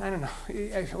 I don't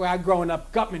know, well, growing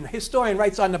up, Gutman, historian,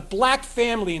 writes on the black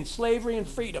family and slavery and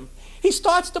freedom. He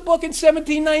starts the book in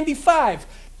 1795.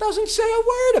 Doesn't say a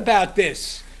word about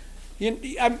this.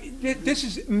 This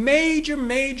is major,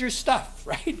 major stuff,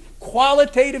 right?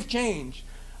 Qualitative change.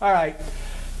 All right.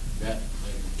 That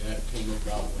came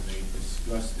about when they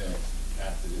discussed that,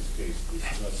 after this case,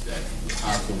 discussed that,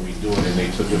 how can we do it, and they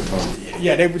took it from...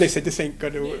 Yeah, they said this ain't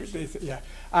going to work. Yeah.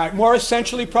 All right, more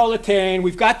essentially proletarian.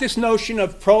 We've got this notion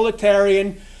of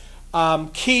proletarian,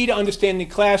 key to understanding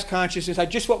class consciousness.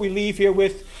 Just what we leave here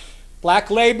with. Black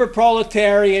labor,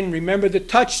 proletarian. Remember the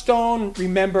touchstone.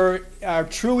 Remember our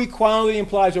true equality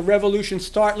implies a revolution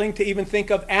startling to even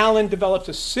think of. Allen develops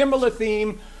a similar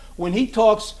theme when he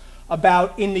talks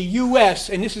about in the U.S.,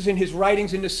 and this is in his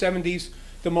writings in the 70s,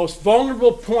 the most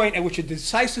vulnerable point at which a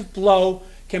decisive blow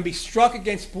can be struck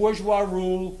against bourgeois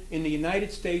rule in the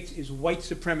United States is white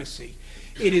supremacy.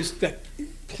 It is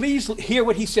please hear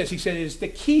what he says. He said it is the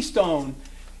keystone.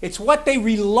 It's what they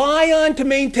rely on to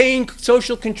maintain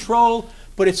social control,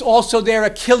 but it's also their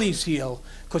Achilles heel.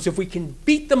 Because if we can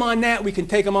beat them on that, we can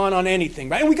take them on anything,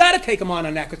 right? And we got to take them on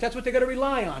that, because that's what they're going to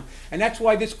rely on. And that's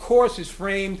why this course is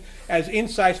framed as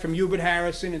insights from Hubert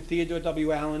Harrison and Theodore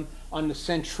W. Allen on the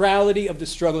centrality of the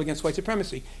struggle against white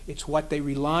supremacy. It's what they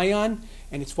rely on,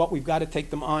 and it's what we've got to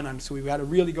take them on. So we've got to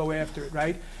really go after it,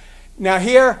 right? Now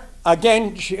here,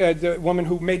 again, the woman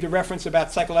who made the reference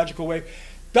about psychological wave,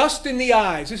 dust in the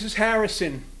eyes. This is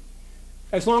Harrison.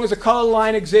 As long as a color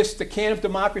line exists, the can of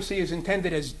democracy is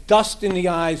intended as dust in the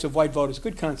eyes of white voters.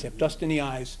 Good concept, dust in the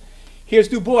eyes. Here's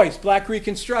Du Bois, Black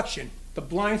Reconstruction, the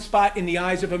blind spot in the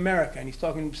eyes of America. And he's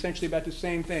talking essentially about the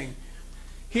same thing.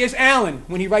 Here's Allen,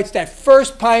 when he writes that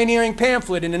first pioneering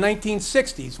pamphlet in the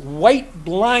 1960s, white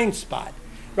blind spot,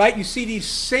 right? You see these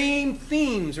same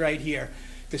themes right here.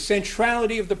 The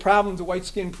centrality of the problems of white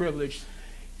skin privilege.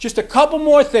 Just a couple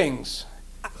more things.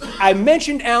 I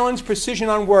mentioned Allen's precision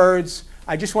on words.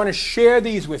 I just want to share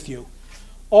these with you.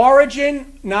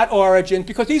 Origin, not origin,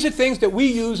 because these are things that we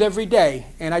use every day,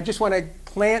 and I just want to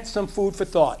plant some food for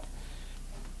thought.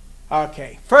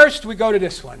 Okay, first we go to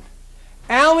this one.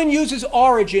 Allen uses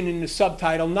origin in the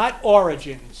subtitle, not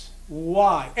origins.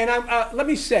 Why? And let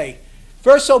me say,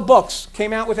 Verso Books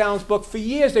came out with Allen's book. For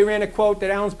years they ran a quote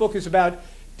that Allen's book is about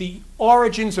the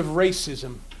origins of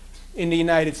racism in the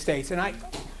United States. And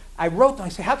I wrote them, I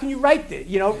said, how can you write this?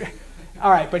 You know? All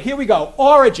right, but here we go.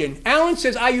 Origin. Allen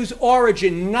says I use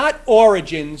origin, not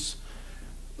origins,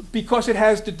 because it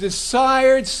has the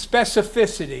desired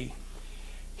specificity.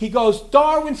 He goes,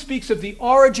 Darwin speaks of the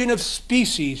origin of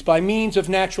species by means of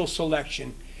natural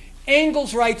selection.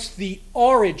 Engels writes the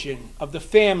origin of the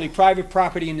family, private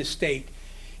property, and the state.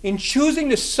 In choosing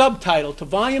the subtitle to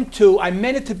Volume 2, I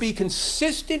meant it to be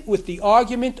consistent with the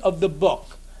argument of the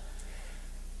book.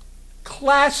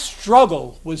 Class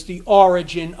struggle was the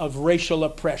origin of racial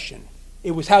oppression.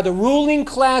 It was how the ruling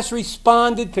class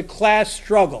responded to class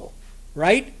struggle,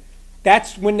 right?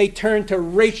 That's when they turned to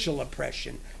racial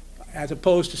oppression, as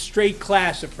opposed to straight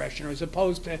class oppression, or as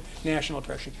opposed to national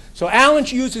oppression. So Allen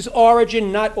uses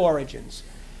origin, not origins.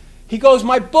 He goes,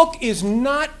 my book is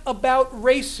not about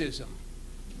racism.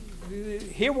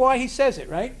 Hear why he says it,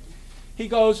 right? He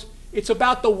goes, it's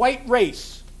about the white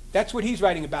race. That's what he's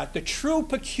writing about, the true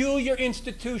peculiar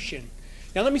institution.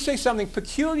 Now let me say something,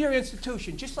 peculiar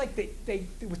institution, just like they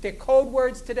with their code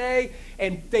words today,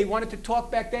 and they wanted to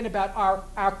talk back then about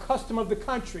our custom of the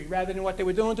country rather than what they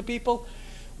were doing to people.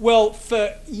 Well,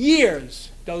 for years,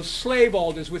 those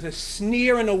slaveholders with a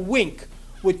sneer and a wink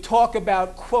would talk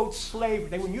about, quote, slavery.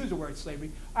 They wouldn't use the word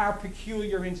slavery, our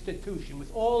peculiar institution,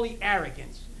 with all the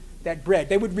arrogance that bred.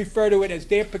 They would refer to it as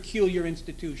their peculiar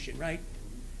institution, right?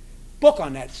 book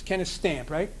on that. It's Kenneth Stamp,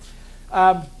 right?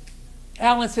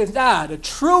 Allen says, the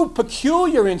true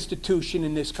peculiar institution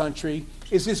in this country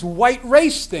is this white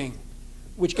race thing,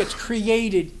 which gets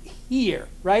created here,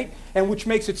 right? And which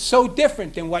makes it so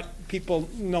different than what people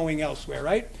knowing elsewhere,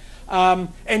 right?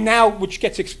 And now, which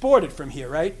gets exported from here,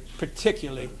 right?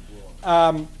 Particularly.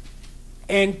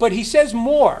 But he says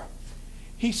more.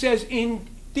 He says,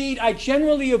 indeed, I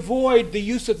generally avoid the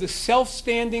use of the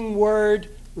self-standing word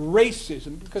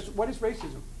racism, because what is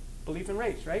racism? Belief in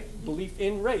race, right? Belief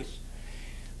in race.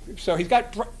 So he's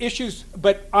got issues,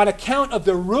 but on account of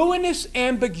the ruinous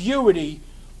ambiguity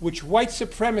which white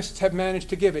supremacists have managed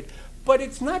to give it. But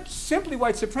it's not simply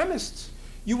white supremacists.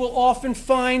 You will often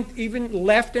find even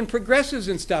left and progressives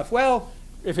and stuff. Well,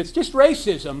 if it's just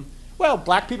racism, well,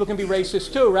 black people can be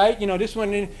racist too, right? You know, this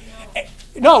one.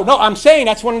 No, I'm saying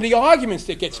that's one of the arguments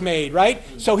that gets made, right?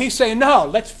 So he's saying, no,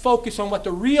 let's focus on what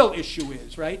the real issue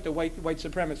is, right? The white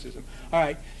supremacism. All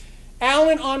right.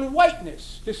 Allen on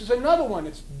whiteness. This is another one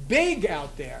that's big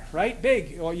out there, right?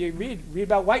 Big. Or you read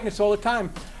about whiteness all the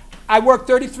time. I worked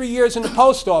 33 years in the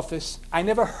post office. I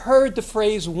never heard the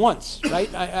phrase once,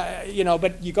 right?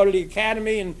 But you go to the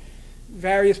academy and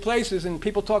various places and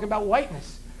people talking about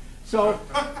whiteness. So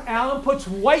Allen puts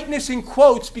whiteness in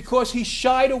quotes because he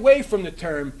shied away from the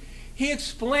term. He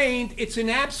explained it's an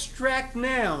abstract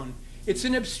noun. It's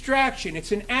an abstraction.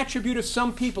 It's an attribute of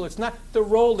some people. It's not the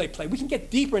role they play. We can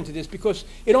get deeper into this because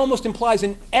it almost implies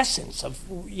an essence of,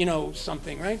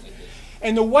 something, right?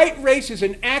 And the white race is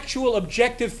an actual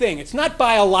objective thing. It's not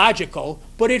biological,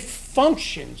 but it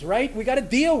functions, right? We got to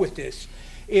deal with this.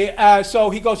 So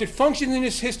he goes, it functions in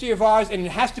this history of ours, and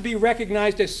it has to be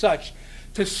recognized as such.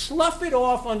 To slough it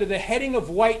off under the heading of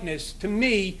whiteness, to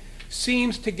me,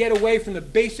 seems to get away from the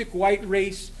basic white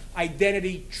race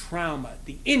identity trauma,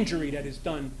 the injury that is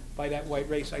done by that white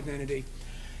race identity.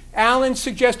 Allen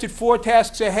suggested 4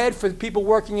 tasks ahead for the people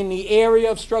working in the area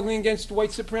of struggling against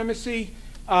white supremacy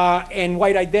and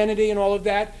white identity and all of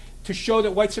that, to show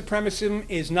that white supremacism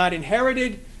is not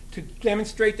inherited, to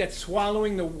demonstrate that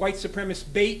swallowing the white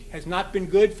supremacist bait has not been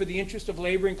good for the interest of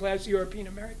laboring class European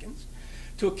Americans,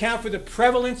 to account for the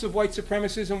prevalence of white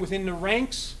supremacism within the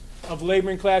ranks of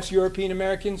laboring class European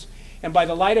Americans, and by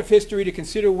the light of history to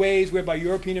consider ways whereby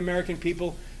European American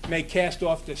people may cast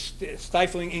off the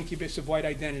stifling incubus of white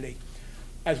identity.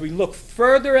 As we look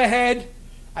further ahead,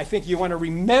 I think you want to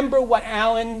remember what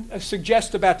Allen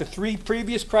suggests about the 3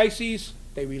 previous crises.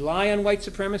 They rely on white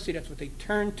supremacy. That's what they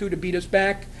turn to beat us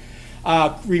back.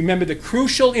 Remember the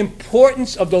crucial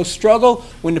importance of those struggles.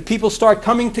 When the people start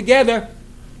coming together,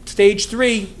 stage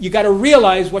 3, you got to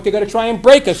realize what they're going to try and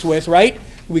break us with, right?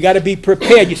 We got to be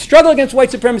prepared. You struggle against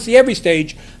white supremacy every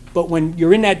stage, but when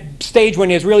you're in that stage when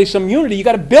there's really some unity, you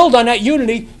got to build on that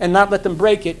unity and not let them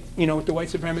break it, with the white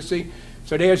supremacy.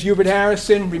 So there's Hubert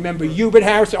Harrison. Remember Hubert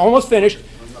Harrison, almost finished.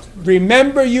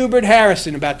 Remember Hubert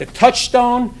Harrison about the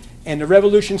touchstone and the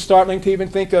revolution startling to even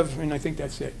think of, and I think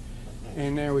that's it.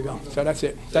 And there we go. So that's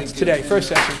it. That's today, first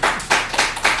session.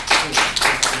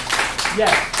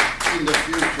 Yes. In the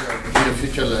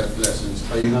future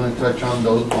lessons, are you going to touch on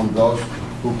those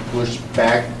who pushed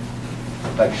back,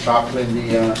 like Shockley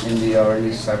in the early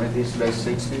 70s, late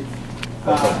 60s?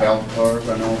 Of the bell curve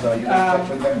and all that? You touch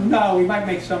on that? No, we might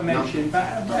make some mention, but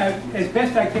as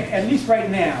best I can, at least right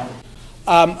now.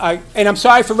 And I'm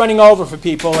sorry for running over for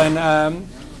people, and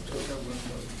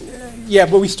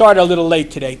but we started a little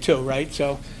late today too, right?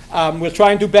 So we'll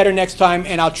try and do better next time,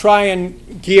 and I'll try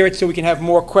and gear it so we can have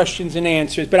more questions and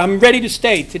answers. But I'm ready to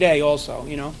stay today also,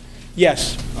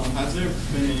 Yes? Has there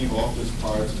been any authors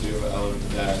prior to Theodore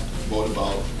that wrote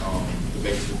about the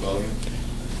Bacon's Rebellion?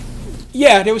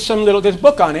 Yeah, there's a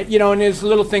book on it, and there's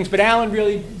little things, but Allen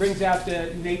really brings out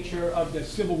the nature of the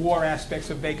Civil War aspects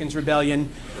of Bacon's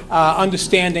Rebellion,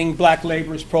 understanding black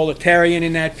labor as proletarian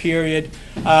in that period.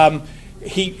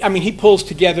 He pulls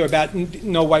together about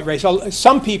no white race.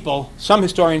 Some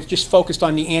historians just focused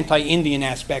on the anti-Indian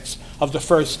aspects of the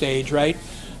first stage, right?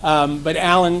 But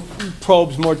Allen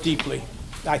probes more deeply,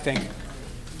 I think.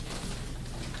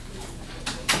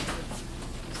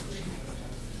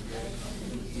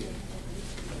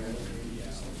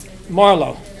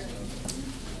 Marlowe.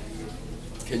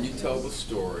 Can you tell the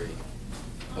story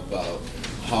about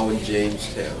how in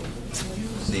Jamestown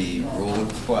the ruling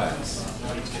class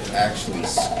actually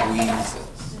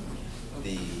squeezes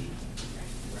the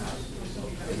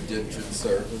indentured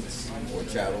servants or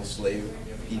chattel slave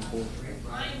people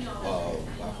by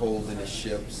holding the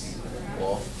ships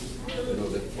off in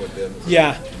order for them to...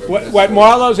 Yeah. What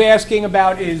Marlowe's asking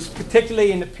about is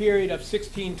particularly in the period of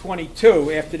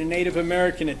 1622, after the Native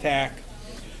American attack,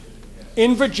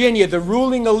 in Virginia, the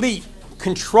ruling elite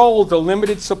controlled the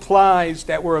limited supplies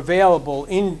that were available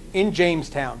in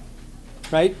Jamestown,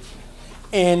 right?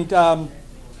 And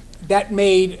that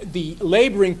made the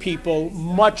laboring people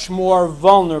much more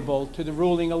vulnerable to the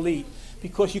ruling elite,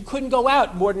 because you couldn't go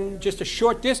out more than just a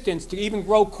short distance to even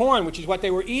grow corn, which is what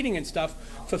they were eating and stuff,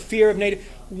 for fear of native.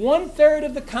 1/3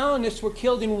 of the colonists were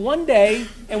killed in one day,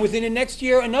 and within the next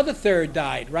year, another third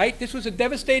died, right? This was a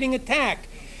devastating attack.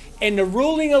 And the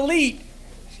ruling elite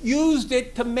used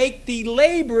it to make the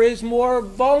laborers more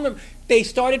vulnerable. They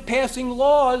started passing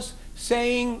laws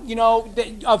saying, you know,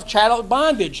 of chattel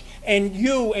bondage, and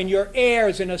you and your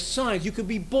heirs and assigns, you could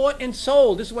be bought and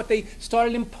sold. This is what they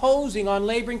started imposing on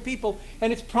laboring people,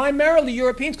 and it's primarily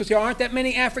Europeans, because there aren't that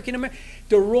many African Americans.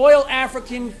 The Royal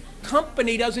African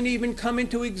Company doesn't even come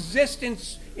into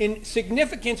existence in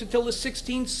significance until the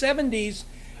 1670s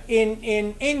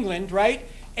in England, right?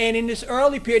 And in this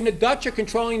early period, the Dutch are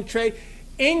controlling the trade.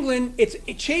 England, it's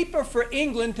cheaper for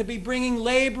England to be bringing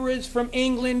laborers from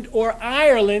England or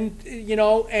Ireland, you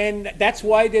know, and that's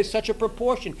why there's such a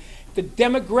proportion. The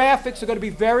demographics are going to be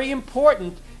very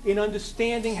important in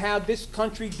understanding how this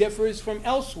country differs from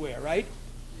elsewhere, right?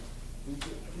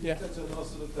 Yeah. Touch on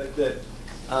also the fact that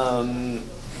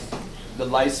the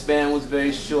lifespan was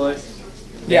very short.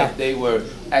 Yeah. They were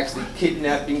actually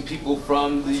kidnapping people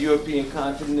from the European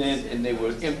continent, and they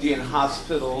were emptying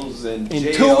hospitals and in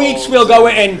jails. 2 weeks we'll go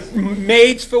and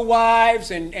maids for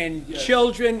wives and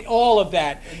children, all of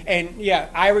that. And yeah,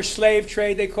 Irish slave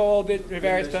trade, they called it.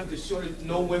 Various times. The shortage,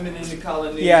 no women in the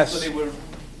colonies, yes. So they were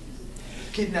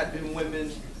kidnapping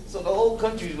women. So the whole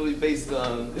country is really based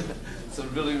on some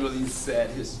really, really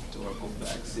sad historical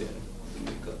facts here.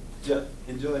 Jeff,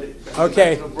 enjoyed it.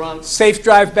 Okay. Safe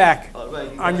drive back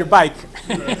on your bike.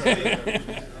 Hey,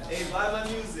 buy my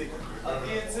music. I'll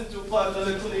be in Central Park on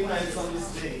the 29th on the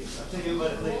stage. I'll tell you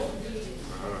about it later.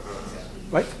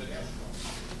 What?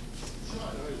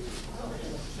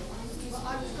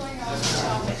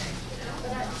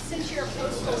 Since you're a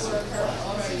postal worker,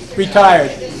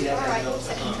 retired.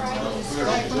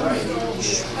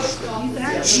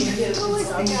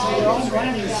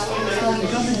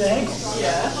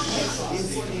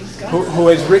 Who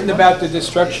has written about the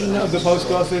destruction of the post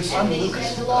office? I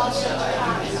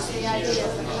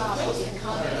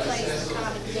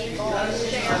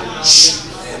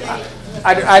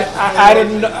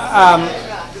didn't.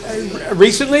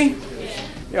 Recently?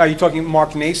 Are you talking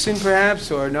Mark Nason, perhaps,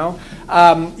 or no?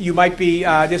 You might be.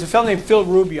 There's a fellow named Phil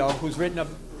Rubio who's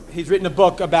written a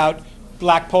book about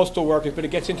black postal workers, but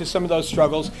it gets into some of those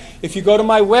struggles. If you go to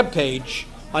my webpage,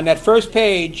 on that first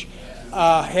page,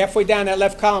 halfway down that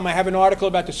left column, I have an article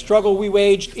about the struggle we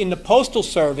waged in the Postal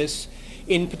Service,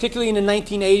 particularly in the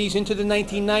 1980s into the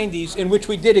 1990s, in which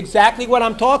we did exactly what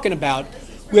I'm talking about,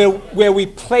 where we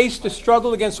placed the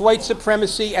struggle against white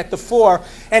supremacy at the fore.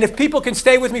 And if people can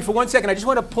stay with me for 1 second, I just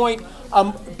want to point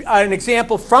an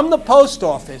example from the post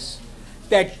office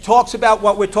that talks about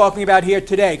what we're talking about here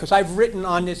today, because I've written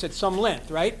on this at some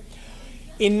length, right?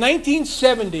 In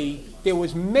 1970, there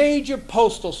was major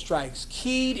postal strikes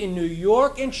keyed in New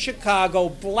York and Chicago.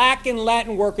 Black and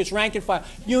Latin workers, rank and file.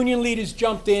 Union leaders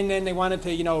jumped in and they wanted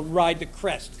to, you know, ride the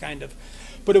crest, kind of.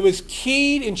 But it was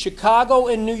keyed in Chicago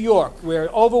and New York, where an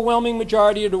overwhelming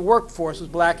majority of the workforce was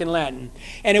black and Latin.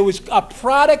 And it was a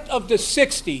product of the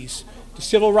 60s, the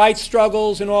civil rights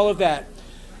struggles and all of that.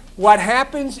 What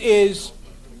happens is,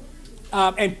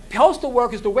 and postal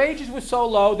workers, the wages were so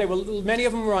low, many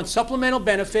of them were on supplemental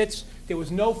benefits. There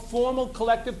was no formal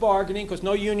collective bargaining because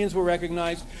no unions were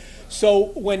recognized.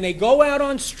 So when they go out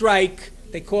on strike,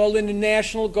 they call in the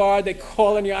National Guard, they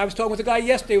call in, I was talking with a guy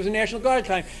yesterday who was a National Guard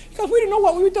client. He goes, we didn't know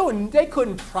what we were doing. They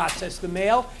couldn't process the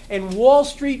mail, and Wall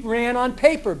Street ran on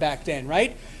paper back then,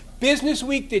 right? Business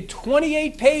Week did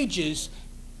 28 pages.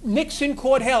 Nixon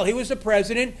caught hell. He was the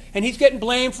president, and he's getting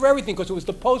blamed for everything because it was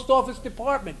the post office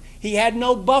department. He had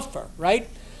no buffer, right?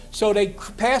 So they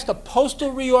passed a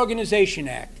Postal Reorganization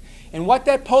Act. And what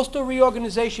that Postal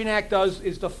Reorganization Act does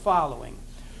is the following.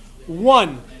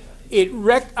 One,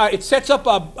 it sets up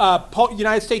a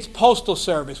United States Postal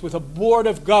Service with a board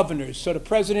of governors, so the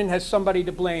president has somebody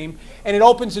to blame, and it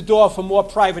opens the door for more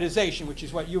privatization, which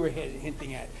is what you were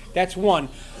hinting at. That's one.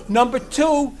 Number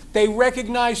two, they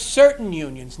recognize certain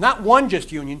unions, not one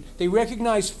just union, they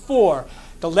recognize four.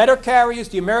 The letter carriers,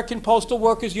 the American Postal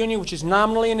Workers Union, which is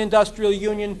nominally an industrial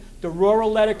union, the rural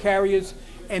letter carriers,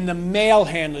 and the mail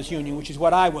handlers union, which is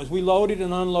what I was. We loaded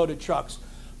and unloaded trucks.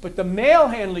 But the mail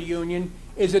handler union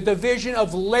is a division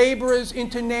of Laborers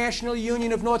International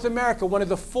Union of North America, one of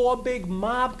the four big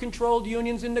mob-controlled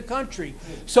unions in the country.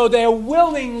 So they're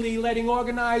willingly letting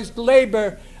organized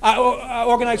labor,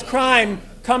 organized crime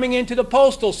coming into the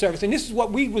Postal Service. And this is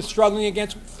what we were struggling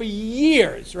against for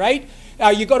years, right?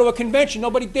 You go to a convention,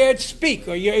 nobody dared speak,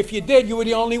 or if you did, you were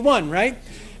the only one, right?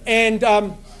 And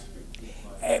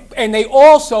they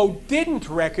also didn't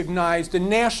recognize the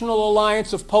National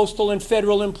Alliance of Postal and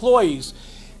Federal Employees.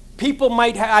 People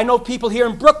might I know people here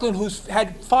in Brooklyn who's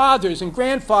had fathers and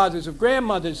grandfathers or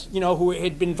grandmothers, you know, who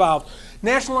had been involved.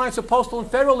 National Alliance of Postal and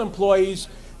Federal Employees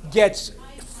gets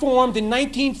formed in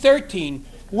 1913.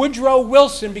 Woodrow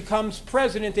Wilson becomes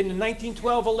president in the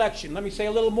 1912 election. Let me say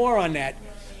a little more on that.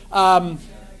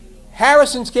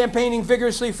 Harrison's campaigning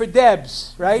vigorously for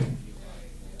Debs, right?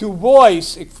 Du Bois,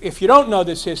 if you don't know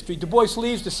this history, Du Bois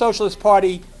leaves the Socialist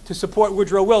Party to support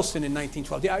Woodrow Wilson in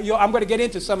 1912. I'm going to get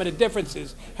into some of the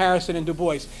differences, Harrison and Du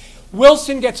Bois.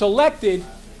 Wilson gets elected,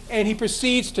 and he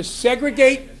proceeds to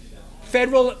segregate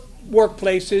federal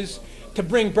workplaces, to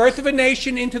bring Birth of a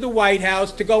Nation into the White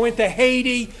House, to go into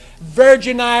Haiti,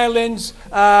 Virgin Islands,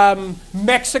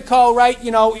 Mexico, right,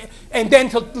 you know, and then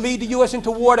to lead the U.S.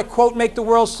 into war to, quote, make the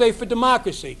world safe for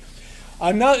democracy.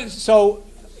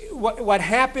 What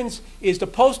happens is the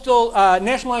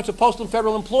National Alliance of Postal and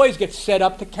Federal Employees gets set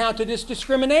up to counter this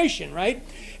discrimination, right?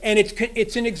 And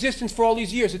it's in existence for all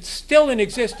these years. It's still in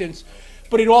existence,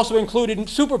 but it also included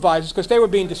supervisors because they were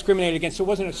being discriminated against. So it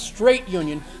wasn't a straight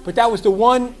union, but that was the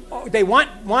one. They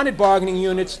wanted bargaining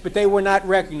units, but they were not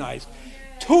recognized.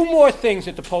 Two more things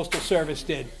that the Postal Service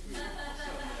did.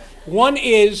 One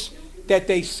is that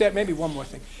they set, maybe one more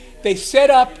thing. They set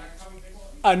up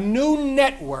a new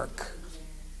network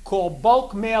called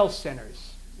bulk mail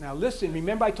centers. Now listen,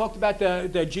 remember I talked about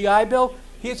the GI Bill?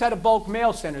 Here's how the bulk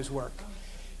mail centers work.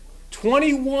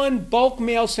 21 bulk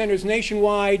mail centers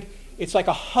nationwide. It's like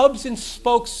a hubs and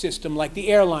spokes system like the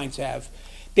airlines have.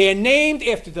 They're named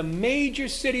after the major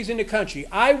cities in the country.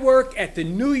 I work at the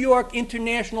New York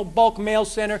International Bulk Mail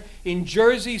Center in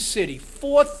Jersey City.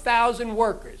 4,000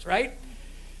 workers, right?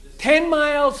 10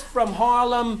 miles from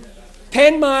Harlem,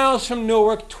 10 miles from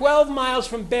Newark, 12 miles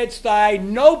from Bed-Stuy,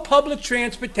 no public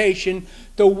transportation.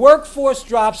 The workforce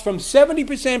drops from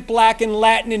 70% black and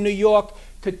Latin in New York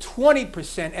to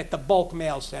 20% at the bulk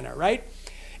mail center, right?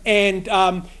 And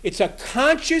it's a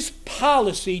conscious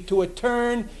policy to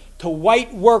return to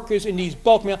white workers in these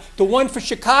bulk mail. The one for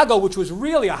Chicago, which was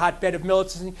really a hotbed of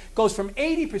militancy, goes from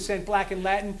 80% black and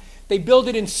Latin. They build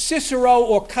it in Cicero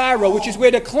or Cairo, which is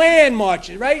where the Klan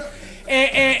marches, right?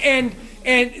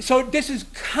 And so this is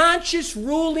conscious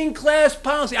ruling class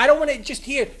policy. I don't want to just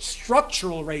hear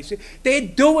structural racism. They're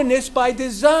doing this by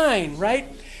design, right?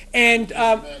 And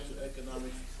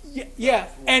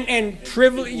and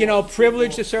privilege, you know,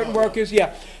 privilege to certain workers,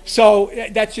 yeah. So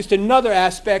that's just another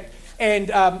aspect.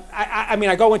 And I mean,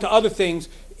 I go into other things.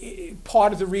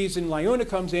 Part of the reason LIUNA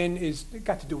comes in is it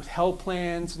got to do with health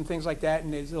plans and things like that,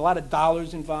 and there's a lot of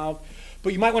dollars involved.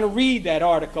 But you might want to read that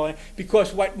article,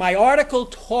 because what my article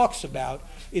talks about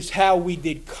is how we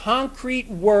did concrete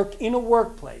work in a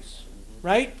workplace,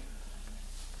 right?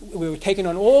 We were taking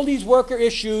on all these worker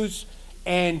issues,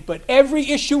 but every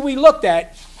issue we looked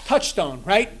at, touchstone,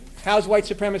 right? How's white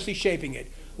supremacy shaping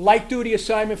it? Light duty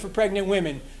assignment for pregnant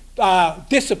women,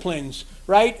 disciplines,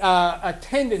 right?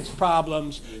 Attendance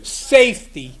problems,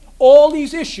 safety, all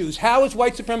these issues. How is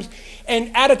white supremacy?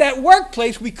 And out of that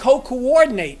workplace, we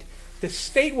co-coordinate the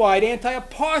statewide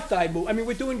anti-apartheid movement. I mean,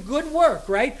 we're doing good work,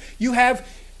 right? You have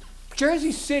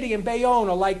Jersey City and Bayonne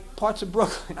are like parts of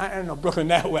Brooklyn. I don't know Brooklyn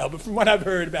that well, but from what I've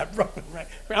heard about Brooklyn, right?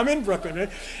 I'm in Brooklyn,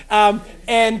 right?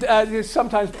 There's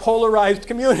sometimes polarized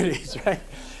communities, right?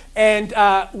 And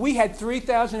we had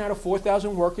 3,000 out of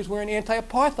 4,000 workers wearing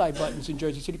anti-apartheid buttons in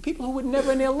Jersey City, people who would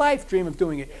never in their life dream of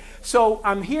doing it. So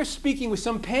I'm here speaking with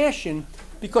some passion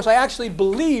because I actually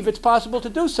believe it's possible to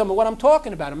do some of what I'm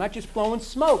talking about. I'm not just blowing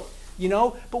smoke, you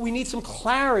know, but we need some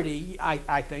clarity,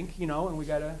 I think, you know, and we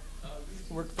got to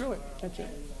work through it. That's it.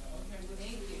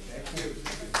 Thank you.